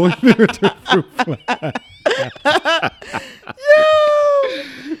not want to go in there with her fruit flies.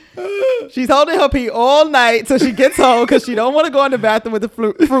 She's holding her pee all night till she gets home because she don't want to go in the bathroom with the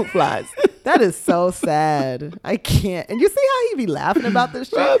fruit flies. That is so sad. I can't. And you see how he be laughing about this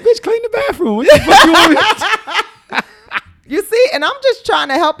shit? Bitch, clean the bathroom. What the fuck you want me to You see, and I'm just trying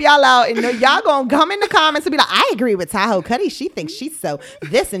to help y'all out, and y'all gonna come in the comments and be like, I agree with Tahoe Cuddy. She thinks she's so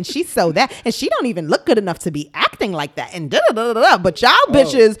this and she's so that, and she don't even look good enough to be acting like that. And da da da da. But y'all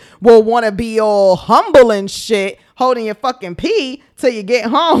bitches will want to be all humble and shit, holding your fucking pee till you get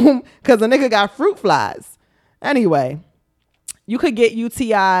home because a nigga got fruit flies. Anyway, you could get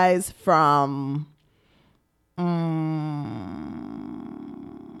UTIs from.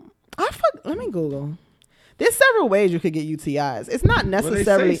 Let me Google. There's several ways you could get UTIs. It's not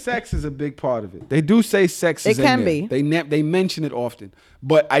necessarily. They say sex is a big part of it. They do say sex is It can in there. be. They mention it often.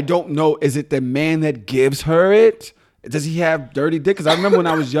 But I don't know, is it the man that gives her it? Does he have dirty dick? Because I remember when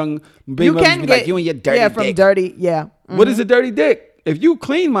I was young, baby You mothers can be get like, you and your dirty dick. from dirty. Yeah. What is a dirty dick? If you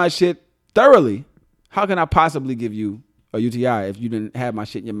clean my shit thoroughly, how can I possibly give you a UTI if you didn't have my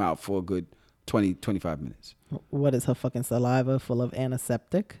shit in your mouth for a good 20, 25 minutes? What is her fucking saliva full of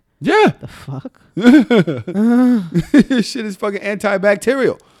antiseptic? Yeah. The fuck? This shit is fucking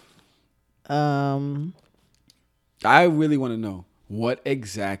antibacterial. I really want to know, what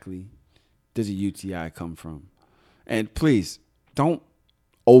exactly does a UTI come from? And please, don't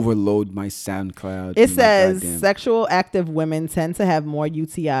overload my SoundCloud. It says sexual active women tend to have more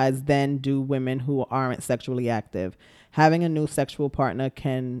UTIs than do women who aren't sexually active. Having a new sexual partner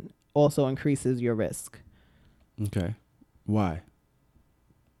can also increases your risk. Okay. Why?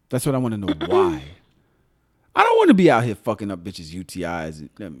 That's what I want to know. Why? I don't want to be out here fucking up bitches' UTIs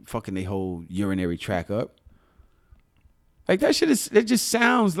and fucking their whole urinary tract up. Like that shit is. It just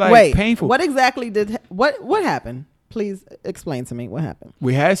sounds like painful. What exactly did what happened? Please explain to me what happened.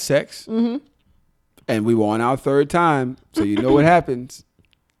 We had sex, and we were on our third time, so you know what happens.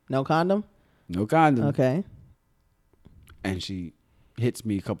 No condom. No condom. Okay. And she hits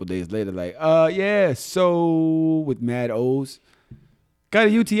me a couple days later, like, yeah, so with mad O's, got a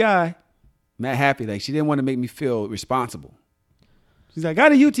UTI. Mad happy, like she didn't want to make me feel responsible. She's like,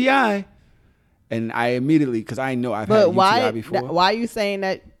 got a UTI. And I immediately, because I know I've had a UTI before. Why are you saying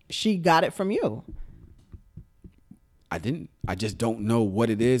that she got it from you? I didn't. I just don't know what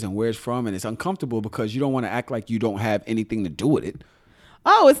it is and where it's from. And it's uncomfortable because you don't want to act like you don't have anything to do with it.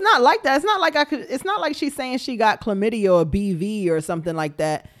 Oh, it's not like that. It's not like she's saying she got chlamydia or BV or something like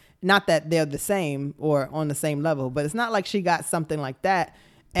that. Not that they're the same or on the same level, but it's not like she got something like that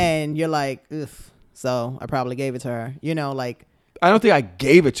and you're like, ugh, so I probably gave it to her. You know, like. I don't think I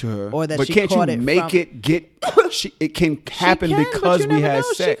gave it to her. Or that but she can't caught you it make from... it get, it can happen because we had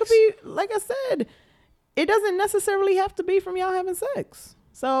sex. She could be, like I said, it doesn't necessarily have to be from y'all having sex.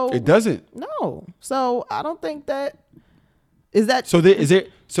 So. It doesn't. No. So I don't think that. Is that so?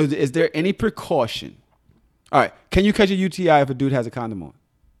 Is there any precaution? All right, can you catch a UTI if a dude has a condom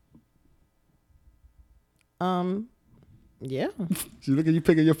on? Yeah. She look at you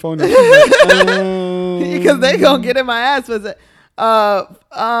picking your phone up. Because they gonna get in my ass with it.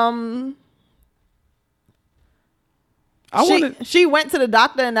 She went to the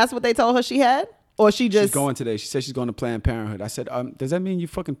doctor and that's what they told her she had, or she's going today. She said she's going to Planned Parenthood. I said, does that mean you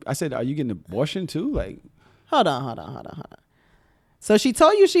fucking? I said, are you getting an abortion too? Like, hold on. So she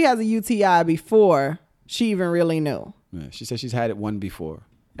told you she has a UTI before she even really knew. Yeah, she said she's had it one before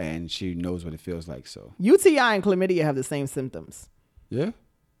and she knows what it feels like. So UTI and chlamydia have the same symptoms. Yeah.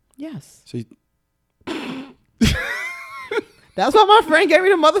 Yes. So that's why my friend gave me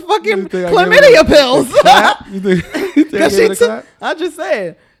the motherfucking chlamydia pills. I just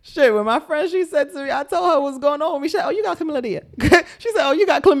said, shit, when my friend, she said to me, I told her what's going on with me. She said, oh, you got chlamydia. She said, oh, you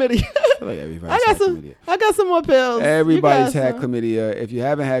got chlamydia. I got some more pills. Everybody's had chlamydia. If you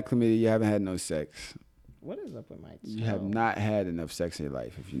haven't had chlamydia, you haven't had no sex. What is up with my child? You have not had enough sex in your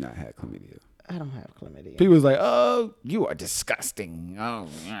life if you've not had chlamydia. I don't have chlamydia. People's like, oh, you are disgusting. Oh,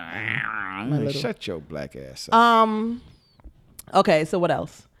 like, shut your black ass up. Okay, so what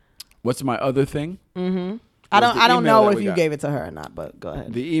else? What's my other thing? Mm-hmm. I don't know if you gave it to her or not, but go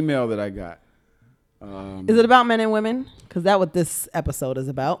ahead. The email that I got. Is it about men and women? Because that's what this episode is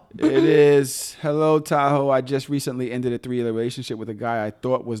about. It is. Hello, Tahoe. I just recently ended a 3-year relationship with a guy I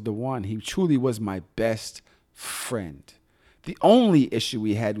thought was the one. He truly was my best friend. The only issue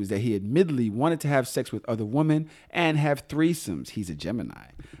we had was that he admittedly wanted to have sex with other women and have threesomes. He's a Gemini.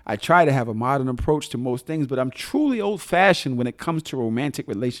 I try to have a modern approach to most things, but I'm truly old-fashioned when it comes to romantic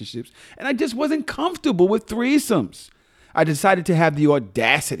relationships, and I just wasn't comfortable with threesomes. I decided to have the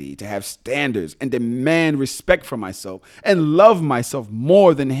audacity to have standards and demand respect for myself and love myself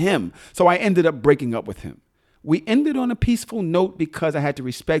more than him, so I ended up breaking up with him. We ended on a peaceful note because I had to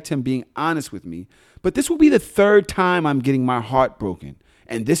respect him being honest with me, but this will be the 3rd time I'm getting my heart broken,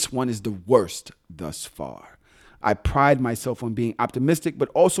 and this one is the worst thus far. I pride myself on being optimistic, but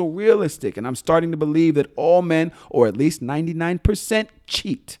also realistic, and I'm starting to believe that all men, or at least 99%,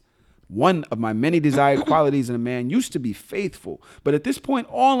 cheat. One of my many desired qualities in a man used to be faithful, but at this point,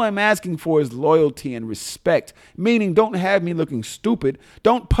 all I'm asking for is loyalty and respect, meaning don't have me looking stupid,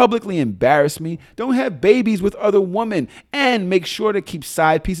 don't publicly embarrass me, don't have babies with other women, and make sure to keep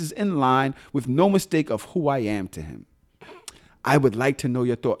side pieces in line with no mistake of who I am to him. I would like to know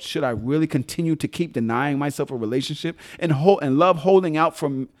your thoughts. Should I really continue to keep denying myself a relationship and love holding out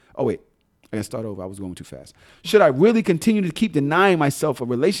from... Oh, wait. I gotta start over. I was going too fast. Should I really continue to keep denying myself a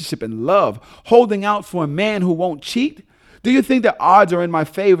relationship and love, holding out for a man who won't cheat? Do you think the odds are in my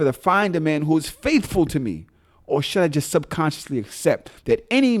favor to find a man who is faithful to me? Or should I just subconsciously accept that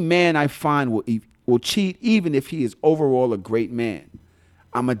any man I find will cheat even if he is overall a great man?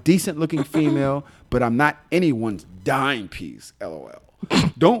 I'm a decent looking female, but I'm not anyone's dime piece, LOL.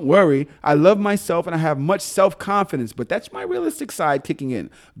 Don't worry, I love myself and I have much self-confidence, but that's my realistic side kicking in.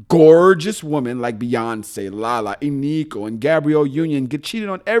 Gorgeous women like Beyonce, Lala, Iniko, and Gabrielle Union get cheated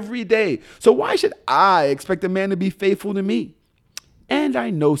on every day. So why should I expect a man to be faithful to me? And I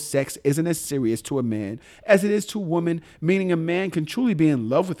know sex isn't as serious to a man as it is to a woman, meaning a man can truly be in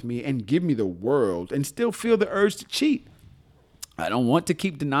love with me and give me the world and still feel the urge to cheat. I don't want to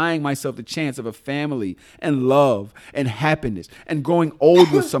keep denying myself the chance of a family and love and happiness and growing old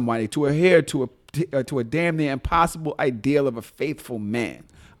with somebody to adhere to a damn near impossible ideal of a faithful man.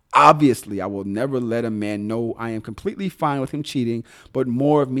 Obviously, I will never let a man know I am completely fine with him cheating, but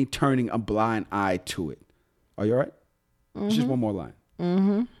more of me turning a blind eye to it. Are you all right? Mm-hmm. Just one more line.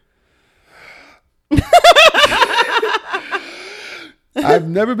 Mm-hmm. I've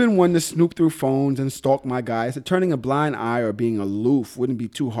never been one to snoop through phones and stalk my guys. So turning a blind eye or being aloof wouldn't be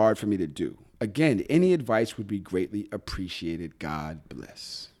too hard for me to do. Again, any advice would be greatly appreciated. God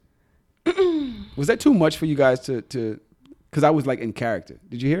bless. Was that too much for you guys to? Because I was like in character.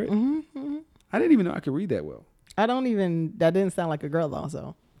 Did you hear it? Mm-hmm. I didn't even know I could read that well. That didn't sound like a girl though.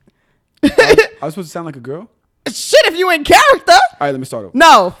 So I was supposed to sound like a girl? Shit, if you in character. All right, let me start over.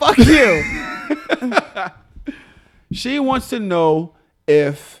 No, fuck you. She wants to know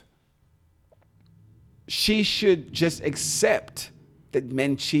if she should just accept that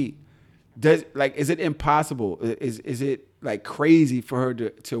men cheat. Is it impossible? Is it like crazy for her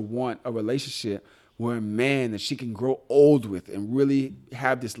to want a relationship where a man that she can grow old with and really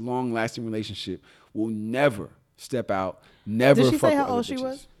have this long lasting relationship will never step out, never fuck with other bitches? Did she say how old she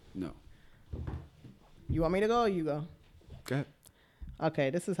was? No. You want me to go or you go? Go ahead.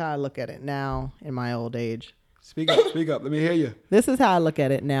 Okay, this is how I look at it now in my old age. Speak up. Let me hear you. This is how I look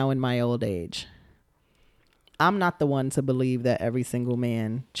at it now in my old age. I'm not the one to believe that every single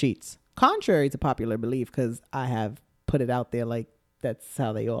man cheats. Contrary to popular belief, because I have put it out there like that's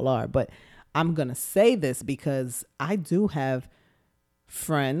how they all are. But I'm going to say this because I do have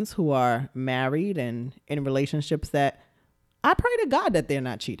friends who are married and in relationships that I pray to God that they're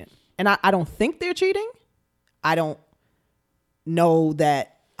not cheating. And I don't think they're cheating. I don't know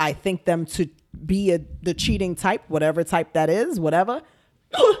that I think them to be the cheating type, whatever type that is, whatever.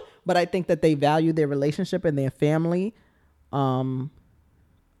 But I think that they value their relationship and their family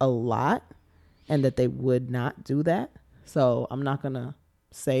a lot, and that they would not do that. So I'm not going to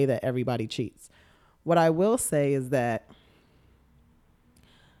say that everybody cheats. What I will say is that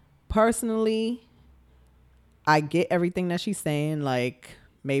personally, I get everything that she's saying. Like,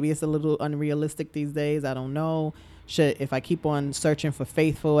 maybe it's a little unrealistic these days. I don't know. If I keep on searching for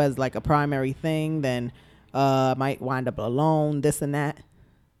faithful as like a primary thing, then I might wind up alone, this and that.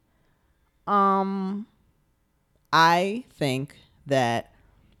 I think that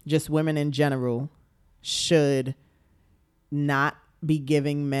just women in general should not be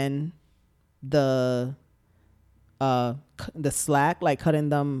giving men the slack, like cutting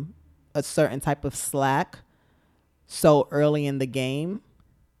them a certain type of slack so early in the game.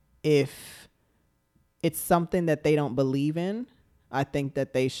 If it's something that they don't believe in, I think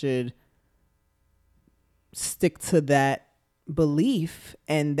that they should stick to that belief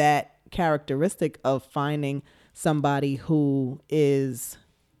and that characteristic of finding somebody who has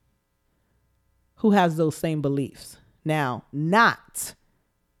those same beliefs. Now, not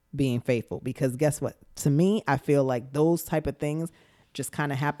being faithful, because guess what? To me, I feel like those type of things just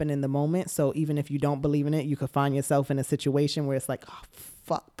kind of happen in the moment. So even if you don't believe in it, you could find yourself in a situation where it's like, oh,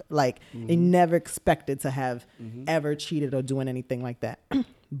 fuck. Like, I never expected to have ever cheated or doing anything like that.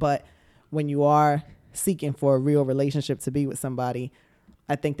 But when you are seeking for a real relationship to be with somebody,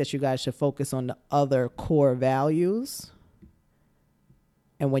 I think that you guys should focus on the other core values.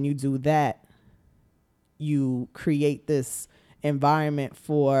 And when you do that, you create this environment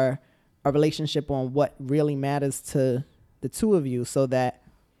for a relationship on what really matters to the two of you, so that,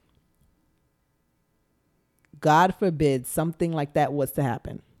 God forbid, something like that was to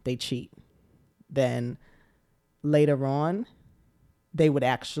happen, they cheat, then later on they would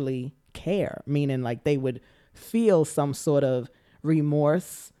actually care, meaning like they would feel some sort of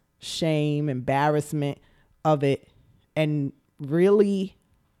remorse, shame, embarrassment of it, and really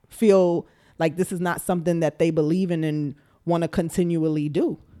feel like this is not something that they believe in and want to continually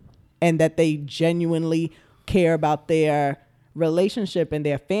do, and that they genuinely care about their relationship and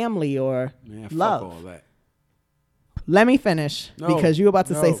their family or love. Fuck all that. Let me finish, because you're about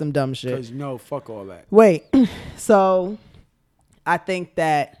to say some dumb shit. Fuck all that. Wait, so I think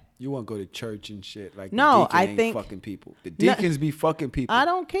that you want to go to church and shit. Like, no, the deacon ain't fucking people. The deacons be fucking people. I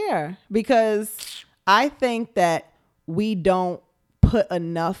don't care, because I think that we don't put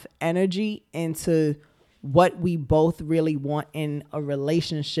enough energy into what we both really want in a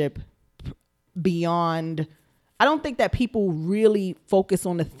relationship beyond. I don't think that people really focus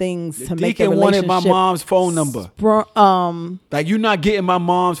on the things to make a relationship. Deacon wanted my mom's phone number. Like, you're not getting my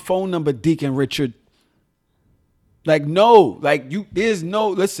mom's phone number, Deacon Richard. Like, no. Like,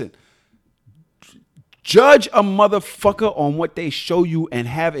 listen. Judge a motherfucker on what they show you and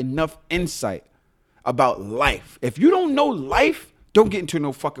have enough insight about life. If you don't know life, don't get into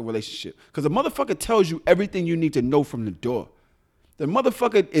no fucking relationship. Because a motherfucker tells you everything you need to know from the door. The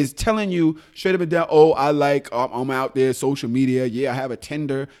motherfucker is telling you straight up and down, I'm out there, social media. Yeah, I have a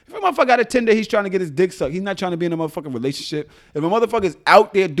Tinder. If a motherfucker got a Tinder, he's trying to get his dick sucked. He's not trying to be in a motherfucking relationship. If a motherfucker's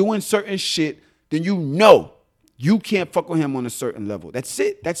out there doing certain shit, then you know you can't fuck with him on a certain level. That's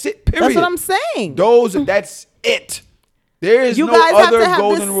it. Period. That's what I'm saying. That's it. There is no other golden rule. You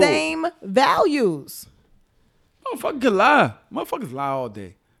guys have to have the same values. Motherfucker can lie. Motherfuckers lie all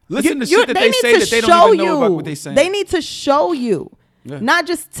day. Listen to shit that they say that they don't even know about what they saying. They need to show you, not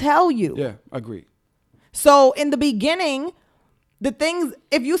just tell you. Yeah, agreed. So in the beginning, the things,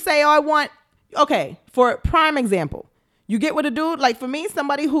 if you say, for prime example, you get with a dude, like for me,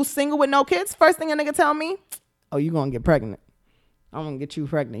 somebody who's single with no kids, first thing a nigga tell me, oh, you gonna get pregnant. I'm gonna get you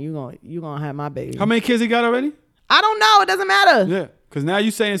pregnant. You gonna have my baby. How many kids he got already? I don't know. It doesn't matter. Yeah, because now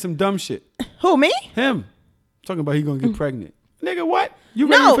you saying some dumb shit. Who, me? Him. Talking about he gonna get pregnant. Nigga, what? You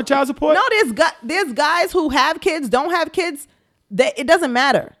ready for child support? No, there's guys who have kids, don't have kids. It doesn't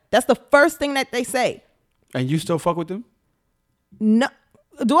matter. That's the first thing that they say. And you still fuck with them? No.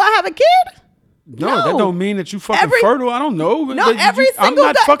 Do I have a kid? No, that don't mean that you fucking fertile. I don't know. No, I'm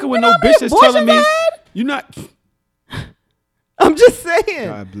not fucking with no bitch that's telling me you're not. I'm just saying.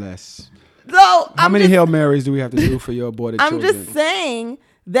 God bless. So how many Hail Marys do we have to do for your aborted children? I'm just saying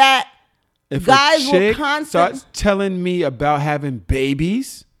that if guys a chick will constantly starts telling me about having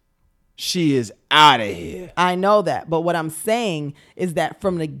babies, she is out of here. I know that, but what I'm saying is that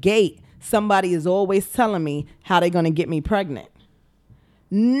from the gate, somebody is always telling me how they're gonna get me pregnant.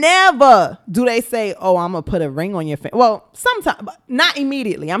 Never do they say, "Oh, I'm gonna put a ring on your finger." Well, sometimes, but not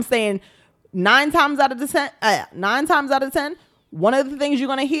immediately. I'm saying 9 times out of 10, one of the things you're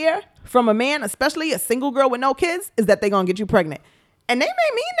gonna hear from a man, especially a single girl with no kids, is that they're gonna get you pregnant. And they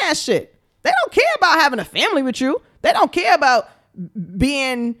may mean that shit. They don't care about having a family with you. They don't care about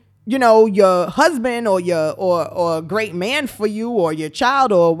being, your husband or or a great man for you or your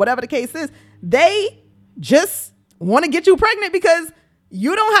child or whatever the case is. They just want to get you pregnant because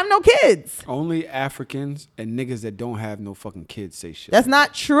you don't have no kids. Only Africans and niggas that don't have no fucking kids say shit. That's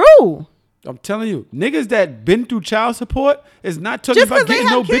not true. I'm telling you, niggas that been through child support is not talking about getting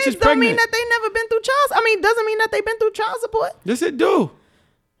no bitches pregnant. Don't mean that they never been through doesn't mean that they've been through child support. Yes, it do.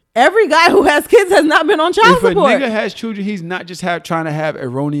 Every guy who has kids has not been on child support. If a nigga has children, he's not just trying to have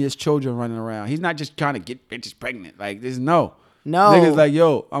erroneous children running around. He's not just trying to get bitches pregnant. Like, there's no. Niggas like,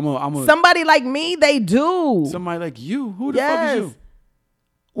 yo, I'm a. Somebody like me, they do. Somebody like you? Who the fuck is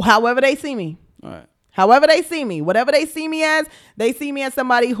you? However they see me. All right. However they see me. Whatever they see me as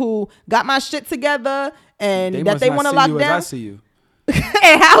somebody who got my shit together and that they want to lock down. I see you.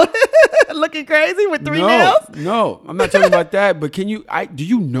 And how looking crazy with 3 nails? No, I'm not talking about that. But do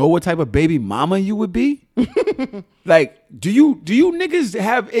you know what type of baby mama you would be? Like, do you niggas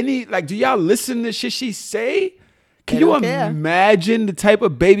have any, like, do y'all listen to shit she say? Can you imagine the type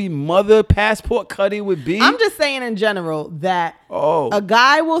of baby mother Passport Cuddy would be? I'm just saying in general that a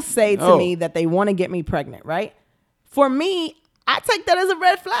guy will say to me that they want to get me pregnant, right? For me, I take that as a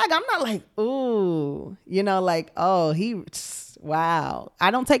red flag. I'm not like, ooh, wow. I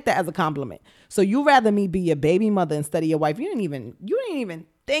don't take that as a compliment. So you rather me be your baby mother instead of your wife. You didn't even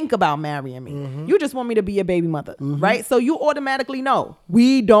think about marrying me. Mm-hmm. You just want me to be your baby mother, right? So you automatically know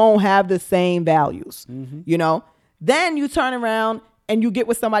we don't have the same values, Then you turn around and you get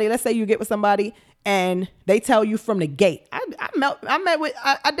with somebody. Let's say you get with somebody and they tell you from the gate.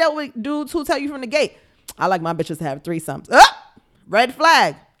 I dealt with dudes who tell you from the gate, I like my bitches to have threesomes. Red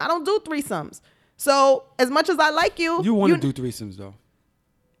flag. I don't do threesomes. So as much as I like you, you want to do threesomes though.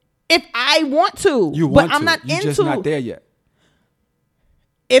 If I want to, but I'm not into. You're just not there yet.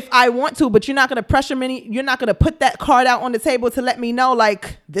 If I want to, but you're not going to pressure me. You're not going to put that card out on the table to let me know,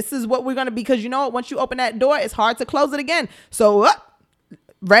 like, this is what we're going to be. Because you know what? Once you open that door, it's hard to close it again. So,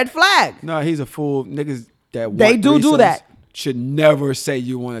 red flag. No, he's a fool. Niggas that want they do that. Should never say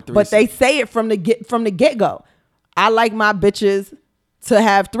you want a threesome. But they say it from the get-go. I like my bitches to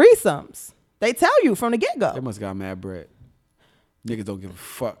have threesomes. They tell you from the get-go. They must got mad bread. Niggas don't give a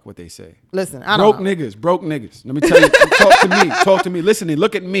fuck what they say. Listen, I don't know. Broke niggas. Let me tell you, talk to me. Listen,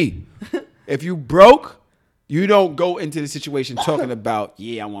 look at me. If you broke, you don't go into the situation talking about,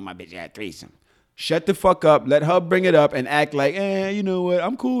 I want my bitch to have threesome. Shut the fuck up. Let her bring it up and act like, you know what?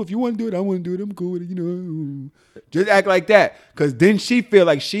 I'm cool. If you want to do it, I want to do it. I'm cool with it, Just act like that. Because then she feel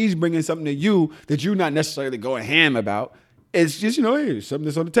like she's bringing something to you that you're not necessarily going ham about. It's just, hey, something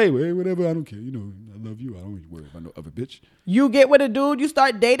that's on the table. Hey, whatever, I don't care. I love you. I don't worry about no other bitch. You get with a dude, you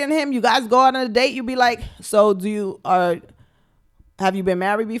start dating him, you guys go out on a date, you be like, so have you been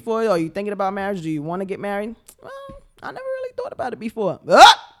married before? Or are you thinking about marriage? Do you want to get married? Well, I never really thought about it before.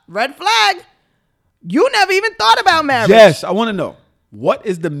 Red flag. You never even thought about marriage. Yes, I want to know, what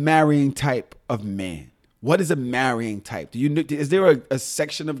is the marrying type of man? What is a marrying type? Is there a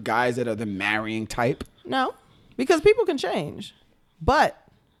section of guys that are the marrying type? No. Because people can change. But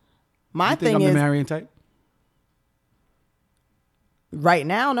my thing I'm is, the marrying type? Right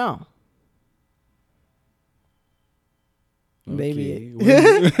now, no. Okay. Baby.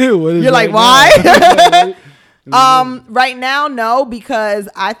 What is You're like, right why? Right now, no, because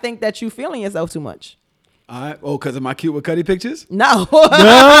I think that you feeling yourself too much. All right. Oh, because of my cute with Cudi pictures? No.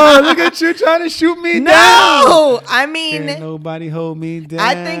 No, look at you trying to shoot me down. No, I mean, Can't nobody hold me down.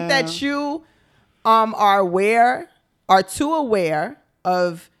 I think that you are too aware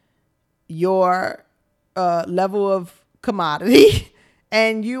of your level of commodity,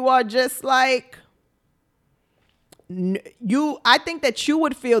 and you are just like I think that you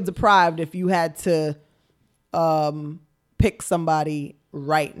would feel deprived if you had to pick somebody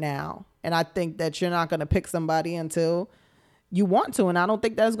right now. And I think that you're not going to pick somebody until you want to. And I don't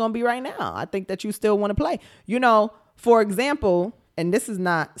think that's going to be right now. I think that you still want to play. You know, for example, and this is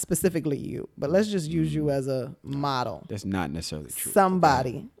not specifically you, but let's just use you as a model. That's not necessarily true.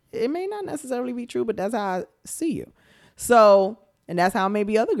 Somebody. It may not necessarily be true, but that's how I see you. So, and that's how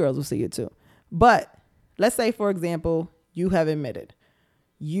maybe other girls will see you too. But let's say, for example, you have admitted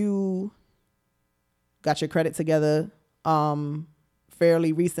you got your credit together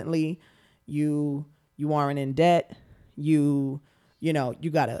fairly recently. You aren't in debt. You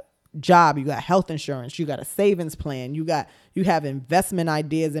got a job, you got health insurance, you got a savings plan, you have investment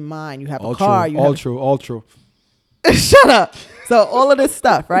ideas in mind, you have a car. All true. Shut up. So all of this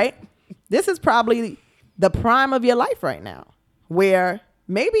stuff, right? This is probably the prime of your life right now, where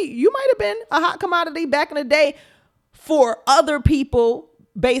maybe you might have been a hot commodity back in the day for other people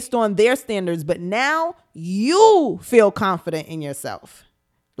based on their standards, but now you feel confident in yourself.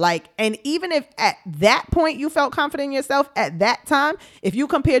 Like, and even if at that point you felt confident in yourself at that time, if you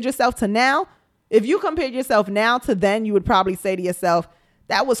compared yourself to now to then, you would probably say to yourself,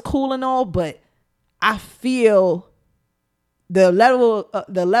 that was cool and all, but I feel the level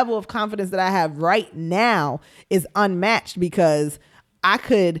of confidence that I have right now is unmatched because I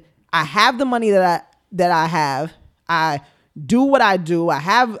have the money that I have. I do what I do.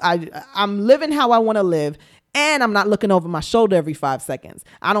 I'm living how I want to live. And I'm not looking over my shoulder every 5 seconds.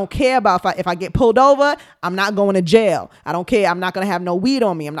 I don't care about if I get pulled over, I'm not going to jail. I don't care. I'm not going to have no weed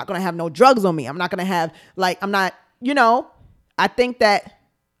on me. I'm not going to have no drugs on me. I'm not going to have I think that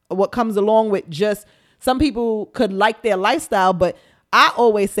what comes along with just some people could like their lifestyle, but I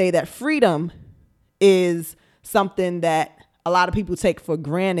always say that freedom is something that a lot of people take for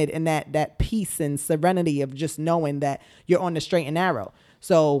granted, and that peace and serenity of just knowing that you're on the straight and narrow.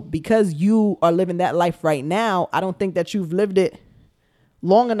 So because you are living that life right now, I don't think that you've lived it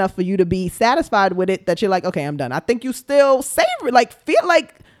long enough for you to be satisfied with it that you're like, okay, I'm done. I think you still savor it, like feel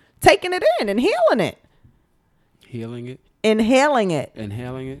like taking it in and healing it. Healing it? Inhaling it.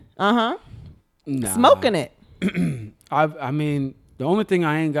 Inhaling it? Uh-huh. Nah. Smoking it. I mean, the only thing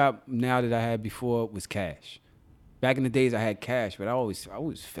I ain't got now that I had before was cash. Back in the days, I had cash, but I always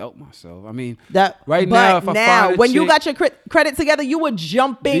felt myself. I mean, right now, if I find a when chick, you got your credit together, you were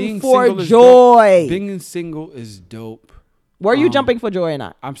jumping for joy. Being single is dope. Were you jumping for joy or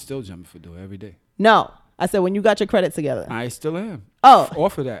not? I'm still jumping for joy every day. No, I said when you got your credit together. I still am. Oh,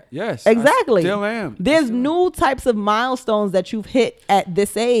 off of that, yes, exactly. I still am. There's new types of milestones that you've hit at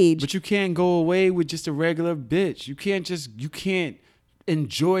this age, but you can't go away with just a regular bitch. You can't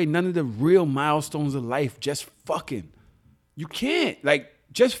enjoy none of the real milestones of life just fucking. You can't. Like,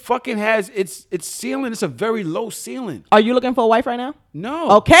 just fucking has its ceiling. It's a very low ceiling. Are you looking for a wife right now?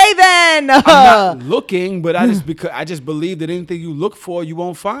 No. Okay then. I'm not looking, but I just believe that anything you look for, you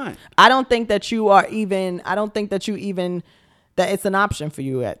won't find. I don't think that that it's an option for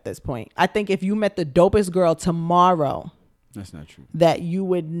you at this point. I think if you met the dopest girl tomorrow, that's not true. That you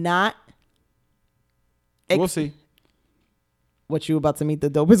would not. We'll see. What, you about to meet the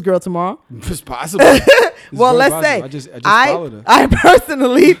dopest girl tomorrow? It's possible. Well, let's say I just followed her. I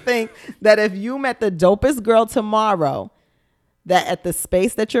personally think that if you met the dopest girl tomorrow, that at the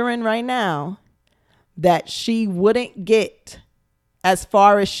space that you're in right now, that she wouldn't get as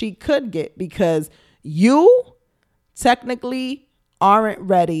far as she could get because you technically aren't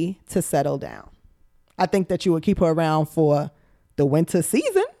ready to settle down. I think that you would keep her around for the winter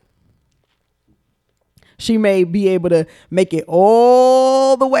season. She may be able to make it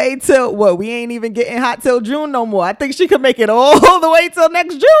all the way till, we ain't even getting hot till June no more. I think she could make it all the way till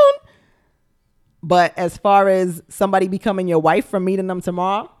next June. But as far as somebody becoming your wife from meeting them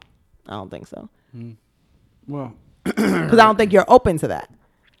tomorrow, I don't think so. Well, because I don't think you're open to that.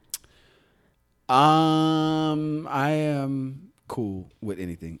 I am cool with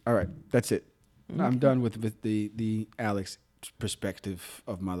anything. All right, that's it. Okay. I'm done with the Alex perspective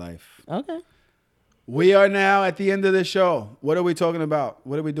of my life. Okay. We are now at the end of the show. What are we talking about?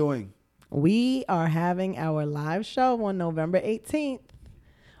 What are we doing? We are having our live show on November 18th.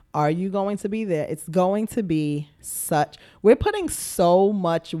 Are you going to be there? It's going to be we're putting so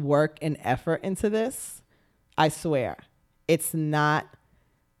much work and effort into this. I swear, it's not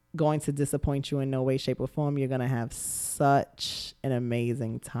going to disappoint you in no way, shape, or form. You're going to have such an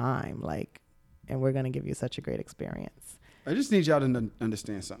amazing time. And we're going to give you such a great experience. I just need y'all to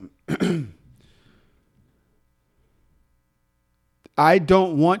understand something. I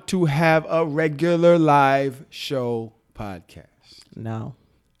don't want to have a regular live show podcast. No.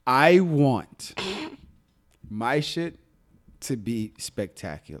 I want my shit to be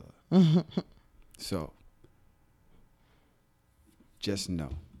spectacular. So, just know.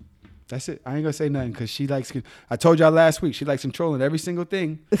 That's it. I ain't gonna say nothing because she likes. I told y'all last week she likes controlling every single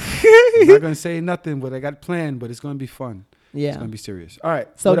thing. I'm not gonna say nothing, but I got planned. But it's gonna be fun. Yeah, it's gonna be serious. All right.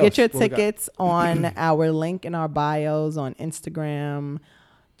 So get your tickets on our link in our bios on Instagram,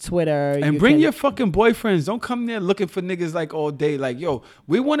 Twitter, and bring your fucking boyfriends. Don't come there looking for niggas like all day. Like, yo,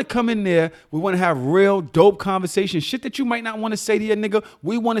 we want to come in there. We want to have real dope conversation. Shit that you might not want to say to your nigga.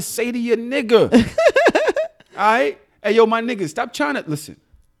 We want to say to your nigga. All right. Hey, yo, my niggas, stop trying to listen.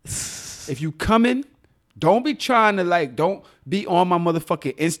 If you coming, don't be trying to don't be on my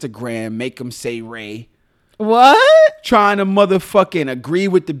motherfucking Instagram, make them say Ray. What? Trying to motherfucking agree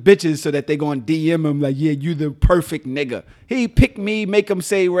with the bitches so that they gonna DM him like, yeah, you the perfect nigga. He pick me, make him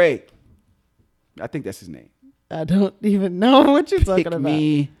say Ray. I think that's his name. I don't even know what you're talking pick about.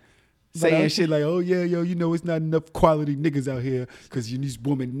 Me. Saying shit like, oh yeah, yo, you know it's not enough quality niggas out here because these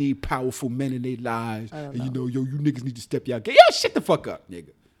women need powerful men in their lives. And you know, yo, you niggas need to step your game. Yo, shut the fuck up,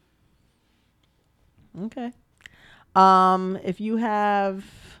 nigga. Okay. If you have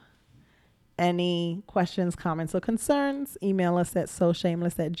any questions, comments, or concerns, email us at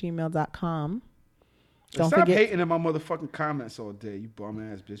soshameless@gmail.com. Stop hating in my motherfucking comments all day, you bum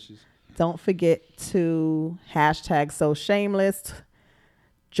ass bitches. Don't forget to #SoShameless.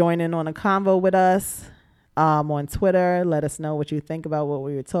 Join in on a convo with us on Twitter. Let us know what you think about what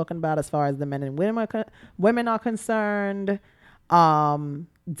we were talking about as far as the men and women are concerned.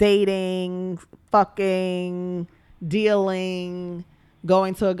 Dating, fucking, dealing,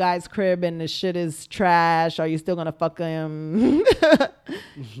 going to a guy's crib and the shit is trash. Are you still gonna fuck him?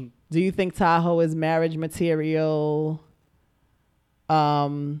 Do you think Tahoe is marriage material?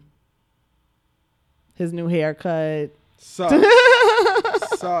 His new haircut sucks.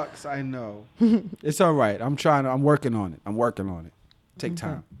 Sucks. I know. It's all right. I'm working on it. Take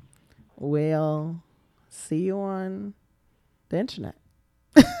time. We'll see you on the internet.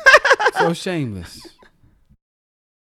 So shameless.